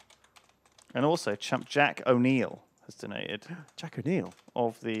know. And also, Chump Jack O'Neill has donated. Jack O'Neill?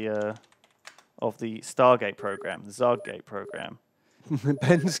 Of the Stargate program, the Zargate program.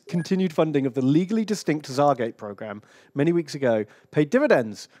 Ben's continued funding of the legally distinct Zargate program many weeks ago paid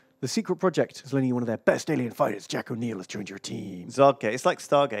dividends. The secret project is lending you one of their best alien fighters. Jack O'Neill has joined your team. Zargate. It's like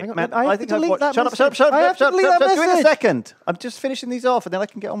Stargate. On, Man, I think have to I've delete watched... that Shut up, message. shut up, I have to delete that Do it in a message. second. I'm just finishing these off, and then I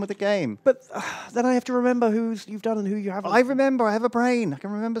can get on with the game. But then I have to remember who you've done and who you haven't. I remember. I have a brain. I can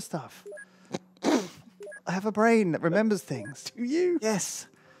remember stuff. I have a brain that remembers things. Do you? Yes.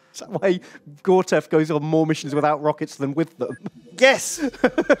 Is that why Gortef goes on more missions without rockets than with them? Yes.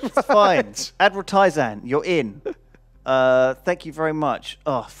 It's fine. Admiral Taizan, you're in. Thank you very much.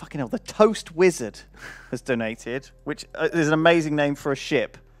 Oh, fucking hell. The Toast Wizard has donated, which is an amazing name for a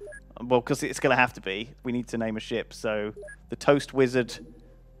ship. Well, because it's going to have to be. We need to name a ship. So, the Toast Wizard,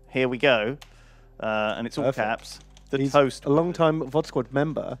 here we go. And it's all Perfect. caps. He's Toast. a long-time VOD Squad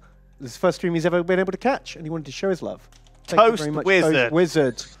member. This is the first stream he's ever been able to catch, and he wanted to show his love. Thank you very much, Wizard. Toast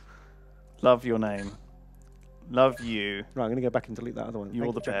Wizard. Love your name. Love you. Right, I'm going to go back and delete that other one. You're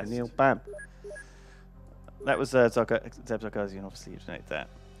Thank the you, Jack best. O'Neill. Bam. That was Zeb Zargazian. Obviously, you donated that.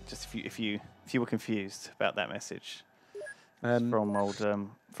 Just if you were confused about that message, from old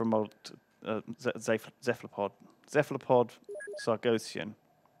Cephalopod Sargosian.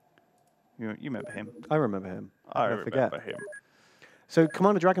 You remember him? I remember him. I never remember him. So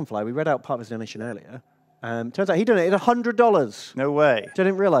Commander Dragonfly, we read out part of his donation earlier. Turns out he donated $100. No way. Which I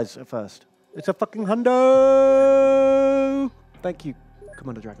didn't realise at first. It's a fucking hundo. Thank you,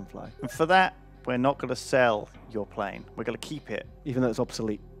 Commander Dragonfly. And for that, we're not going to sell your plane. We're going to keep it. Even though it's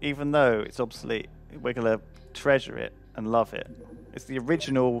obsolete. Even though it's obsolete, we're going to treasure it and love it. It's the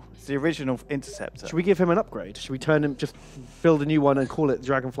original Interceptor. Should we give him an upgrade? Should we just build a new one and call it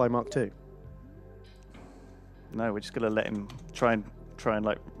Dragonfly Mark II? No, we're just going to let him try and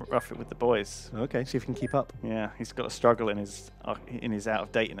like rough it with the boys. Okay, see if he can keep up. Yeah, he's got a struggle in his out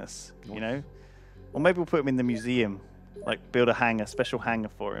of dateness, you know. Or maybe we'll put him in the museum, like build a special hangar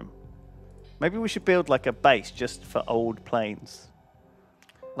for him. Maybe we should build like a base just for old planes,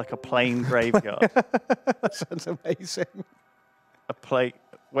 like a plane graveyard. That sounds amazing.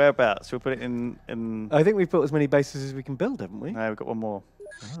 Whereabouts? We'll put it in. I think we've built as many bases as we can build, haven't we? No, we've got one more.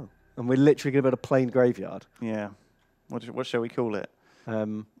 Oh. And we're literally going to build a plane graveyard. Yeah. What shall we call it?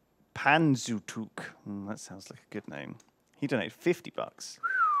 Panzutuk. That sounds like a good name. He donated $50.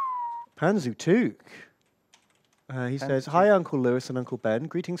 Panzutuk. He says, "Hi, Uncle Lewis and Uncle Ben.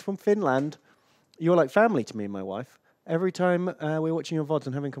 Greetings from Finland. You're like family to me and my wife. Every time we're watching your VODs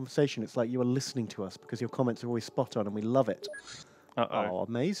and having a conversation, it's like you are listening to us because your comments are always spot on and we love it." Oh,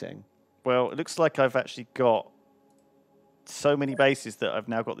 amazing. Well, it looks like I've actually got so many bases that I've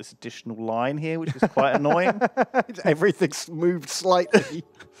now got this additional line here, which is quite annoying. Everything's moved slightly.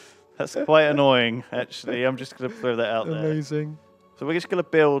 That's quite annoying, actually. I'm just going to throw that out there. Amazing. So we're just going to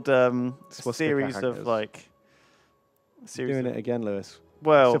build a series of like... Doing it again, Lewis.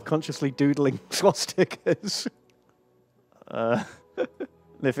 Well... Subconsciously doodling swastikas.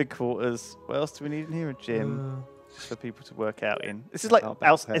 Living quarters. What else do we need in here? A gym. Just for people to work out in. This is like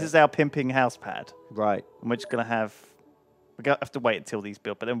this is our pimping house pad. Right. And we're just going to have... We're going to have to wait until these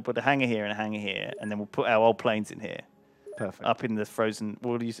build, but then we'll put a hangar here and a hangar here, and then we'll put our old planes in here. Perfect. Up in the frozen...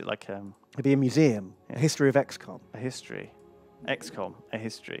 We'll use it like... It'd be a museum. Yeah. A history of XCOM. A history. XCOM. A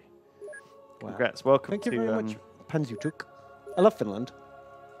history. Wow. Congrats. Welcome Thank to... you very much, Panzutuk. I love Finland.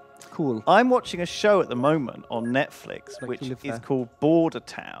 Cool. I'm watching a show at the moment on Netflix, which is called Border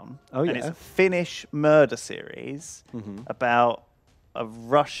Town. Oh, yeah. And it's a Finnish murder series about a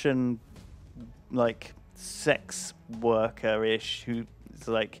Russian, like, sex worker-ish who's,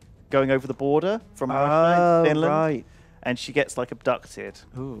 like, going over the border from Russia to Finland. Right. And she gets, like, abducted.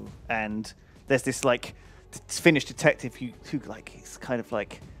 Ooh. And there's this, like, Finnish detective who like, he's kind of,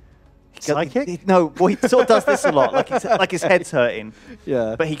 like... Psychic? No, well, he sort of does this a lot. Like his head's hurting.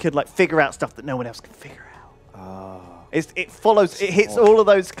 Yeah. But he could like figure out stuff that no one else can figure out. It hits all of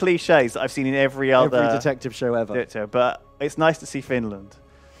those cliches that I've seen in every detective show ever. But it's nice to see Finland.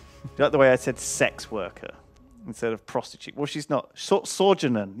 Do you like the way I said sex worker instead of prostitute? Well, she's not.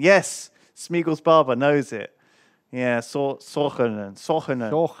 Sorgenen. Yes. Smeagol's barber knows it. Yeah, Sorgenen.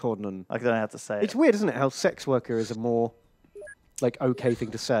 I don't know how to say it. It's weird, isn't it, how sex worker is a more... like okay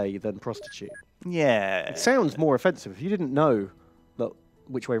thing to say than prostitute. Yeah. It sounds more offensive. If you didn't know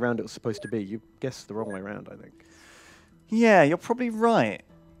which way round it was supposed to be, you guessed the wrong way round, I think. Yeah, you're probably right.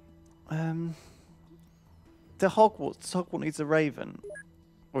 The Hogwarts needs a raven.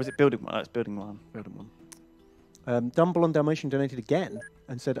 Or is it building one? Oh, it's building one. Building one. Dumble on Dalmatian donated again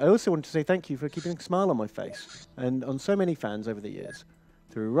and said, "I also want to say thank you for keeping a smile on my face and on so many fans over the years.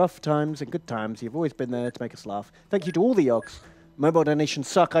 Through rough times and good times, you've always been there to make us laugh. Thank you to all the Yogs. Mobile donations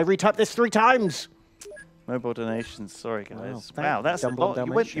suck. I retyped this 3 times. Mobile donations. Sorry, guys. Wow, that's a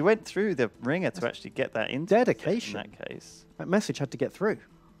lot. You went through the ringer to actually get that into dedication. In that case, that message had to get through.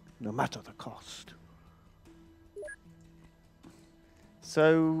 no matter the cost.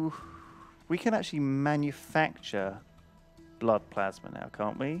 So we can actually manufacture blood plasma now,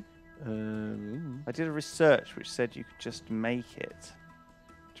 can't we? I did a research which said you could just make it.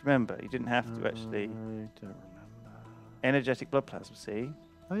 Do you remember? You didn't have to actually. I don't remember. Energetic blood plasma, see?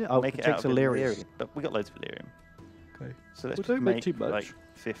 Oh yeah, make it out of Illyrium. But we got loads of Illyrium. Okay. So let's Well, just don't make too much. like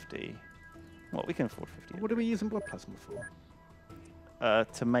 50. Well, we can afford 50. What are we using blood plasma for?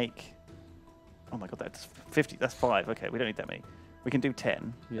 To make. Oh my god, that's 50. That's 5. Okay, we don't need that many. We can do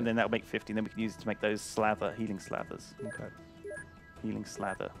 10, and then that'll make 50, and then we can use it to make those healing slathers. Okay. Healing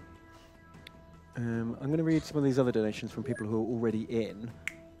slather. I'm going to read some of these other donations from people who are already in.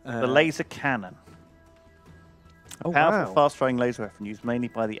 The laser cannon. A powerful, fast-firing laser weapon used mainly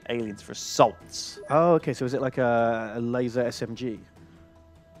by the aliens for assaults. Oh, okay. So is it like a laser SMG?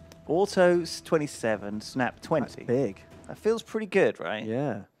 Auto 27, snap 20. That's big. That feels pretty good, right?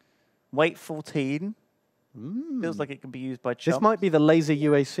 Yeah. Weight 14. Feels like it can be used by chumps. This might be the laser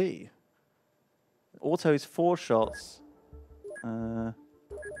UAC. Auto is 4 shots.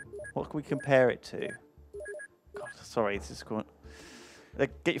 What can we compare it to? God, sorry, this is going.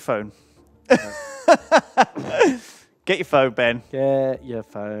 Get your phone. Get your phone, Ben. Get your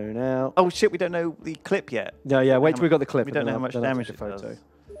phone out. Oh shit, we don't know the clip yet. No, yeah. Wait till we got the clip. We don't know how much damage it does.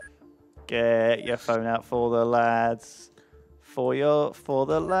 Get your phone out for the lads. For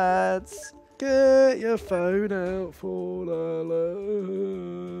the lads. Get your phone out for the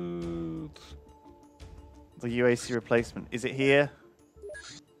lads. The UAC replacement. Is it here?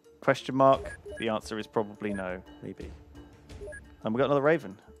 Question mark. The answer is probably no. Maybe. And we got another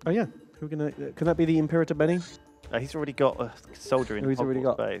Raven. Oh yeah. Who gonna? Can that be the Imperator Benny? He's already got a soldier in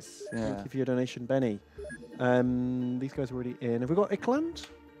Hogwarts base. Yeah. Thank you for your donation, Benny. These guys are already in. Have we got Ickland?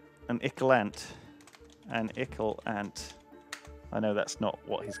 An Icklant. An Icklant. I know that's not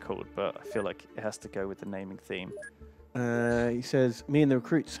what he's called, but I feel like it has to go with the naming theme. He says, me and the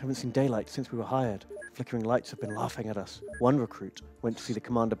recruits haven't seen daylight since we were hired. Flickering lights have been laughing at us. One recruit went to see the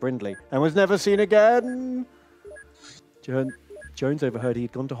Commander Brindley and was never seen again. Jones overheard he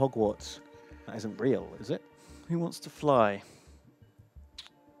had gone to Hogwarts. That isn't real, is it? Who wants to fly?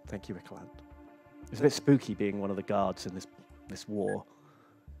 Thank you, Ickland. It's a bit spooky being one of the guards in this war.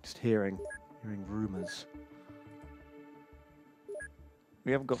 Just hearing rumours.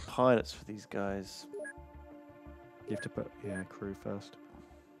 We haven't got pilots for these guys. You have to put, crew first.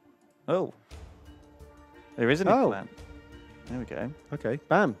 Oh. There is an Ickland. There we go. Okay,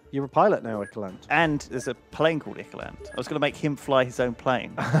 bam. You're a pilot now, Ickland. And there's a plane called Ickland. I was going to make him fly his own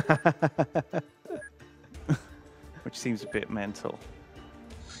plane. Which seems a bit mental.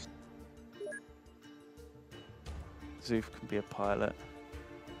 Zoof can be a pilot.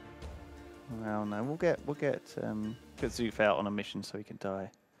 Well, no, we'll get Zoof out on a mission so he can die.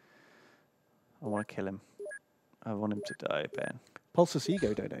 I want to kill him. I want him to die, Ben. Pulsus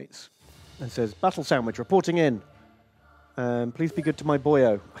Ego donates and says, Battle Sandwich reporting in. Please be good to my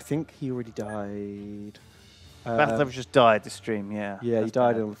boyo. I think he already died. Battle Sandwich just died this stream, yeah. Yeah, he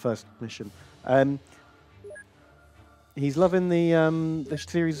died on the first mission. He's loving the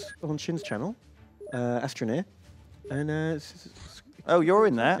series on Shin's channel, Astroneer. And oh, you're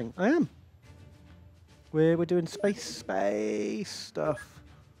in that? I am. We're doing space stuff.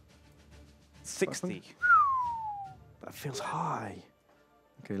 60. That feels high.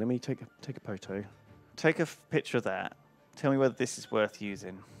 Okay, let me take a photo. Take a picture of that. Tell me whether this is worth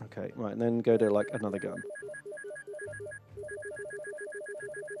using. Okay, right, and then go to like another gun.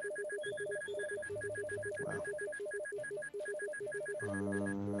 Wow.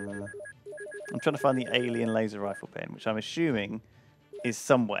 I'm trying to find the alien laser rifle pen, which I'm assuming is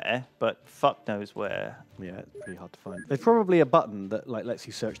somewhere, but fuck knows where. Yeah, it's pretty hard to find. There's probably a button that like lets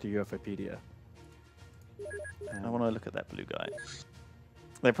you search the UFOpedia. I want to look at that blue guy.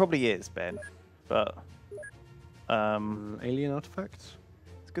 There probably is, Ben, but alien artifacts.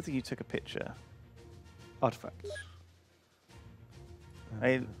 It's a good thing you took a picture. Artifacts.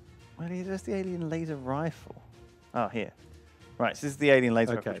 Well, there's the alien laser rifle. Oh, here. Right, so this is the alien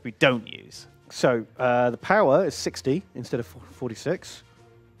laser rifle, which we don't use. So the power is 60 instead of 46.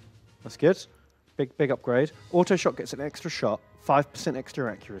 That's good. Big upgrade. Auto shot gets an extra shot, 5%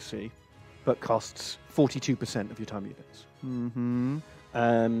 extra accuracy, but costs 42% of your time units. Mm-hmm.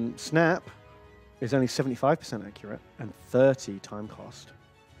 Snap is only 75% accurate and 30 time cost.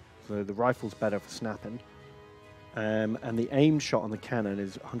 So the rifle's better for snapping. And the aim shot on the cannon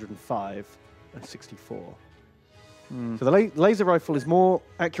is 105 and 64. So the laser rifle is more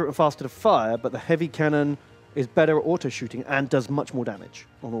accurate and faster to fire, but the heavy cannon is better at auto shooting and does much more damage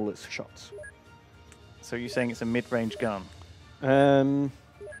on all its shots. So you're saying it's a mid-range gun?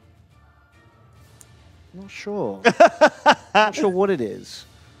 Not sure. Not sure what it is.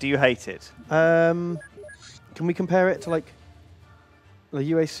 Do you hate it? Can we compare it to like the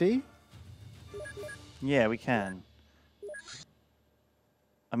UAC? Yeah, we can.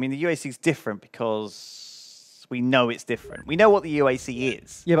 I mean, the UAC is different because we know it's different. We know what the UAC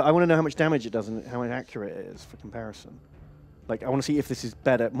is. Yeah, but I want to know how much damage it does and how accurate it is for comparison. Like, I want to see if this is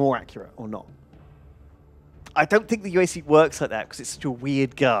better, more accurate or not. I don't think the UAC works like that because it's such a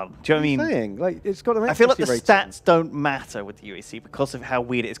weird gun. Do you know what I mean? Saying? Like, it's got an I feel like the rating. stats don't matter with the UAC because of how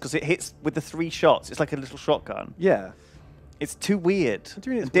weird it is. Because it hits with the 3 shots. It's like a little shotgun. Yeah. It's too weird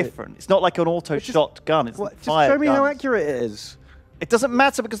and different. It's not like an auto shot gun. It's just fire show me how guns. accurate it is. It doesn't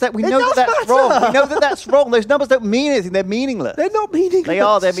matter because we know that that's wrong. We know that that's wrong. Those numbers don't mean anything. They're meaningless. They're not meaningless. They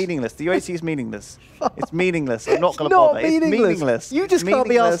are. They're meaningless. The UAC is meaningless. It's meaningless. I'm not going to bother. It's meaningless. You just can't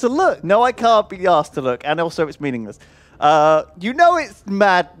be asked to look. No, I can't be asked to look. And also, it's meaningless. You know it's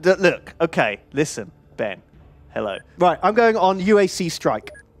mad. Look, okay, listen, Ben. Hello. Right, I'm going on UAC strike.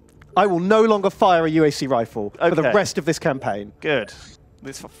 I will no longer fire a UAC rifle for the rest of this campaign. Good.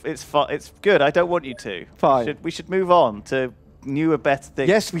 It's good. I don't want you to. Fine. We should move on to newer, better things.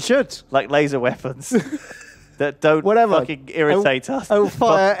 Yes, we should. Like laser weapons that don't fucking irritate us. I will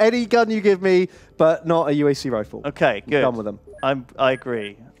fire any gun you give me, but not a UAC rifle. Okay, good. I'm done with them. I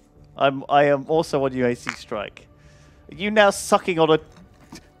agree. I am also on UAC strike. Are you now sucking on a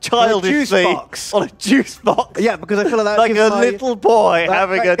childishly on a juice box? Yeah, because I feel like that like gives a little boy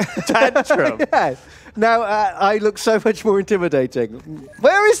having a tantrum. Yeah. Now I look so much more intimidating.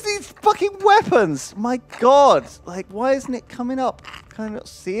 Where is these fucking weapons? My God! Like, why isn't it coming up? Can I not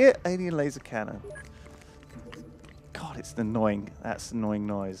see it? Alien laser cannon. God, it's annoying. That's annoying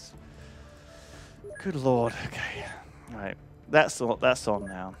noise. Good Lord. Okay. Right. That's on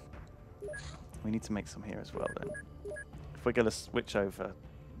now. We need to make some here as well then. If we're going to switch over,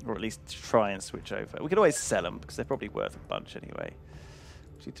 or at least try and switch over. We could always sell them because they're probably worth a bunch anyway.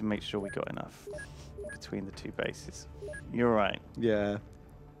 We need to make sure we got enough between the 2 bases. You're right. Yeah.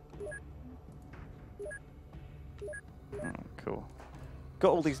 Oh, cool.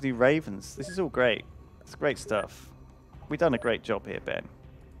 Got all these new Ravens. This is all great. It's great stuff. We've done a great job here, Ben.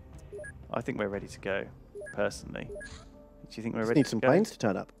 I think we're ready to go, personally. Do you think we're ready to go? Need some planes to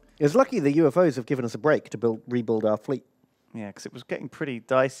turn up. It's lucky the UFOs have given us a break to rebuild our fleet. Yeah, because it was getting pretty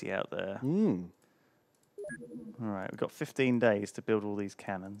dicey out there. Mm. All right, we've got 15 days to build all these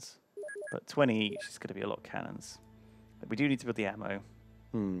cannons. But 20 each is going to be a lot of cannons. But we do need to build the ammo.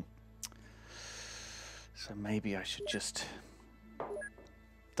 Hmm. So maybe I should just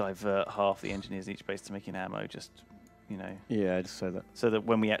divert half the engineers each base to making ammo, just, you know. Yeah, just so that. So that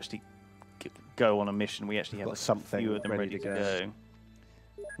when we actually go on a mission, we actually have something few of them ready to go.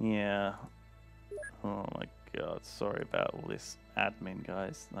 Yeah. Oh my God, sorry about all this admin,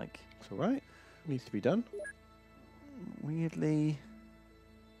 guys. Like, it's all right. Needs to be done. Weirdly,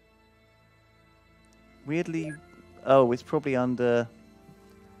 oh, it's probably under.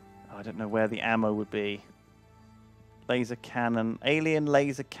 Oh, I don't know where the ammo would be. Laser cannon, alien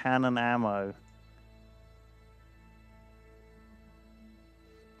laser cannon ammo.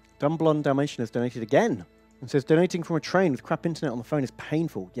 Dumblon Dalmatian has donated again and says donating from a train with crap internet on the phone is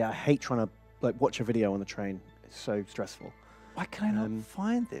painful. Yeah, I hate trying to watch a video on the train. It's so stressful. Why can I not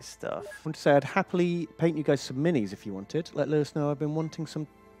find this stuff? I want to say I'd happily paint you guys some minis if you wanted. Let Lewis know I've been wanting some.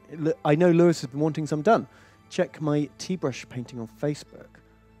 I know Lewis has been wanting some done. Check my T-brush painting on Facebook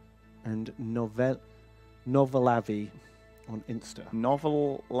and Novelavi on Insta.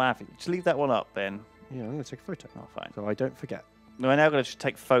 Novelavi. Just leave that one up, Ben. Yeah, I'm going to take a photo. Oh, fine. So I don't forget. No, I'm now going to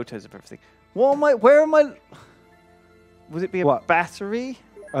take photos of everything. What am I? Where am I? Would it be a battery?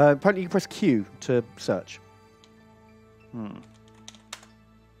 Apparently you can press Q to search.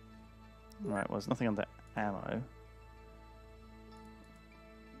 Right, well, there's nothing under ammo.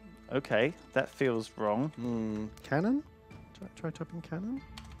 Okay, that feels wrong. Cannon? Try typing cannon?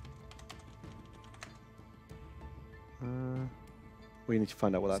 We need to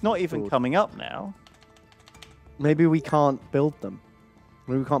find out what that's It's not even coming up now. Maybe we can't build them.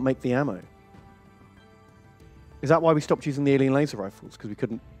 Maybe we can't make the ammo. Is that why we stopped using the alien laser rifles? Because we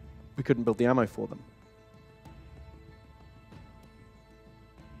couldn't build the ammo for them.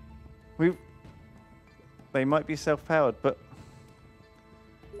 They might be self-powered, but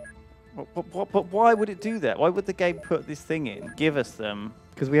why would it do that? Why would the game put this thing in, give us them,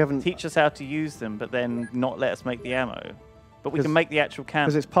 because we haven't teach us how to use them, but then not let us make the ammo? But we can make the actual cannon.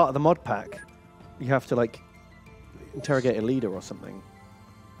 Because it's part of the mod pack. You have to interrogate a leader or something.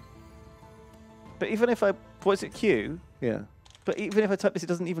 But even if what's it, Q? Yeah. But even if I type this, it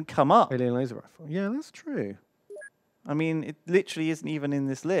doesn't even come up. Alien laser rifle. Yeah, that's true. I mean, it literally isn't even in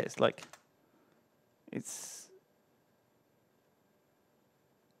this list. Like, It's...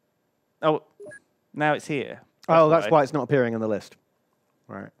 Oh, now it's here. That's why it's not appearing on the list.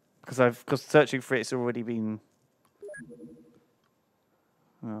 Right. Because searching for it's already been...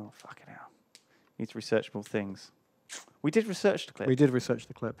 Oh, fucking hell. Need to research more things. We did research the clip. We did research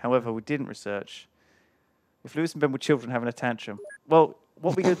the clip. However, we didn't research if Lewis and Ben were children having a tantrum. Well,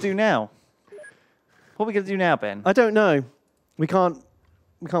 what are we going to do now? What are we going to do now, Ben? I don't know. We can't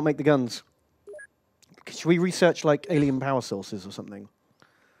make the guns. Should we research like alien power sources or something?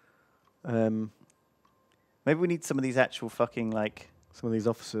 Maybe we need some of these actual fucking like... Some of these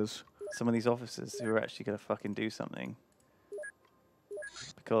officers. Some of these officers who are actually going to fucking do something.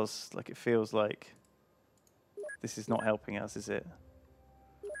 Because, like, it feels like this is not helping us, is it?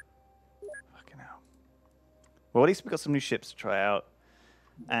 Fucking hell. Well, at least we've got some new ships to try out.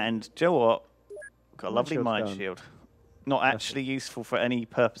 And, do you know what? We've got a lovely mine shield. Not actually useful for any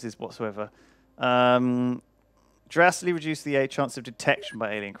purposes whatsoever. Drastically reduce the chance of detection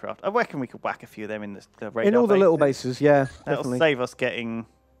by alien craft. I reckon we could whack a few of them in the radar. In all the little bases, yeah. That'll definitely. save us getting...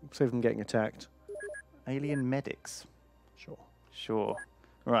 Save them getting attacked. Alien medics. Sure. Sure.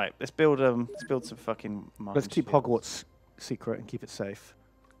 Right, let's build some fucking mine Let's keep shields. Hogwarts secret and keep it safe.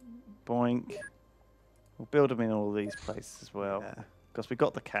 Boink. We'll build them in all these places as well. Because we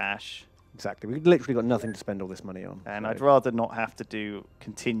got the cash. Exactly. We've literally got nothing to spend all this money on. And so I'd rather not have to do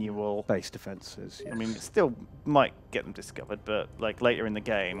continual... base defenses. Yeah. I mean, it still might get them discovered, but like later in the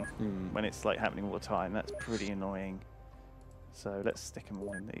game, when it's like happening all the time, that's pretty annoying. So let's stick them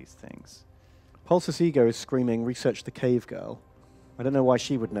all in these things. Pulsus Ego is screaming, research the cave girl. I don't know why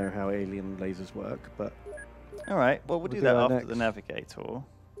she would know how alien lasers work, but... All right, well, we'll do that after the navigator.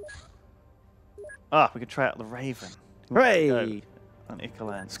 Ah, we could try out the Raven. Hooray! On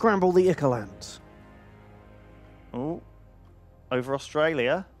Icaland. Scramble the Icalands. Oh, over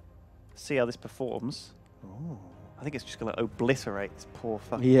Australia. See how this performs. Oh. I think it's just going to obliterate this poor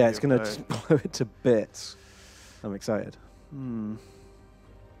fucking... Yeah, it's going to blow it to bits. I'm excited.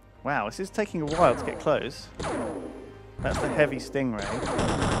 Wow, this is taking a while to get close. That's the heavy stingray.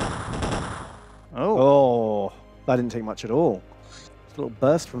 Oh, that didn't take much at all. It's a little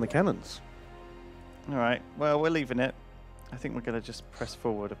burst from the cannons. All right, well, we're leaving it. I think we're going to just press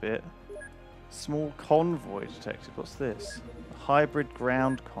forward a bit. Small convoy detected. What's this? A hybrid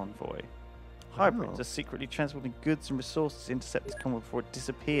ground convoy. Hybrids are secretly transporting goods and resources to intercept this convoy before it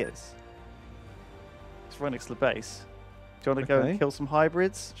disappears. It's right next to the base. Do you want to go and kill some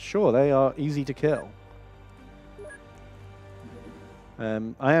hybrids? Sure, they are easy to kill.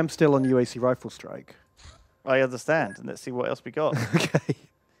 I am still on UAC rifle strike. I understand, and let's see what else we got. Okay.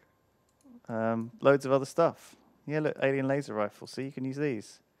 Loads of other stuff. Yeah, look, alien laser rifles. So you can use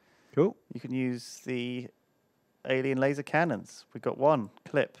these. Cool. You can use the alien laser cannons. We got one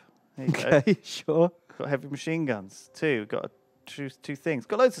clip. There you Okay, go. sure. Got heavy machine guns. Got two things.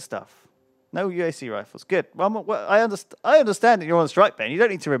 Got loads of stuff. No UAC rifles. Good. Well, I understand that you're on strike, Ben. You don't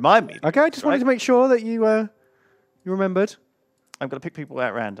need to remind me. Okay, I just wanted to make sure that you you remembered. I'm going to pick people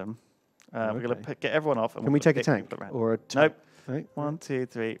out random. We're going to get everyone off. And Can we take a tank or a nope. Right. 1, 2,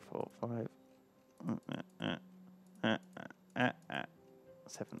 3, 4, 5.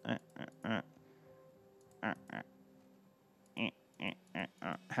 7.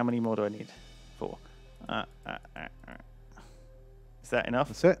 How many more do I need? 4. Is that enough?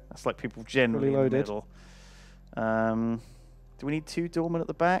 That's it. That's like people generally Fully loaded. in the middle. Do we need 2 doormen at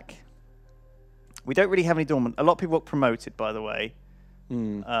the back? We don't really have any doormen. A lot of people got promoted, by the way,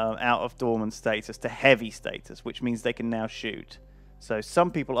 out of doorman status to heavy status, which means they can now shoot. So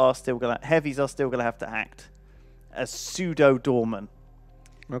some people are still going to... Heavies are still going to have to act as pseudo-doorman.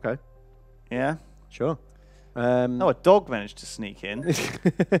 Okay. Yeah? Sure. Oh, a dog managed to sneak in.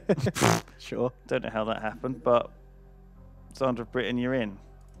 Sure. Don't know how that happened, but Sandra of Britain, you're in.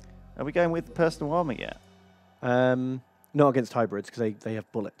 Are we going with personal armor yet? Not against hybrids, because they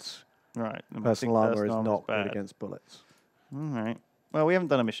have bullets. Right. Personal armor is not good against bullets. All right. Well, we haven't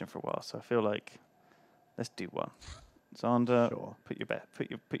done a mission for a while, so I feel like let's do one. Sandra, Sure. put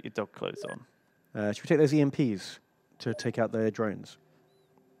your dog clothes on. Should we take those EMPs to take out the drones?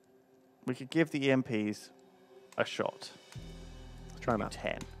 We could give the EMPs a shot. Let's try them out.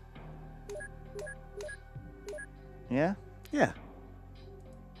 10. Yeah? Yeah.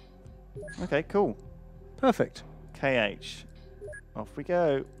 Okay, cool. Perfect. KH. Off we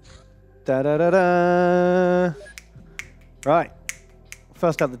go. Da-da-da-da. Right.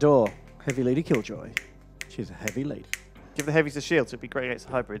 First out the door, Heavy Lady Killjoy. She's a heavy lady. Give the heavies a shield, so it'd be great against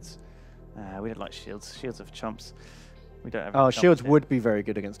the hybrids. We don't like shields. Shields are for chumps. We don't have. Oh, shields would be very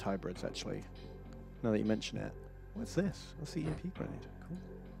good against hybrids, actually. Now that you mention it. What's this? What's the EMP grenade? Cool.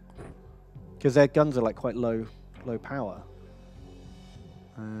 Because their guns are like quite low power.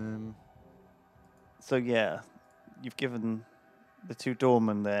 So yeah, you've given the two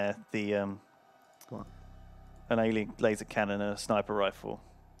doormen there What? an alien laser cannon and a sniper rifle.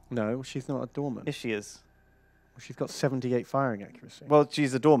 No, she's not a doorman. Yes, she is. She's got 78 firing accuracy. Well,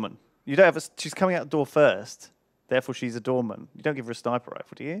 she's a doorman. You don't have she's coming out the door first, therefore she's a doorman. You don't give her a sniper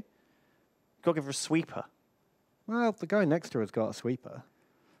rifle, do you? You've got to give her a sweeper. Well, the guy next to her has got a sweeper.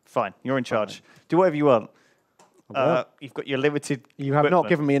 Fine, you're in charge. Fine. Do whatever you want. You've got your limited You have not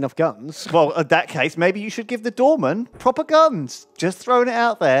given me enough guns. Well, in that case, maybe you should give the doorman proper guns. Just throwing it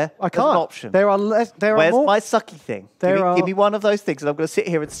out there. I can't. As an option. There are less. There Where's are more. my sucky thing? Give me one of those things, and I'm going to sit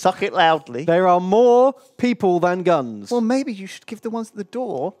here and suck it loudly. There are more people than guns. Well, maybe you should give the ones at the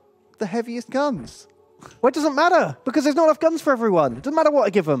door the heaviest guns. Well, it doesn't matter because there's not enough guns for everyone. It doesn't matter what I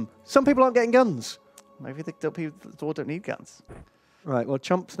give them. Some people aren't getting guns. Maybe the people at the door don't need guns. Right. Well,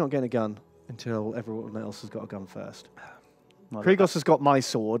 Chump's not getting a gun until everyone else has got a gun first. Krigos has got my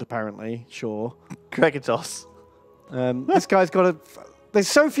sword, apparently. Sure. Kregatos. This guy's got there's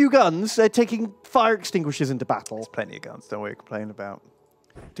so few guns, they're taking fire extinguishers into battle. There's plenty of guns, don't worry, complain about.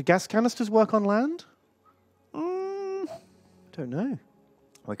 Do gas canisters work on land? Don't know.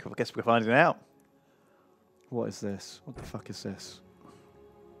 Well, I guess we're finding out. What is this? What the fuck is this?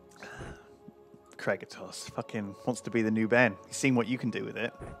 Kregatos fucking wants to be the new Ben. He's seen what you can do with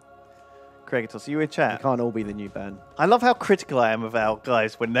it. Kregatos, are you in chat? We can't all be the new Ben. I love how critical I am of our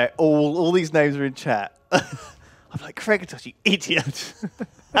guys when they're all these names are in chat. I'm like, Kregatos, you idiot.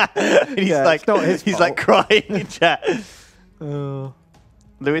 And he's like, not his he's fault. like crying in chat.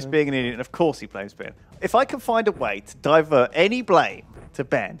 Lewis being an idiot, and of course he blames Ben. If I can find a way to divert any blame to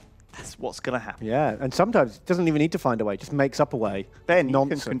Ben, that's what's going to happen. Yeah, and sometimes it doesn't even need to find a way, just makes up a way. Ben, you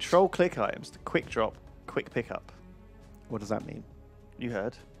can control click items to quick drop, quick pickup. What does that mean? You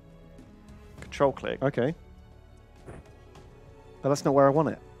heard. Control click. Okay. But that's not where I want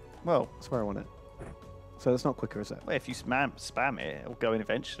it. Well, that's where I want it. So that's not quicker, is it? Well, if you spam it, it'll go in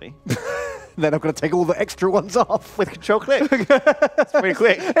eventually. Then I've got to take all the extra ones off. With control click. It's pretty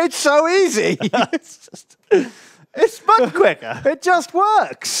quick. It's so easy. It's much quicker. It just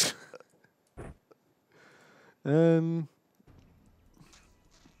works. Oh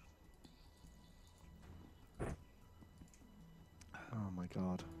my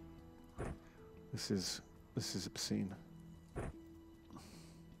god. This is obscene.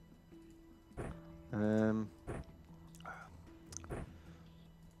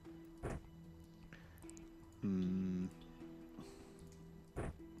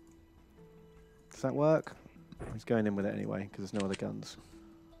 Does that work? He's going in with it anyway because there's no other guns.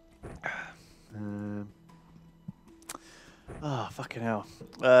 Fucking hell.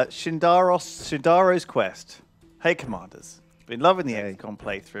 Shindaro's Quest. Hey, Commanders. Been loving the XCOM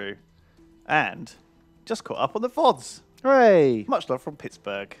playthrough. And just caught up on the VODs. Hooray! Much love from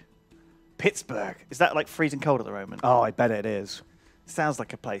Pittsburgh. Pittsburgh. Is that like freezing cold at the moment? Oh, I bet it is. Sounds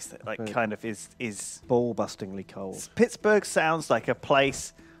like a place that kind of is ball-bustingly cold. Pittsburgh sounds like a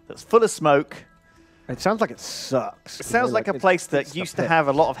place that's full of smoke. It sounds like it sucks. It sounds like a place that used to have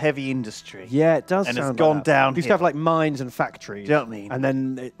a lot of heavy industry. Yeah, it does. And sound it's gone like down. It used to have like mines and factories. Do you know what I mean? And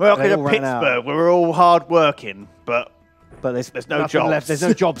then welcome to Pittsburgh, where we're all hard working, but there's no jobs left. There's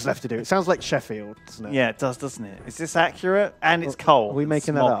no jobs left to do. It sounds like Sheffield, doesn't it? Yeah, it does, doesn't it? Is this accurate? And it's cold. Are we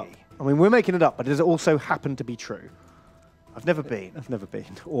making that up? Smoggy. I mean, we're making it up, but does it also happen to be true? I've never been. I've never been,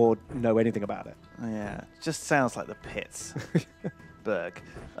 or know anything about it. Yeah, it just sounds like the Pittsburgh.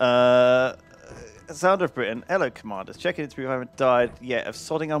 Sound of Britain. Hello, Commanders. Checking in to see if I haven't died yet of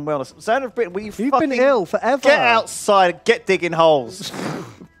sodding unwellness. Sound of Britain, you've been ill forever. Get outside and get digging holes.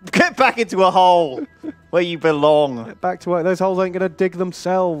 Get back into a hole where you belong. Get back to work. Those holes ain't going to dig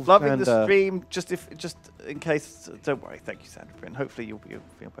themselves. Loving the stream. Just in case. Don't worry. Thank you, Sound of Britain. Hopefully you'll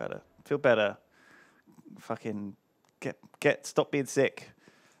feel better. Feel better. Fucking stop being sick.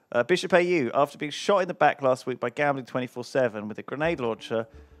 Bishop AU. After being shot in the back last week by gambling 24/7 with a grenade launcher,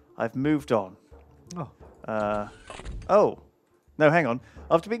 I've moved on. No, hang on.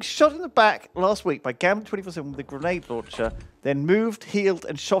 After being shot in the back last week by gambling 24/7 with a grenade launcher, then moved, healed,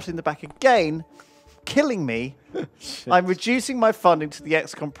 and shot in the back again, killing me, I'm reducing my funding to the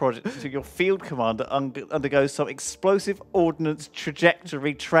XCOM project until your field commander undergoes some explosive ordnance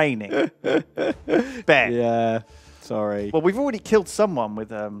trajectory training. Ben. Yeah, sorry. Well, we've already killed someone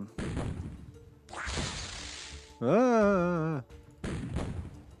with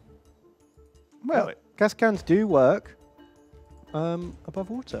Well, gas cans do work above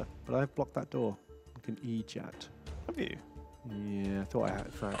water, but I've blocked that door. I can eject. Have you? Yeah, I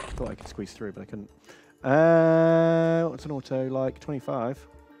thought I could squeeze through, but I couldn't. What's an auto like? 25.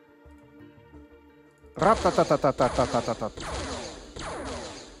 Well,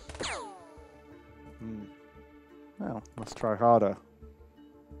 let's try harder.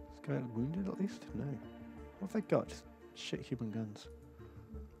 Let's go wounded at least? No. What have they got? Just shit human guns.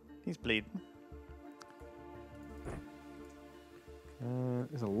 He's bleeding.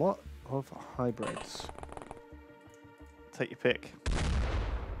 There's a lot of hybrids. Take your pick.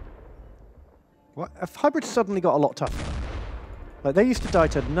 What? Have hybrids suddenly got a lot tougher? Like, they used to die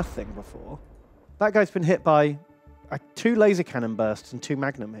to nothing before. That guy's been hit by 2 laser cannon bursts and 2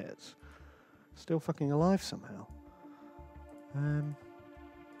 magnum hits. Still fucking alive somehow.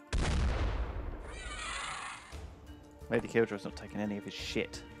 Lady Killjoy's not taking any of his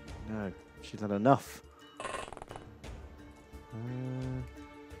shit. No, she's had enough.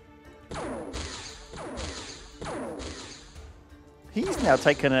 He's now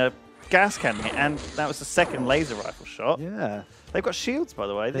taken a gas cannon, and that was the second laser rifle shot. Yeah. They've got shields, by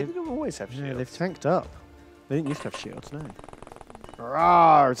the way. They didn't always have shields. Yeah, they've tanked up. They didn't used to have shields, no.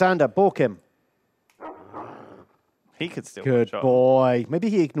 Rawr, Xander, balk him. He could still Good shot. boy. Maybe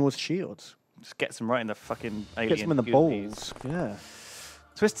he ignores shields. Just gets him right in the fucking alien. Gets him in the balls. Yeah.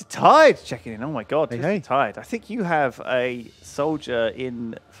 Twisted Tide checking in. Oh my god, Hey, Twisted Tide. I think you have a soldier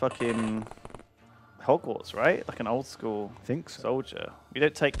in fucking Hogwarts, right? Like an old school soldier. We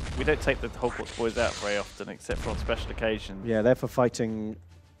don't take the Hogwarts boys out very often, except for on special occasions. Yeah, they're for fighting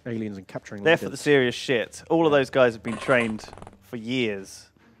aliens and capturing They're for the serious shit. All of those guys have been trained for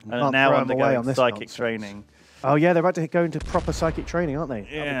years and are now undergoing psychic training. Oh yeah, they're about to go into proper psychic training, aren't they?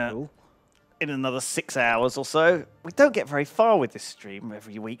 Yeah. Cool. In another 6 hours or so. We don't get very far with this stream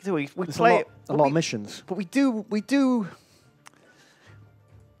every week, do we? We play it a lot of missions. But we do.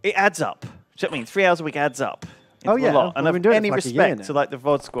 It adds up. Do you know what I mean? 3 hours a week adds up. Oh yeah. A lot. And I've any like respect to like the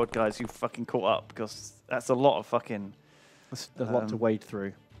VOD squad guys who fucking caught up, because that's a lot of fucking. That's a lot to wade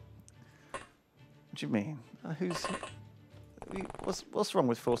through. What do you mean? What's wrong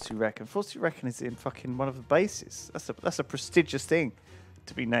with Force to Reckon? Force to Reckon is in fucking one of the bases. That's a prestigious thing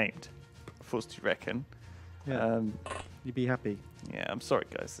to be named. Force to Reckon. Yeah. You'd be happy. Yeah, I'm sorry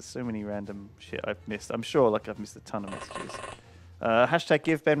guys. There's so many random shit I've missed. I'm sure like I've missed a ton of messages. Hashtag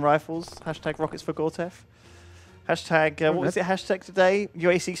give Ben rifles. Hashtag rockets for Gortef. Hashtag what was it? Hashtag today?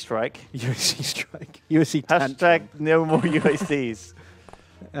 UAC strike. UAC strike. UAC hashtag no more UACs.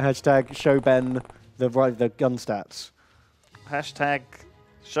 Hashtag show Ben the gun stats. Hashtag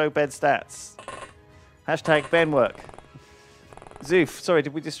show Ben stats. Hashtag Ben work. Zoof, sorry,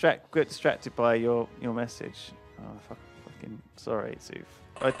 did we get distracted by your message? Oh, fucking sorry, Zoof.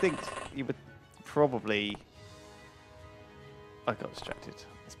 I think you would probably. I got distracted.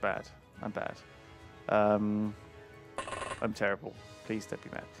 It's bad. I'm bad. I'm terrible. Please don't be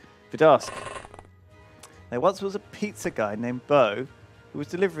mad. Vidask. There once was a pizza guy named Bo who was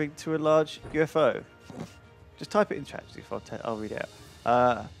delivering to a large UFO. Just type it in chat, Zoof. I'll read it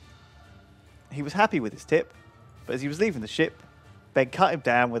out. He was happy with his tip, but as he was leaving the ship, Ben cut him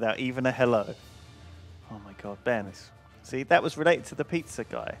down without even a hello. Oh my god, Ben. See, that was related to the pizza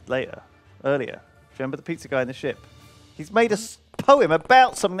guy earlier. Remember the pizza guy in the ship? He's made a poem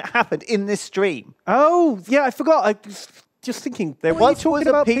about something that happened in this stream. Oh, yeah, I forgot. I was just thinking. There once was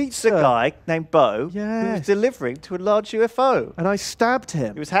a pizza guy named Bo who was delivering to a large UFO. And I stabbed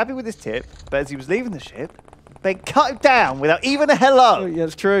him. He was happy with his tip, but as he was leaving the ship, Ben cut him down without even a hello. Oh, yeah,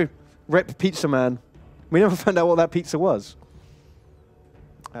 it's true. Rip Pizza Man. We never found out what that pizza was.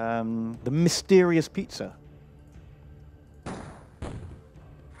 The mysterious pizza.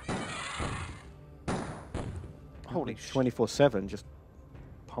 Holy shit. 24/7 just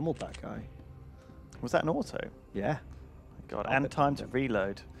pummeled that guy. Was that an auto? Yeah. God, and time to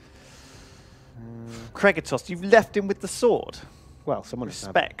reload. Craigatos, you've left him with the sword. Well, someone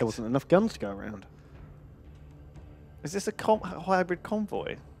respect. There wasn't enough guns to go around. Is this a hybrid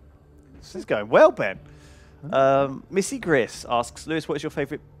convoy? This is going well, Ben. Missy Griss asks, Lewis, what is your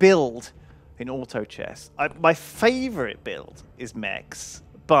favourite build in auto chess? My favourite build is mechs,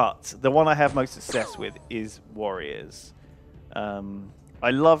 but the one I have most success with is warriors. I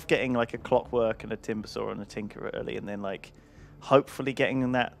love getting like a Clockwork and a Timbersaw and a Tinker early, and then like hopefully getting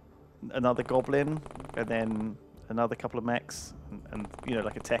another Goblin, and then another couple of mechs, and you know,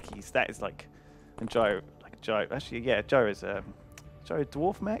 like a Techies. That is like, and Gyro, like a Gyro. Actually, yeah, Gyro's Gyro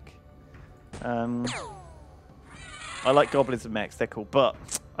dwarf mech. I like goblins and mechs; they're cool, but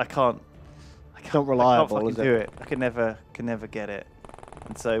I can't. Not reliable, I can't fucking do it. I can never get it.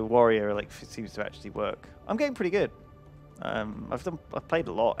 And so warrior like seems to actually work. I'm getting pretty good. I've played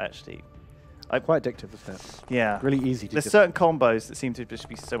a lot actually. Quite addictive, isn't it? Yeah. Really easy to. There's certain combos that seem to just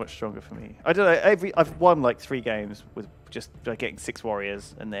be so much stronger for me. I don't know. I've won like 3 games with just getting 6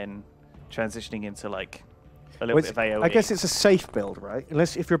 warriors and then transitioning into like a little bit of AoE. I guess it's a safe build, right?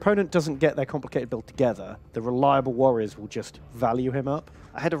 Unless if your opponent doesn't get their complicated build together, the reliable warriors will just value him up.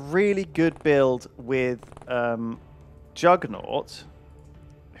 I had a really good build with Juggernaut,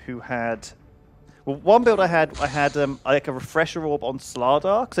 who had... Well, one build I had like a refresher orb on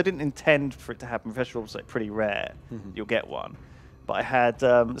Slardar, because I didn't intend for it to happen. Refresher orb's like pretty rare. You'll get one. But I had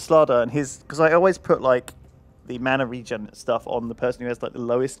Slardar and his... Because I always put like the mana regen stuff on the person who has like the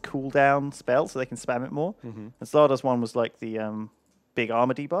lowest cooldown spell, so they can spam it more. And Slardar's one was like the big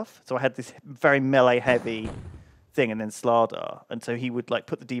armor debuff. So I had this very melee heavy thing, and then Slardar, and so he would like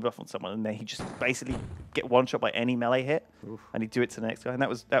put the debuff on someone, and then he just basically get one shot by any melee hit, and he'd do it to the next guy, and that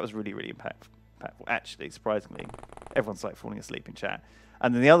was really impactful. Actually, surprisingly, everyone's like falling asleep in chat.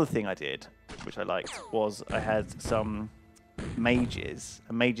 And then the other thing I did, which I liked, was I had some mages,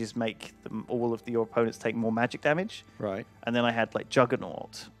 and mages make all of your opponents take more magic damage. Right. And then I had like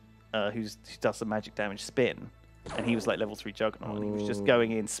Juggernaut, who does some magic damage spin, and he was like level 3 Juggernaut, and he was just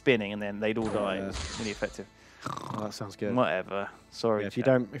going in spinning, and then they'd all die. It was really effective. Oh, that sounds good. Whatever. Sorry. Yeah, if you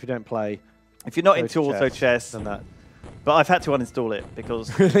don't play, if you're not into auto chess, then that. But I've had to uninstall it because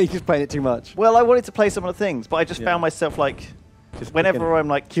you're just playing it too much. Well, I wanted to play some of the things, but I just found myself like, just whenever I'm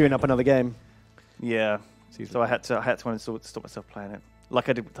like queuing up another game. Yeah. So I had to uninstall it to stop myself playing it, like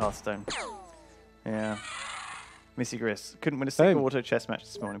I did with Hearthstone. Yeah. Missy Gris couldn't win a single auto chess match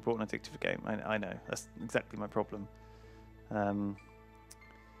this morning. Important addictive game. I know. That's exactly my problem. I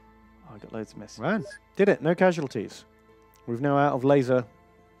got loads of messages. Right. Did it. No casualties. We've now out of laser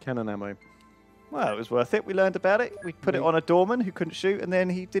cannon ammo. Well, it was worth it. We learned about it. We put it on a doorman who couldn't shoot, and then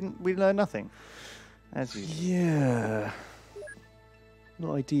we learned nothing. As usual. Yeah.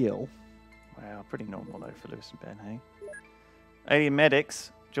 Not ideal. Wow, pretty normal though for Lewis and Ben, hey? Alien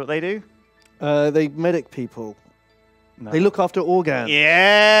medics. Do you know what they do? They medic people. No. They look after organs.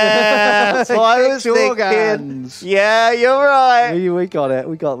 Yeah, that's what I was thinking. Organs. Yeah, you're right. We got it.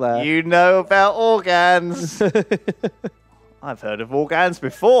 We got that. You know about organs. I've heard of organs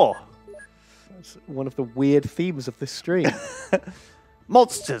before. That's one of the weird themes of this stream.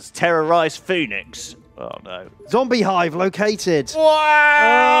 Monsters terrorize Phoenix. Oh no. Zombie hive located. Wow!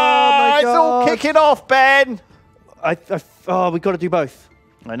 Oh my God. It's all kicking off, Ben. We got to do both.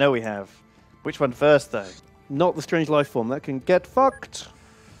 I know we have. Which one first, though? Not the strange life form. That can get fucked.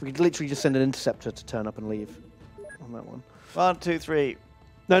 We could literally just send an interceptor to turn up and leave on that one. 1, 2, 3.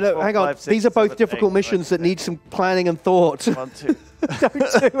 No, hang on. 5, 6, These are both 7, difficult 8, missions that need some planning and thought. 1, 2. Don't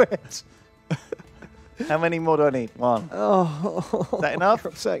do it. How many more do I need? 1. Oh, is that enough?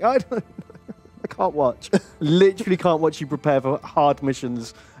 For sake. I can't watch. Literally can't watch you prepare for hard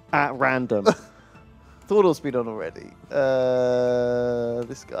missions at random. Thordor's been on already.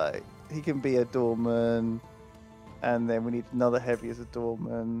 This guy. He can be a doorman. And then we need another heavy as a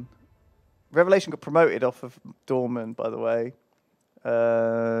doorman. Revelation got promoted off of doorman, by the way.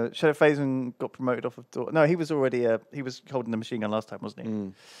 Shadow Phasm got promoted off of doorman. No, he was already he was holding the machine gun last time, wasn't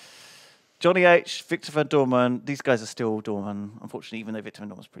he? Johnny H, Victor Van Dorman. These guys are still doorman, unfortunately, even though Victor Van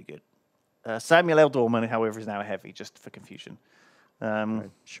Dorman's pretty good. Samuel L. Dorman, however, is now a heavy, just for confusion.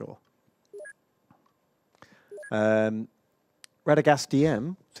 Right, sure. Radagast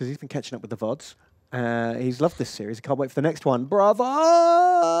DM says he's been catching up with the VODs. He's loved this series. I can't wait for the next one.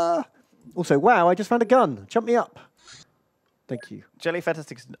 Bravo! Also, wow, I just found a gun. Jump me up. Thank you. Jelly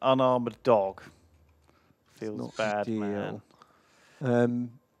Fantastic is an unarmored dog. Feels bad, man.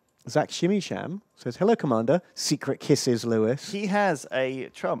 Zach Shimisham says, hello, Commander. Secret kisses, Lewis. He has a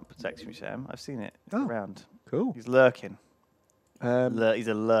trump, Zach Shimisham. I've seen it around. Cool. He's lurking. He's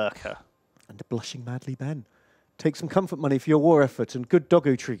a lurker. And a blushing madly Ben. Take some comfort money for your war effort and good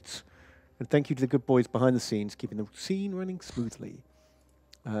doggo treats. And thank you to the good boys behind the scenes, keeping the scene running smoothly.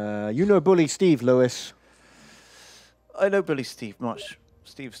 You know Bully Steve, Lewis. I know Bully Steve much.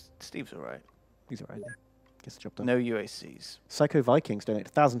 Steve's all right. He's all right. Yeah. Gets the job done. No UACs. Psycho Vikings donate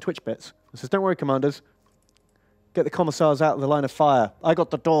 1,000 Twitch bits. It says, don't worry, commanders. Get the commissars out of the line of fire. I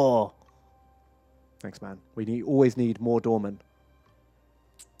got the door. Thanks, man. We always need more doormen.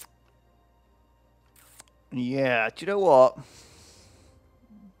 Yeah, do you know what?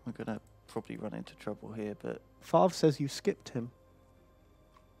 We're going to probably run into trouble here, but... Favre says you skipped him.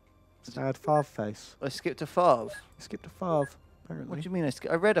 Sad Favre face. I skipped a Favre? You skipped a Favre, apparently. What do you mean?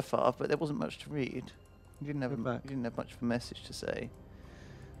 I read a Favre, but there wasn't much to read. You didn't have much of a message to say.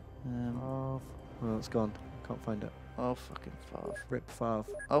 Oh, it's gone. Can't find it. Oh, fucking Favre. Rip Favre.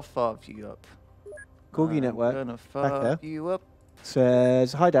 I'll Favre you up. Corgi Network, gonna Favre you up.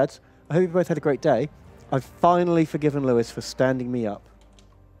 Says, hi, dads. I hope you both had a great day. I've finally forgiven Lewis for standing me up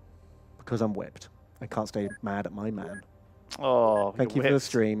because I'm whipped. I can't stay mad at my man. Oh, thank you for the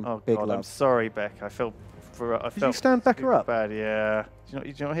stream. Oh Big God, love. I'm sorry, Beck. I felt Did you stand Becca up? Bad, yeah.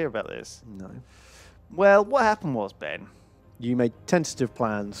 Did you not hear about this? No. Well, what happened was, Ben. You made tentative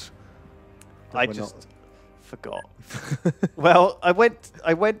plans. I just forgot. Well, I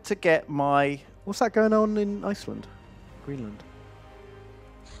went to get my. What's that going on in Iceland, Greenland?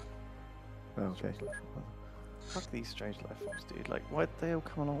 Oh, okay. Fuck these strange life forms, dude. Like, why'd they all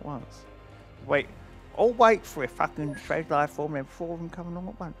come along at once? Wait. I'll wait for a fucking strange life form and 4 of them coming along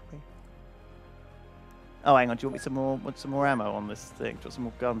at once. Oh, hang on. Do you want some more ammo on this thing? Do you want some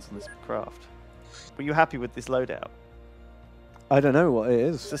more guns on this craft? Were you happy with this loadout? I don't know what it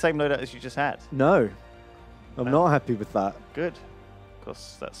is. It's the same loadout as you just had. No. I'm not happy with that. Good.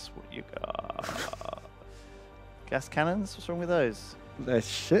 Because that's what you got. Gas cannons? What's wrong with those? They're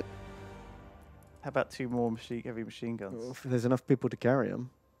shit. How about 2 more heavy machine guns? If there's enough people to carry them.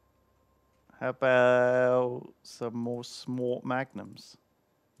 How about some more smart magnums?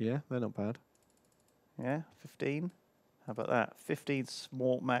 Yeah, they're not bad. Yeah, 15. How about that? 15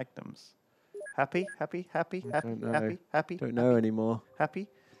 smart magnums. Happy? Happy? Happy? Happy? Happy? Happy? Don't know anymore. Happy?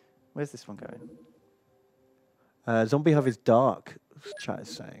 Where's this one going? Zombie Hub is dark, chat is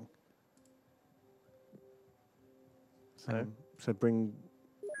saying. So bring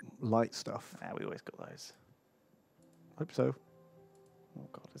light stuff. Ah, we always got those. Hope so. Oh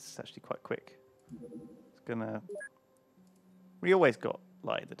God, this is actually quite quick. It's gonna. We always got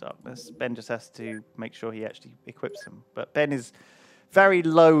light in the darkness. Ben just has to make sure he actually equips them. But Ben is very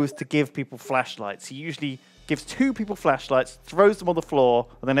loath to give people flashlights. He usually gives 2 people flashlights, throws them on the floor,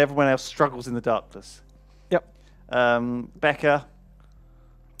 and then everyone else struggles in the darkness. Yep. Becca.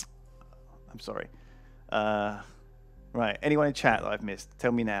 I'm sorry. Right. Anyone in chat that I've missed,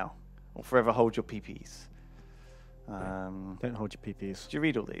 tell me now, or forever hold your PPs. Don't hold your PPs. Did you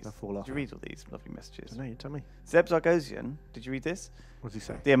read all these? They'll fall off. Did you read all these lovely messages? No, you tell me. Zeb Zargosian, did you read this? What does he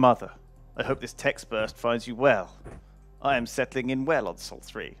say? Dear Mother, I hope this text burst finds you well. I am settling in well on Sol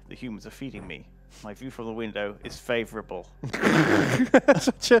 3. The humans are feeding me. My view from the window is favourable.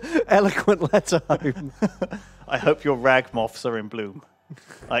 Such an eloquent letter home. I hope your rag moths are in bloom.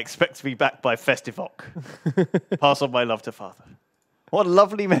 I expect to be back by Festivok. Pass on my love to Father. What a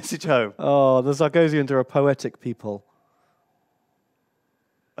lovely message home. Oh, the Zargosians are a poetic people.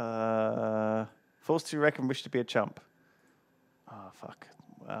 Forced to reckon wish to be a chump. Oh, fuck.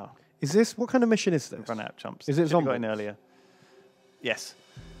 Wow. Is this, what kind of mission is this? We've run out of chumps. Is it zombie? Got in earlier. Yes.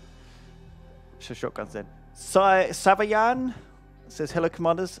 So shotguns then. Savayan says, hello,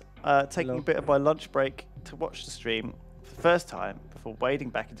 commanders. Taking a bit of my lunch break to watch the stream for the first time before wading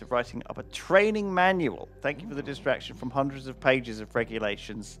back into writing up a training manual. Thank you for the distraction from hundreds of pages of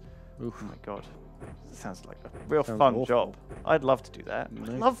regulations. Oof. Oh my God. That sounds like a real fun job. I'd love to do that.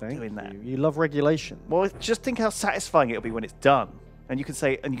 No, I love doing that. You love regulation. Well, just think how satisfying it'll be when it's done. And you can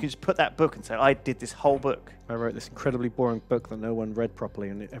say, and you can just put that book and say, I did this whole book. I wrote this incredibly boring book that no one read properly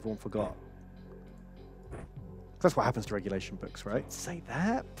and everyone forgot. That's what happens to regulation books, right? Say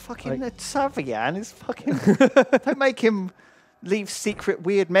that? Fucking Savian is fucking... Don't make him leave secret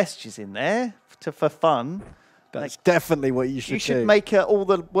weird messages in there for fun. That's definitely what you should do. You should make all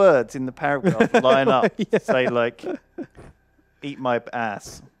the words in the paragraph line up. Yeah. Say, like, eat my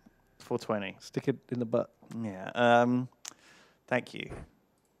ass, 420. Stick it in the butt. Yeah. Thank you.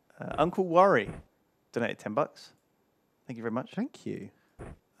 Uncle Worry donated $10. Thank you very much. Thank you.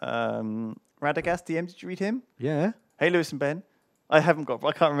 Radagast DM, did you read him? Yeah. Hey, Lewis and Ben. I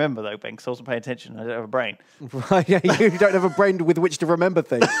can't remember though, Ben, because I wasn't paying attention. I don't have a brain. Yeah, you don't have a brain with which to remember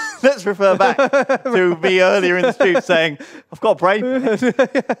things. Let's refer back to me earlier in the stream saying, I've got a brain.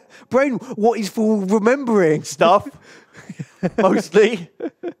 Brain, what is for remembering? Stuff, mostly.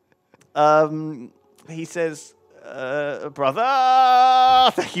 He says,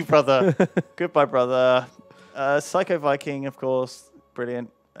 brother. Thank you, brother. Goodbye, brother. Psycho Viking, of course.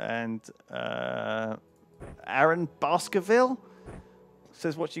 Brilliant. And Aaron Baskerville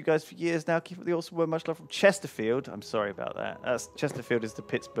says, watch you guys for years now. Keep up the awesome work. Much love from Chesterfield. I'm sorry about that. Chesterfield is the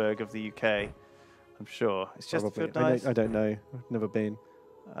Pittsburgh of the UK. I'm sure. Is Chesterfield nice? I don't know. I've never been.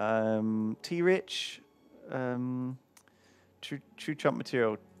 T-Rich. True Trump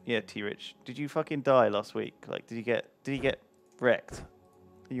material. Yeah, T-Rich. Did you fucking die last week? Like, did he get wrecked?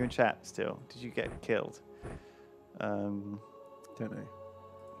 Are you in chat still? Did you get killed? Don't know.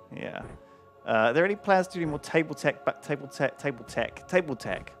 Yeah. Are there any plans to do more table tech? Table tech. Like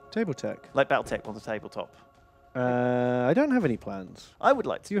BattleTech on the tabletop. I don't have any plans. I would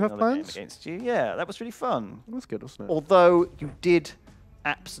like to. Do you have plans? Game against you? Yeah, that was really fun. It was good, wasn't it? Although you did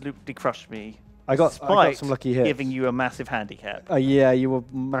absolutely crush me. I got some lucky hits. Giving you a massive handicap. Yeah, you were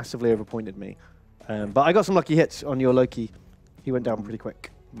massively overpointed me. But I got some lucky hits on your Loki. He went down pretty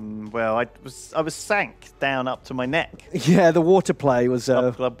quick. Well, I was sank down up to my neck. Yeah, the water play was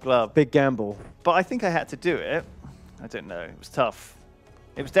a glub, glub. big gamble. But I think I had to do it. I don't know. It was tough.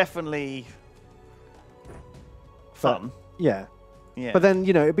 It was definitely fun. Yeah. Yeah. But then,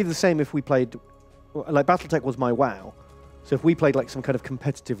 it'd be the same if we played... Like, Battletech was my WoW. So if we played, like, some kind of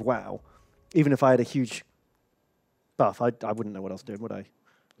competitive WoW, even if I had a huge buff, I wouldn't know what I was doing, would I?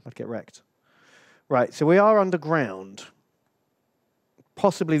 I'd get wrecked. Right, so we are underground.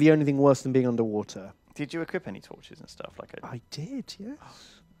 Possibly the only thing worse than being underwater. Did you equip any torches and stuff? I did,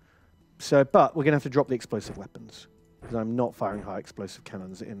 yes. So, but we're going to have to drop the explosive weapons. Because I'm not firing high explosive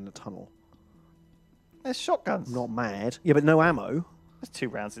cannons in the tunnel. There's shotguns. I'm not mad. Yeah, but no ammo. There's 2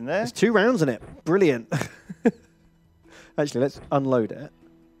 rounds in there. There's 2 rounds in it. Brilliant. Actually, let's unload it.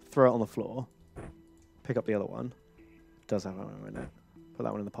 Throw it on the floor. Pick up the other one. Does have ammo in it. Put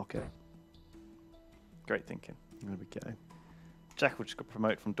that one in the pocket. Great thinking. There we go. Jackal just got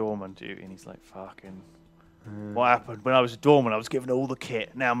promoted from doorman duty, and he's like, fucking... what happened? When I was a doorman, I was given all the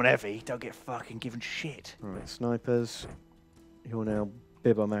kit. Now I'm an heavy. Don't get fucking given shit. All right, snipers. You're now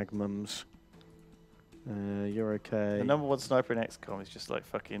Bibber Magnums. You're okay. The #1 sniper in XCOM is just like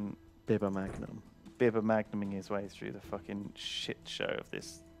fucking... Bibber Magnum. Bibber Magnuming his way through the fucking shit show of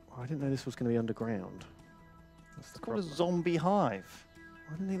this. Oh, I didn't know this was going to be underground. It's called a zombie hive.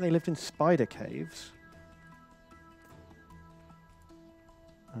 I didn't think they lived in spider caves.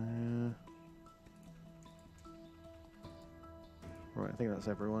 Right, I think that's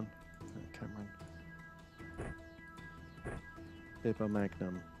everyone. Cameron. Bibber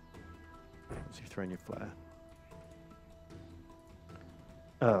Magnum. As you've thrown your flare.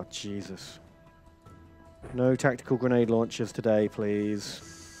 Oh, Jesus. No tactical grenade launchers today,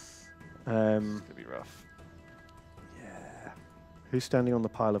 please. It's going to be rough. Yeah. Who's standing on the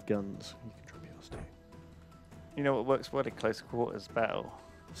pile of guns? You can drop yours too. You know what works well in close quarters battle?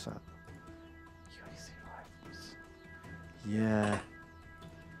 What's that? UAC rifles. Yeah.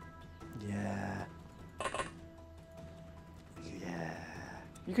 Yeah. Yeah.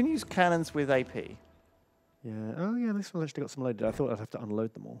 You can use cannons with AP. Yeah. Oh, yeah, this one actually got some loaded. I thought I'd have to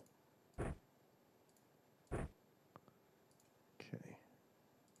unload them all. Okay.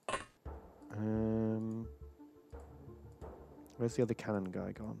 Where's the other cannon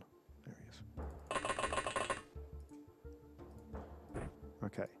guy gone? There he is.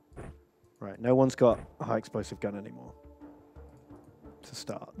 Okay. Right, no one's got a high explosive gun anymore. To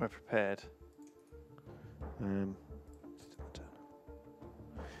start. We're prepared.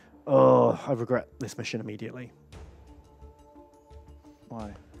 Oh, I regret this mission immediately. Why?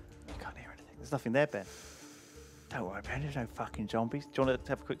 You can't hear anything. There's nothing there, Ben. Don't worry, Ben. There's no fucking zombies. Do you want to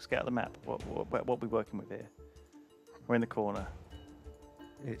have a quick scout of the map? What are we working with here? We're in the corner.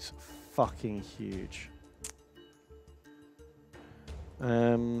 It's fucking huge.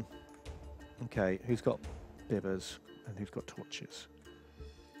 Okay, who's got bibbers and who's got torches?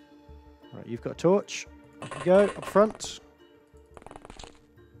 Right, you've got a torch. Up you go, up front.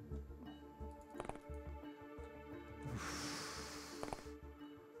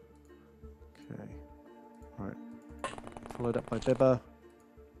 Okay. Right. Followed up by Bibber.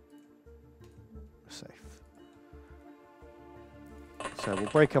 Safe. So we'll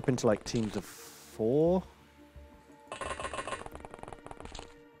break up into like teams of 4.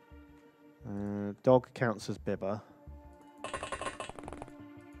 Dog counts as Bibber.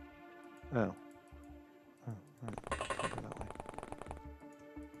 Oh. Oh, right. Can't go that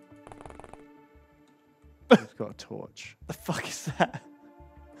way. He's got a torch. The fuck is that?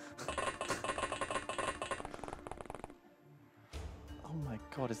 Oh my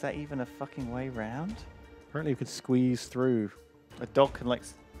god, is that even a fucking way round? Apparently you could squeeze through. A dog can like...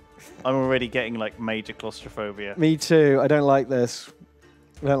 I'm already getting like major claustrophobia. Me too. I don't like this.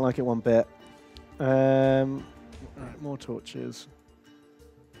 I don't like it one bit. Right, more torches.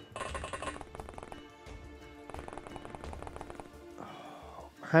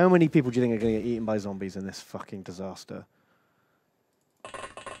 How many people do you think are going to get eaten by zombies in this fucking disaster?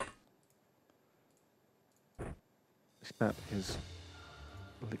 This map is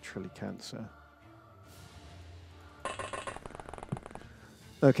literally cancer.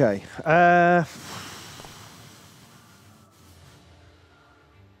 Okay.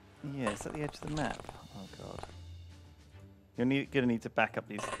 Yeah, it's at the edge of the map. Oh god. You're gonna need to back up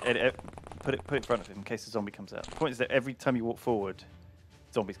these. Put it in front of him in case the zombie comes out. The point is that every time you walk forward,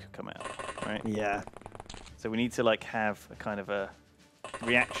 zombies could come out, right? Yeah. So we need to like have a kind of a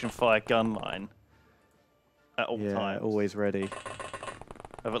reaction fire gun line at all times. Yeah, always ready.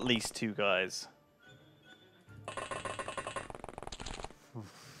 Of at least 2 guys.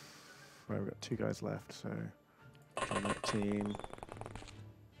 Right, we've got 2 guys left, so join that team.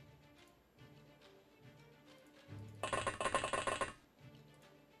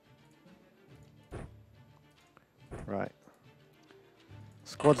 Right.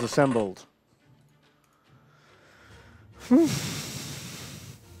 Squad's assembled. There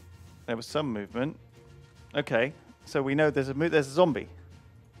was some movement. Okay, so we know there's a zombie.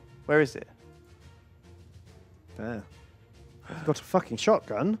 Where is it? There. He's got a fucking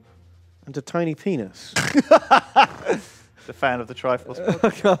shotgun and a tiny penis. The fan of the Triforce.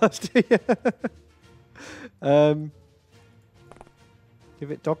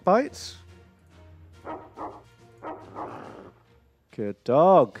 Give it dog bites. Good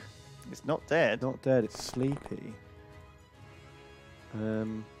dog. It's not dead. Not dead, it's sleepy.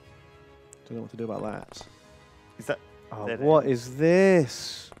 Don't know what to do about that. Is that... Oh, what is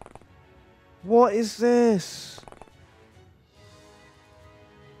this? What is this?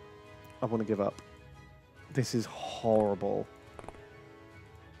 I want to give up. This is horrible.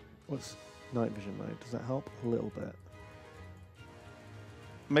 What's night vision mode? Does that help? A little bit.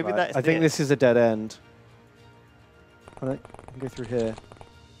 Maybe right. that's I think this is a dead end. I can go through here.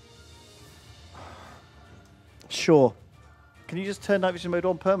 Sure. Can you just turn night vision mode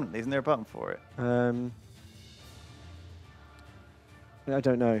on permanently? Isn't there a button for it? I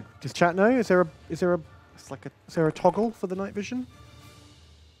don't know. Does chat know? Is there a It's like a... is there a toggle for the night vision?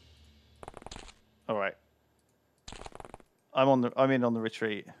 All right. I'm in on the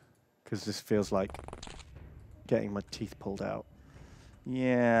retreat. Because this feels like getting my teeth pulled out.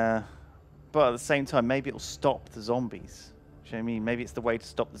 Yeah. But at the same time, maybe it'll stop the zombies. Do you know what I mean? Maybe it's the way to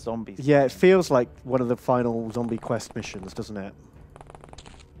stop the zombies. Yeah, it feels like one of the final zombie quest missions, doesn't it?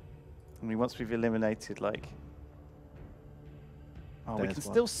 I mean, once we've eliminated, like... Oh, we There's can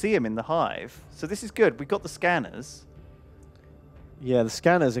one. still see him in the hive. So this is good. We've got the scanners. Yeah, the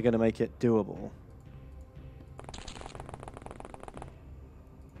scanners are going to make it doable.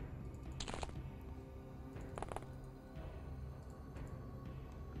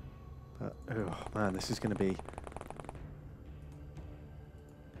 But, oh man, this is going to be...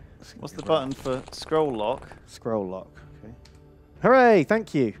 What's the button for scroll lock? Scroll lock. Okay. Hooray!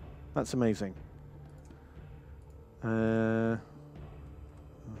 Thank you. That's amazing. We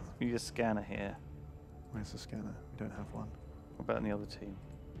need a scanner here. Where's the scanner? We don't have one. What about in the other team?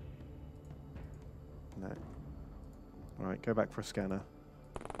 No. All right, go back for a scanner.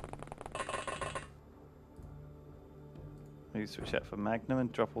 Maybe switch out for Magnum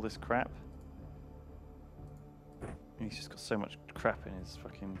and drop all this crap. He's just got so much crap in his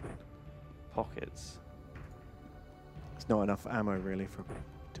fucking pockets. It's not enough ammo really for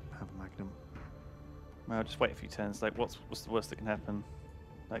to have a Magnum. Well, just wait a few turns. Like, what's the worst that can happen?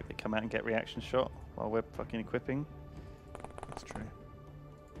 Like, they come out and get reaction shot while we're fucking equipping. That's true.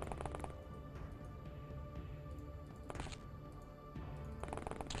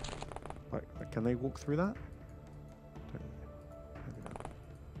 Right, can they walk through that? Maybe not.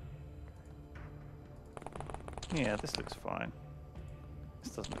 Yeah, this looks fine.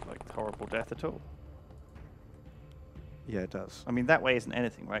 This doesn't look like horrible death at all. Yeah, it does. I mean, that way isn't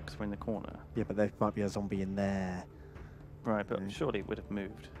anything, right? Because we're in the corner. Yeah, but there might be a zombie in there. Right, but surely it would have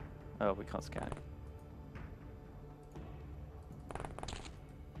moved. Oh, we can't scan it.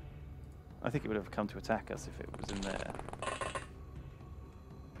 I think it would have come to attack us if it was in there.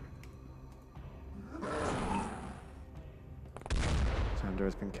 Xander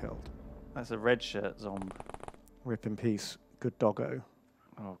has been killed. That's a red shirt zombie. Rip in peace. Good doggo.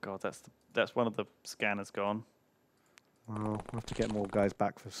 Oh god, that's one of the scanners gone. Well, we'll have to get more guys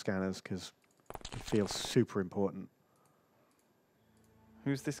back for scanners because it feels super important.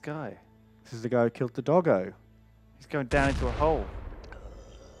 Who's this guy? This is the guy who killed the doggo. He's going down into a hole.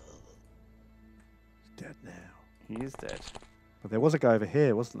 He's dead now. He is dead. But there was a guy over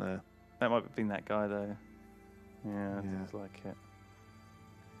here, wasn't there? That might have been that guy though. Yeah, Yeah. sounds like it.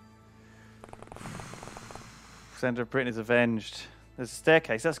 Sandra Britain is avenged. There's a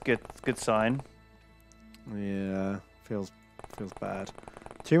staircase. That's good. Good sign. Yeah, feels bad.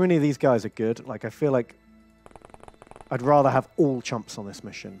 Too many of these guys are good. Like, I feel like I'd rather have all chumps on this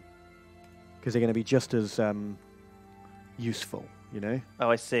mission because they're going to be just as useful, you know? Oh,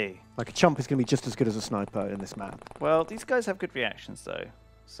 I see. Like, a chump is going to be just as good as a sniper in this map. Well, these guys have good reactions though,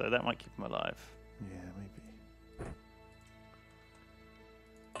 so that might keep them alive. Yeah, maybe.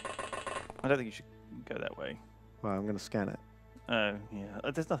 I don't think you should go that way. Well, I'm going to scan it. Oh,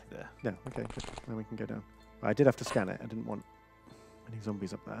 yeah. There's nothing there. Yeah, okay, good. Then we can go down. I did have to scan it. I didn't want any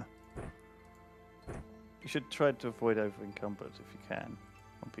zombies up there. You should try to avoid over-encumbered if you can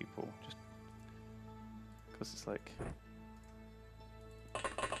on people, just because it's like...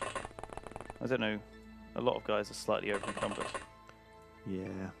 I don't know. A lot of guys are slightly over encumbered. Yeah,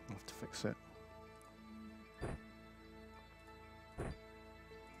 I'll have to fix it.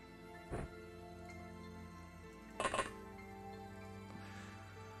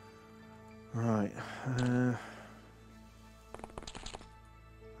 Right. I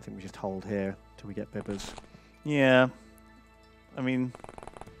think we just hold here till we get bibbers. Yeah. I mean,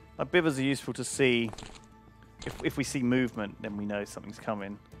 bibbers are useful to see. If we see movement, then we know something's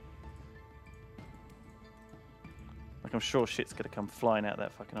coming. Like, I'm sure shit's going to come flying out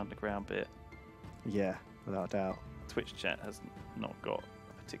that fucking underground bit. Yeah, without a doubt. Twitch chat has not got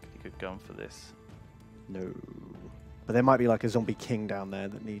a particularly good gun for this. No. But there might be like a zombie king down there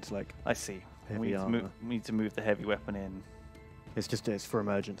that needs like... I see. Heavy we need to move the heavy weapon in. It's for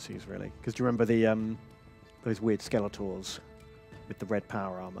emergencies, really. Because do you remember the those weird Skeletors with the red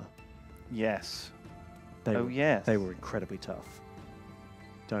power armor? Yes. Yes. They were incredibly tough.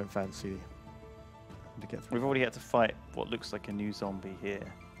 Don't fancy to get through. We've already had to fight what looks like a new zombie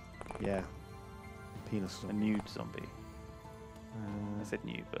here. Yeah. Penis zombie. A nude zombie. I said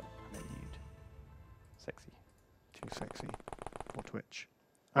nude, but I meant nude. Sexy. Too sexy for Twitch.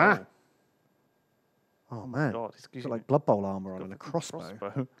 Ah! Oh man. God, he's got like Blood Bowl armor on and a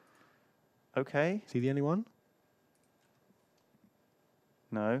crossbow. Okay. Is he the only one?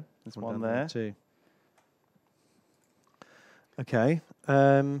 No, there's one there too. Okay.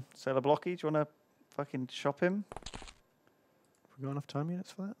 Sailor Blocky, do you want to fucking shop him? Have we got enough time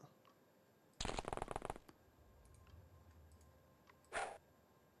units for that?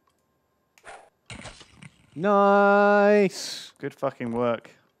 Nice! Good fucking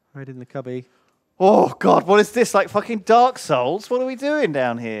work. Right in the cubby. Oh god, what is this? Like fucking Dark Souls? What are we doing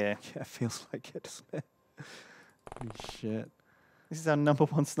down here? Yeah, it feels like it, doesn't it? Holy shit. This is our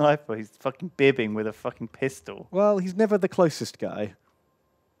 #1 sniper. He's fucking bibbing with a fucking pistol. Well, he's never the closest guy.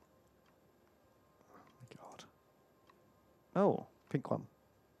 Oh my god. Oh. Pink one.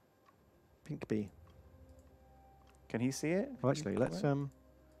 Pink bee. Can he see it? Oh, actually, let's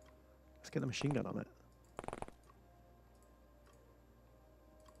get the machine gun on it.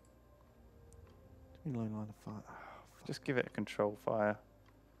 Line of fire. Oh, just give it a control fire.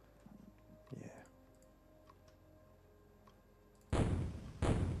 Yeah.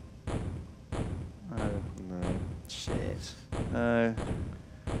 Oh. No. Shit. No.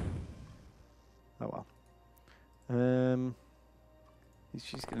 Oh well.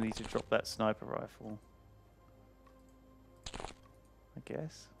 She's going to need to drop that sniper rifle. I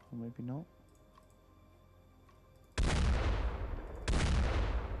guess. Or maybe not.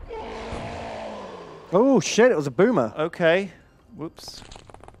 Oh shit, it was a boomer. Okay. Whoops.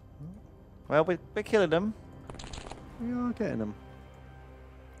 Well, we're killing them. We are getting them.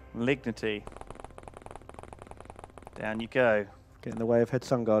 Malignity. Down you go. Get in the way of Head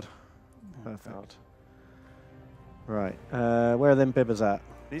Sun God. Oh, perfect. God. Right. Where are them bibbers at?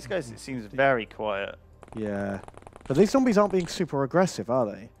 These guys, it seems very quiet. Yeah. But these zombies aren't being super aggressive, are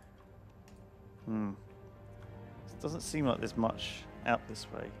they? It doesn't seem like there's much out this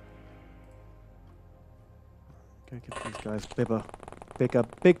way. Go give these guys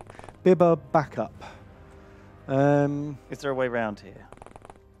big bibber backup. Is there a way round here?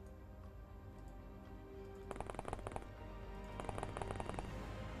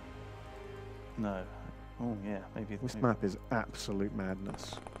 No. Oh yeah, maybe. This map is absolute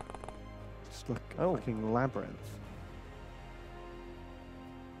madness. It's like a fucking labyrinth.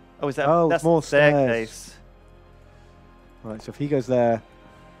 Oh, is that? Oh, that's more the staircase. Right, so if he goes there,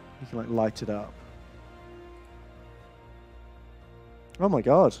 he can like light it up. Oh my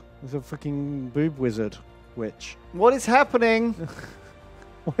god, there's a fucking boob wizard witch. What is happening?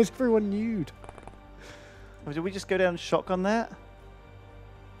 Why is everyone nude? Oh, did we just go down and shotgun that?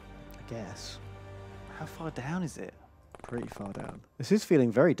 I guess. How far down is it? Pretty far down. This is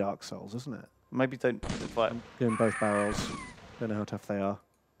feeling very Dark Souls, isn't it? Maybe don't fight them. Doing both barrels. Don't know how tough they are.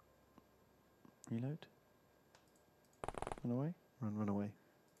 Reload. Run away. Run away.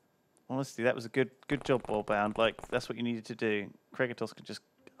 Honestly, that was a good job, Wallbound. Like, that's what you needed to do. Kregatos could just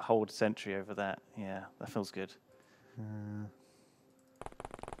hold sentry over that. Yeah, that feels good.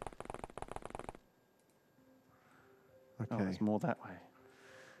 Okay. Oh, there's more that way.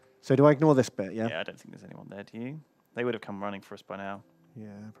 So do I ignore this bit, yeah? Yeah, I don't think there's anyone there, do you? They would have come running for us by now. Yeah,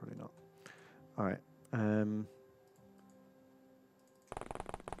 probably not. All right.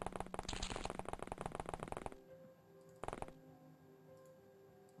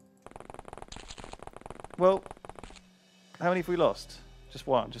 Well, how many have we lost? Just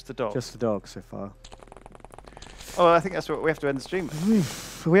one, just the dog. Just the dog so far. Oh, I think that's what we have to end the stream.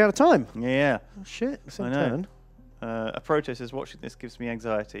 Are we out of time? Yeah. Oh, shit, it's in I know. turn. A Proto says, watching this gives me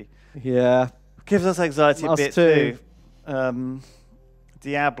anxiety. Yeah. Gives us anxiety a Us bit too.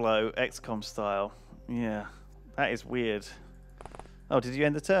 Diablo, XCOM style. Yeah, that is weird. Oh, did you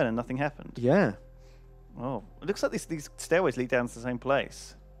end the turn and nothing happened? Yeah. Oh, it looks like these stairways lead down to the same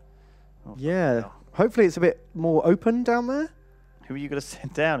place. Oh, Yeah. Hopefully it's a bit more open down there. Who are you going to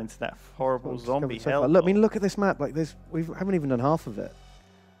send down into that horrible zombie So hell? look, I mean, look at this map. Like, we haven't even done half of it.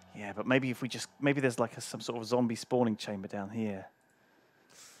 Yeah, but maybe if we maybe there's like some sort of zombie spawning chamber down here.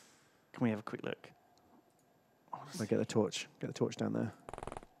 Can we have a quick look? I get the torch. Get the torch down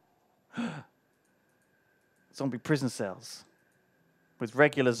there. Zombie prison cells with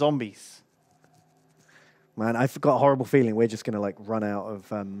regular zombies. Man, I've got a horrible feeling we're just going to like run out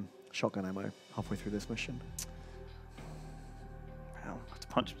of shotgun ammo halfway through this mission. Wow, I have to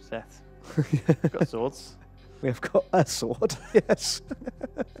punch him to death. We've got swords. We have got a sword, yes.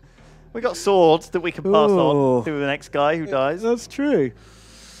 We got swords that we can pass on to the next guy who dies. That's true.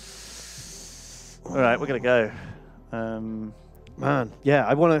 All right, we're going to go. Man, yeah,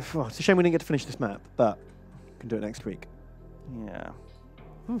 I want to... Oh, it's a shame we didn't get to finish this map, but we can do it next week. Yeah.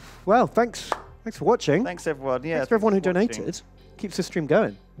 Oof. Well, thanks for watching. Thanks, everyone. Yeah, thanks for everyone who watching. donated. Keeps the stream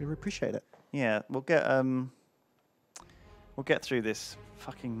going. We really appreciate it. Yeah, we'll get through this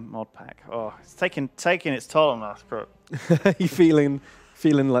fucking mod pack. Oh, it's taking its toll on us, bro. You feeling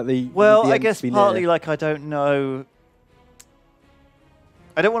like the... Well, the I end guess to be partly near. like I don't know.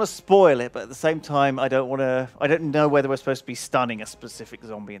 I don't want to spoil it, but at the same time, I don't know whether we're supposed to be stunning a specific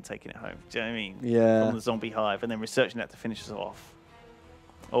zombie and taking it home. Do you know what I mean? Yeah. From the zombie hive, and then researching that to finish us off.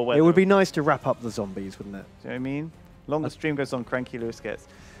 Or whether, It would be nice to wrap up the zombies, wouldn't it? Do you know what I mean? Longer the stream goes on, cranky Lewis gets.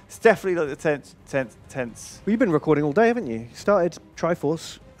 It's definitely like the tense. Well, you've been recording all day, haven't you? You started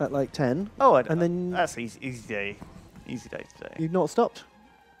Triforce at like 10. Oh, and then that's easy day. Easy day today. You've not stopped.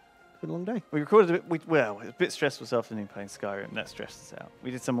 It's been a long day. We recorded a bit. Well, it was a bit stressful this afternoon playing Skyrim. That stressed us out.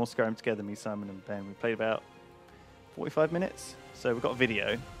 We did some more Skyrim together, me, Simon, and Ben. We played about 45 minutes. So we got a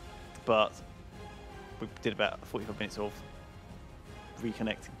video, but we did about 45 minutes of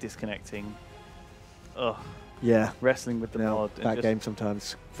reconnecting, disconnecting. Ugh. Yeah. Wrestling with the mod. That and game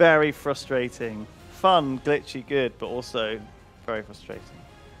sometimes. Very frustrating. Fun, glitchy, good, but also very frustrating.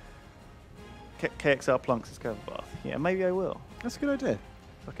 KXR plunks his cover bath. Yeah, maybe I will. That's a good idea.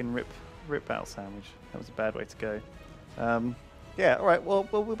 Fucking rip battle sandwich. That was a bad way to go. Yeah, all right. Well,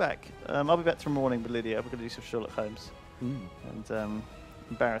 we're back. I'll be back tomorrow morning with Lydia. We're going to do some Sherlock Holmes and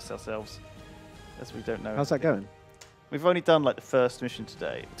embarrass ourselves as we don't know. How's that going? We've only done like the first mission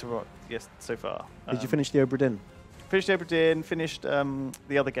today. Yes, so far. Did you finish the Obra Dinn? Finished Obra Dinn. Finished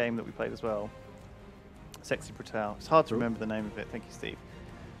the other game that we played as well. Sexy Brutal. It's hard to remember the name of it. Thank you, Steve.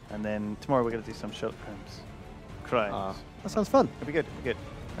 And then tomorrow we're going to do some Sherlock Holmes crimes. That sounds fun. It'll be good. It'll be good.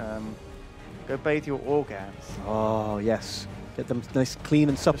 Go bathe your organs. Oh, yes. Get them nice, clean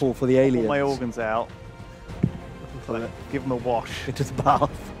and supple for the aliens. Pull my organs out. Give them a wash. Into the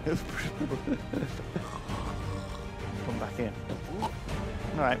bath. Come back in.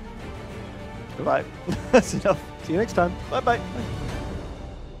 All right. Goodbye. That's enough. See you next time. Bye-bye.